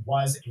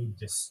 was a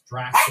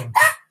distraction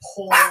to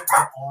pull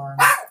the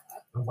arms,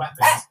 the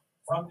weapons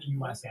from the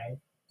USA,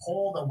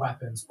 pull the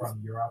weapons from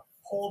Europe,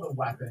 pull the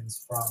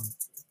weapons from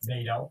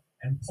NATO,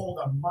 and pull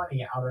the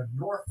money out of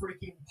your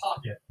freaking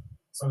pocket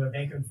so that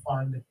they can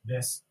fund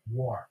this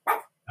war.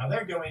 Now,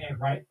 they're doing it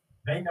right.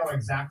 They know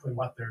exactly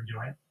what they're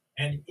doing.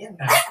 And in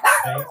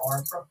that, they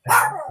are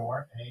prepared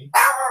for a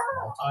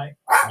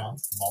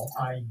multi-month,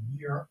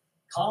 multi-year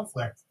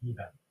conflict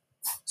even.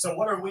 So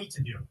what are we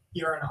to do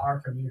here in our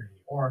community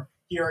or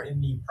here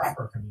in the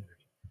prepper community?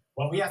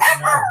 Well, we have to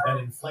know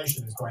that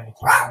inflation is going to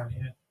keep going.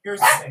 And here's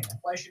the thing.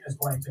 Inflation is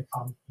going to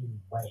come in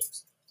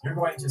waves. You're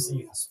going to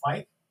see a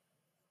spike,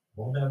 a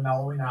little bit of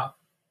mellowing out.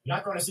 You're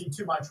not going to see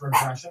too much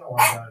regression or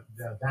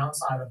the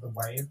downside of the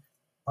wave.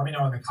 Let me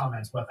know in the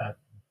comments what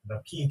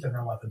the peak and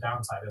then what the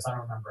downside is. I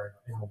don't remember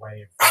in a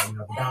wave,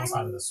 the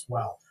downside of the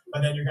swell.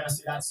 But then you're going to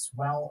see that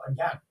swell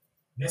again.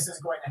 This is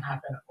going to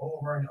happen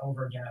over and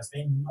over again as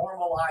they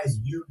normalize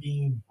you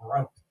being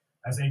broke,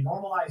 as they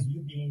normalize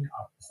you being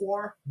a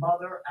poor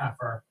mother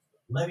effer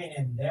living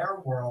in their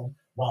world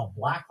while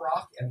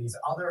BlackRock and these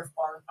other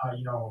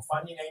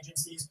funding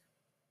agencies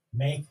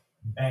make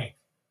bank.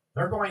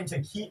 They're going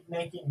to keep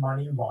making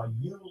money while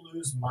you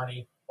lose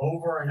money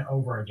over and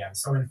over again.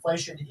 So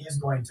inflation is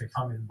going to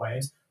come in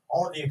waves.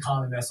 All of the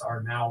economists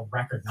are now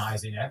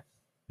recognizing it.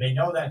 They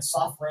know that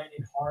soft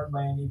landing, hard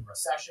landing,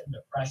 recession,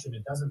 depression,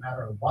 it doesn't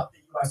matter what the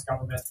U.S.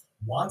 government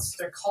wants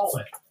to call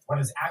it. What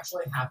is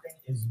actually happening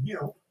is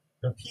you,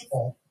 the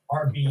people,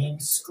 are being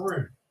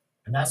screwed.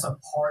 And that's a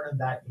part of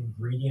that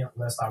ingredient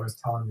list I was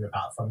telling you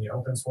about from the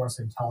open source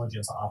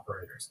intelligence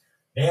operators.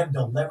 They have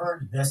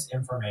delivered this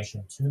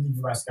information to the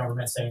U.S.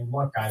 government saying,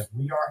 look, guys,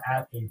 we are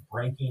at a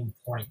breaking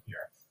point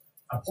here.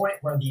 A point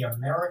where the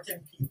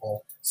American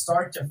people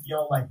start to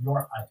feel like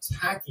you're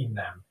attacking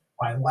them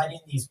by letting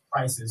these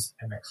prices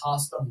and the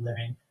cost of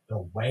living, the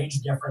wage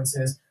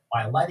differences,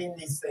 by letting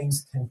these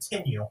things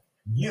continue.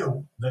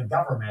 You, the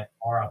government,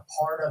 are a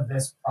part of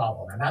this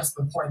problem. And that's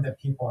the point that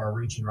people are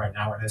reaching right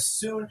now. And as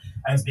soon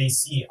as they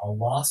see a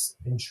loss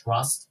in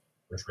trust,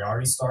 which we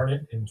already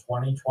started in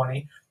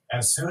 2020,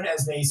 as soon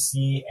as they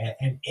see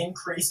an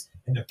increase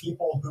in the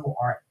people who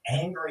are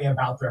angry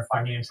about their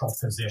financial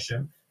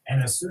position,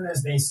 and as soon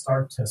as they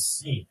start to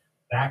see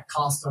that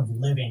cost of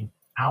living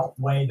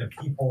outweigh the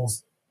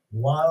people's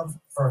love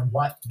for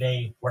what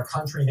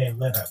country they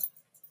live in,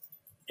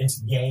 it's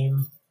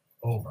game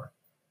over.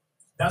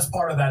 That's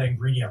part of that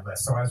ingredient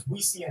list. So as we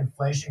see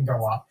inflation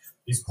go up,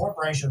 these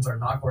corporations are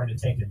not going to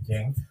take a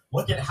ding.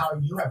 Look at how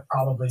you have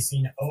probably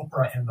seen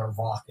Oprah and The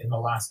Rock in the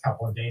last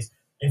couple of days.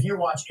 If you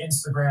watch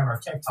Instagram or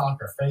TikTok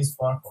or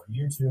Facebook or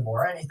YouTube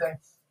or anything,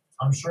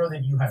 I'm sure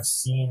that you have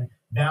seen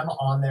them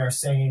on there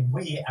saying,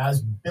 we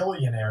as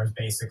billionaires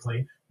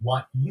basically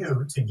want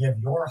you to give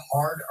your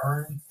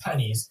hard-earned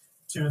pennies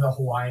to the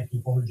Hawaiian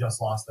people who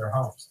just lost their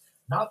homes.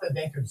 Not that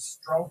they could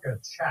stroke a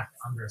check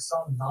under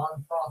some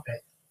nonprofit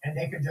and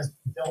they could just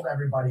build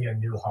everybody a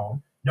new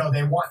home. No,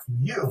 they want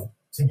you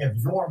to give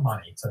your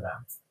money to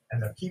them.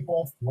 And the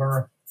people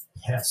were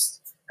pissed.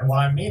 And what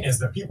I mean is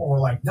the people were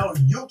like, no,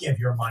 you give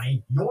your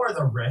money. You're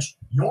the rich.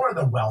 You're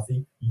the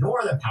wealthy.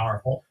 You're the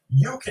powerful.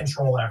 You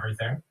control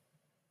everything.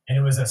 And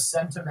it was a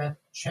sentiment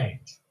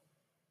change.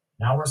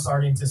 Now we're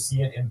starting to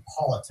see it in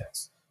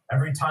politics.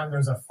 Every time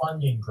there's a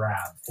funding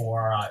grab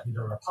for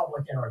either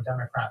Republican or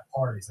Democrat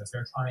parties as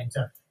they're trying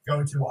to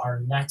go to our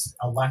next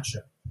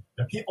election,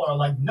 the people are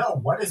like, no,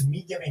 what is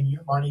me giving you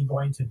money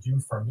going to do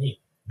for me?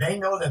 They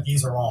know that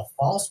these are all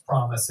false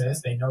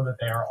promises. They know that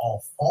they are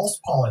all false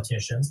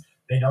politicians.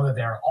 They know that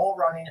they're all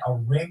running a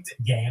rigged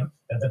game,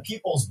 that the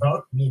people's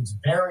vote means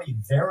very,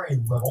 very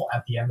little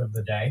at the end of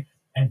the day,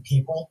 and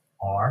people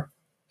are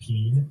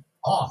peed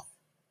off.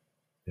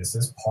 This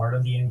is part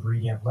of the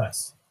ingredient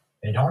list.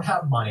 They don't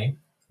have money.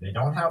 They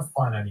don't have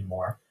fun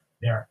anymore.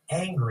 They're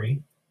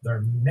angry.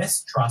 Their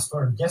mistrust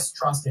or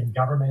distrust in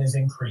government is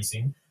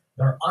increasing.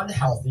 They're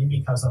unhealthy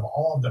because of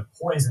all of the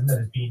poison that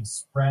is being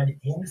spread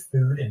in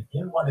food and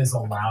in what is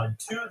allowed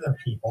to the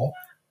people.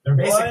 They're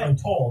basically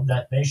told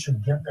that they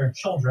should give their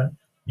children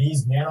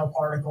these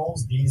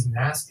nanoparticles, these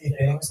nasty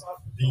things,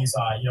 these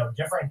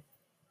different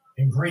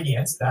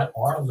ingredients that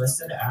are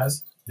listed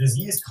as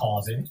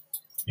disease-causing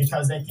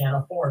because they can't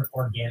afford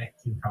organic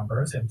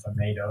cucumbers and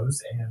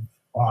tomatoes and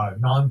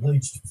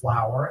non-bleached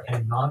flour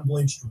and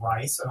non-bleached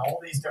rice and all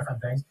these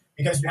different things,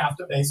 because you have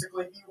to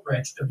basically be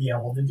rich to be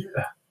able to do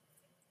that.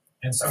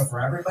 And so for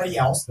everybody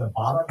else, the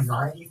bottom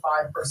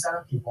 95%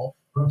 of people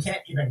who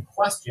can't even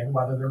question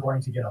whether they're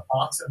going to get a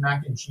box of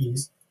mac and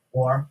cheese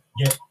or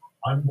get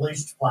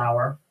unbleached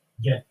flour,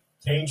 get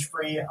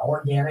cage-free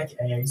organic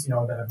eggs,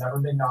 that have never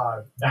been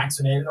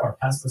vaccinated or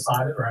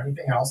pesticided or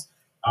anything else,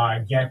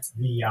 get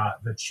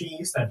the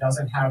cheese that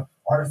doesn't have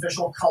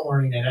artificial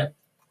coloring in it.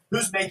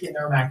 Who's making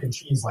their mac and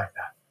cheese like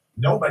that?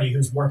 Nobody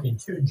who's working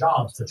 2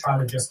 jobs to try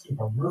to just keep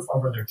a roof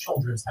over their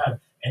children's head,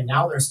 and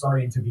now they're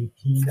starting to be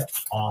peed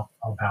off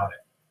about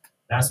it.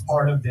 That's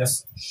part of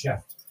this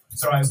shift.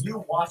 So as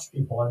you watch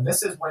people, and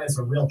this is when it's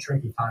a real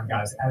tricky time,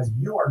 guys, as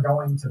you are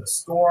going to the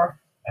store,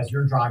 as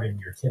you're driving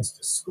your kids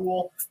to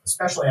school,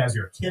 especially as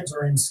your kids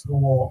are in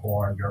school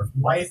or your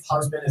wife,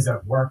 husband is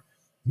at work,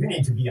 you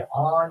need to be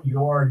on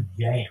your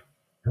game.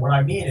 And what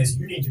I mean is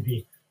you need to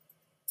be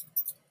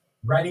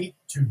ready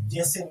to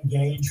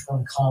disengage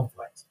from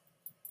conflict.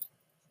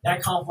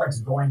 That conflict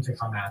is going to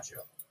come at you.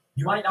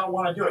 You might not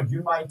want to do it.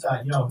 You might,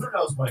 who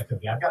knows what it could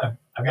be. I've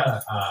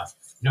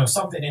got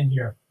something in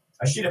here,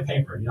 a sheet of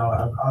paper,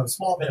 a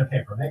small bit of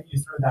paper. Maybe you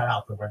threw that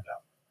out the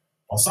window.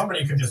 Well,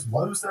 somebody could just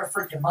lose their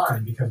freaking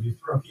mind because you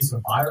threw a piece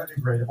of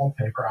biodegradable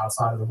paper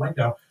outside of the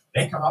window.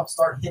 They come up,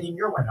 start hitting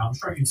your window. I'm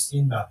sure you've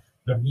seen the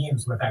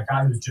memes with that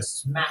guy who's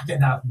just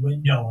smacking that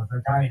window with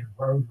the guy in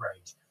road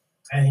rage.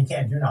 And he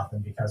can't do nothing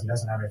because he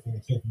doesn't have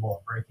anything capable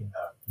of breaking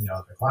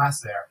the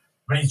glass there.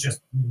 But he's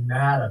just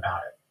mad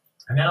about it.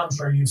 And then I'm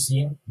sure you've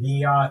seen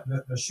the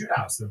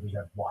shootouts that we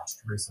have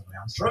watched recently.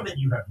 I'm sure that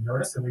you have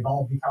noticed that we've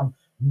all become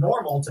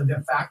normal to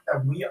the fact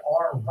that we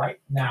are right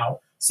now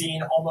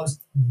seeing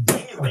almost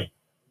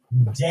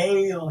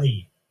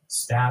daily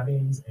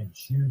stabbings and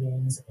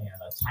shootings and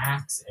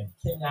attacks and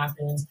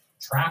kidnappings,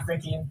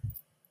 trafficking.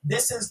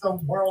 This is the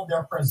world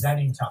they're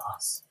presenting to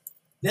us.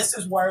 This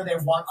is where they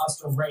want us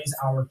to raise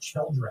our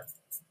children.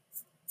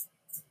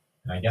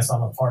 And I guess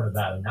I'm a part of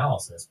that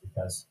analysis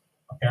because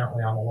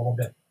apparently I'm a little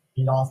bit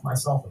beat off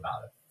myself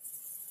about it.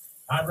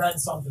 I read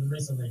something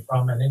recently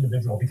from an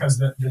individual because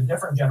the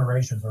different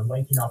generations are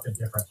waking up at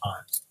different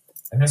times.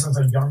 And this is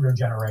a younger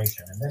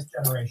generation. And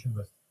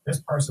this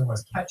person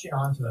was catching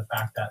on to the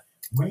fact that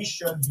we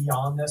should be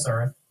on this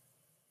earth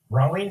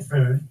growing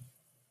food,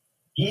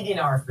 eating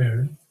our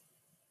food,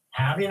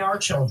 having our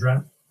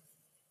children,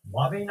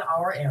 loving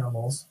our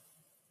animals,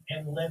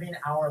 and living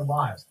our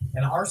lives.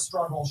 And our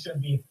struggle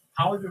should be,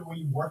 how do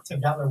we work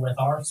together with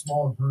our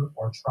small group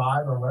or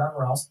tribe or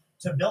whatever else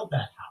to build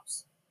that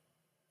house?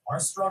 Our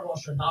struggle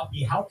should not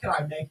be, how can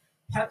I make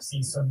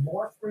Pepsi some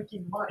more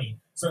freaking money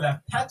so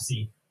that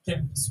Pepsi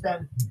can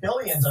spend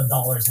billions of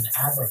dollars in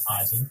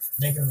advertising,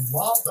 they can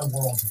rob the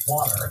world's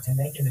water, and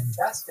they can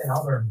invest in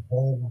other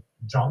bull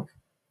junk?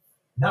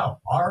 No,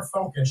 our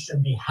focus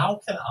should be,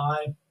 how can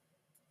I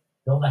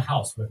build a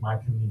house with my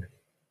community?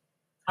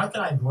 How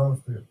can I grow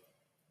food?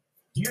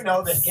 Do you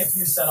know that if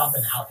you set up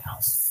an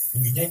outhouse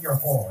and you dig your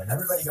hole and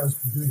everybody goes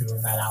doo-doo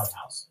in that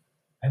outhouse,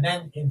 and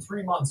then in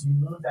 3 months you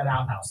move that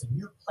outhouse and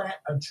you plant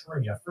a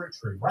tree, a fruit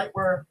tree, right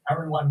where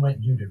everyone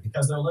went doo-doo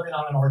because they're living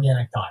on an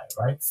organic diet,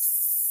 right?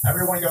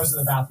 Everyone goes to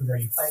the bathroom there.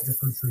 You plant your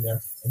fruit tree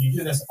there, and you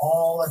do this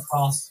all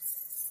across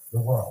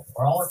the world,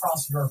 or all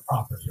across your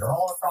property, or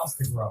all across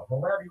the grove, or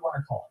whatever you want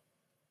to call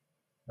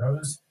it.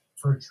 Those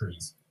fruit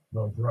trees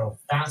will grow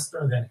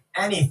faster than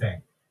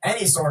anything,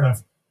 any sort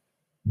of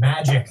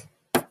magic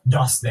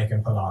dust they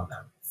can put on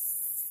them.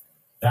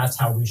 That's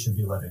how we should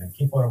be living. And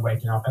people are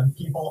waking up, and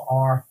people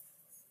are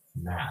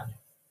mad.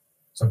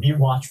 So be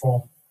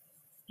watchful,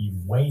 be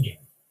waiting,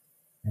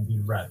 and be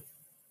ready.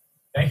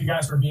 Thank you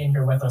guys for being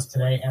here with us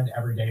today and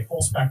every day.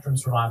 Full Spectrum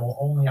Survival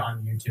only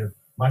on YouTube.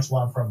 Much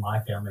love from my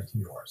family to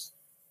yours.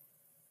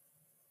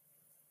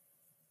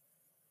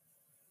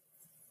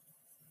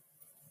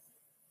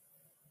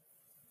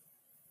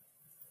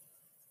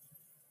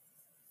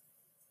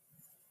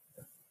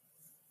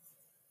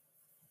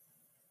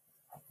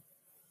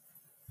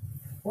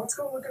 Let's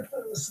go look at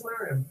the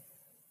solarium.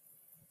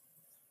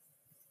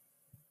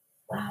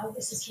 Wow,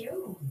 this is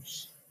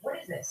huge. What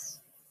is this?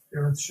 The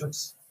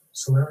Earthship's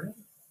solarium.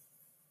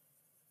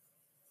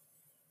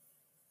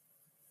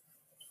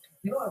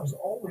 You know, I was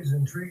always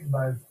intrigued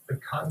by the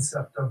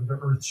concept of the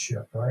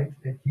Earthship, right?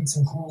 It heats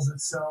and cools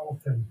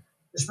itself, and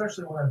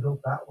especially when I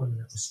built that one,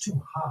 it was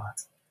too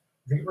hot.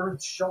 The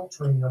earth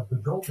sheltering of the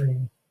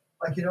building,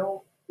 like, you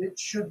know, it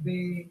should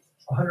be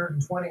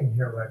 120 in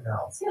here right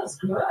now. Feels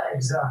good.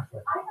 Exactly.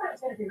 I thought it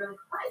was going to be really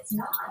hot. It's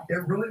not.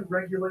 It really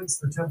regulates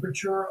the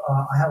temperature.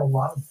 I have a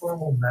lot of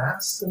thermal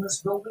mass in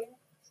this building.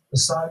 The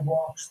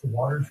sidewalks, the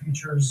water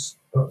features,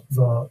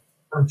 the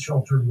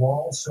earth-sheltered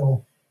walls.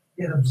 So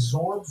it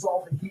absorbs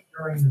all the heat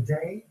during the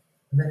day,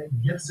 and then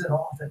it gives it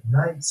off at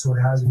night so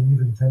it has an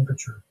even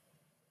temperature.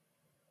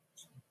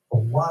 A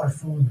lot of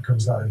food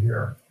comes out of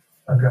here.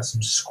 I've got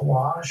some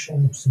squash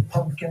and some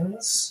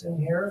pumpkins in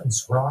here, and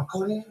some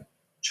broccoli,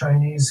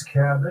 Chinese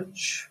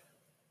cabbage,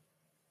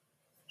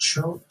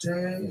 chote,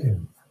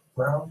 and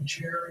brown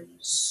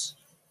cherries.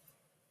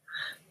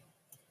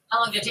 How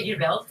long did it take you to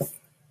build?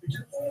 We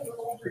took a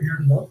little over here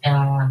to look.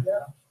 Yeah.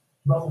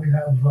 Well, we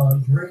have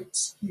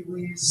grapes,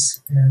 kiwis,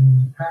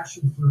 and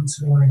passion fruits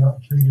going up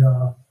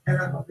the. And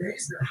I'm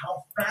amazed at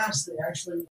how fast they actually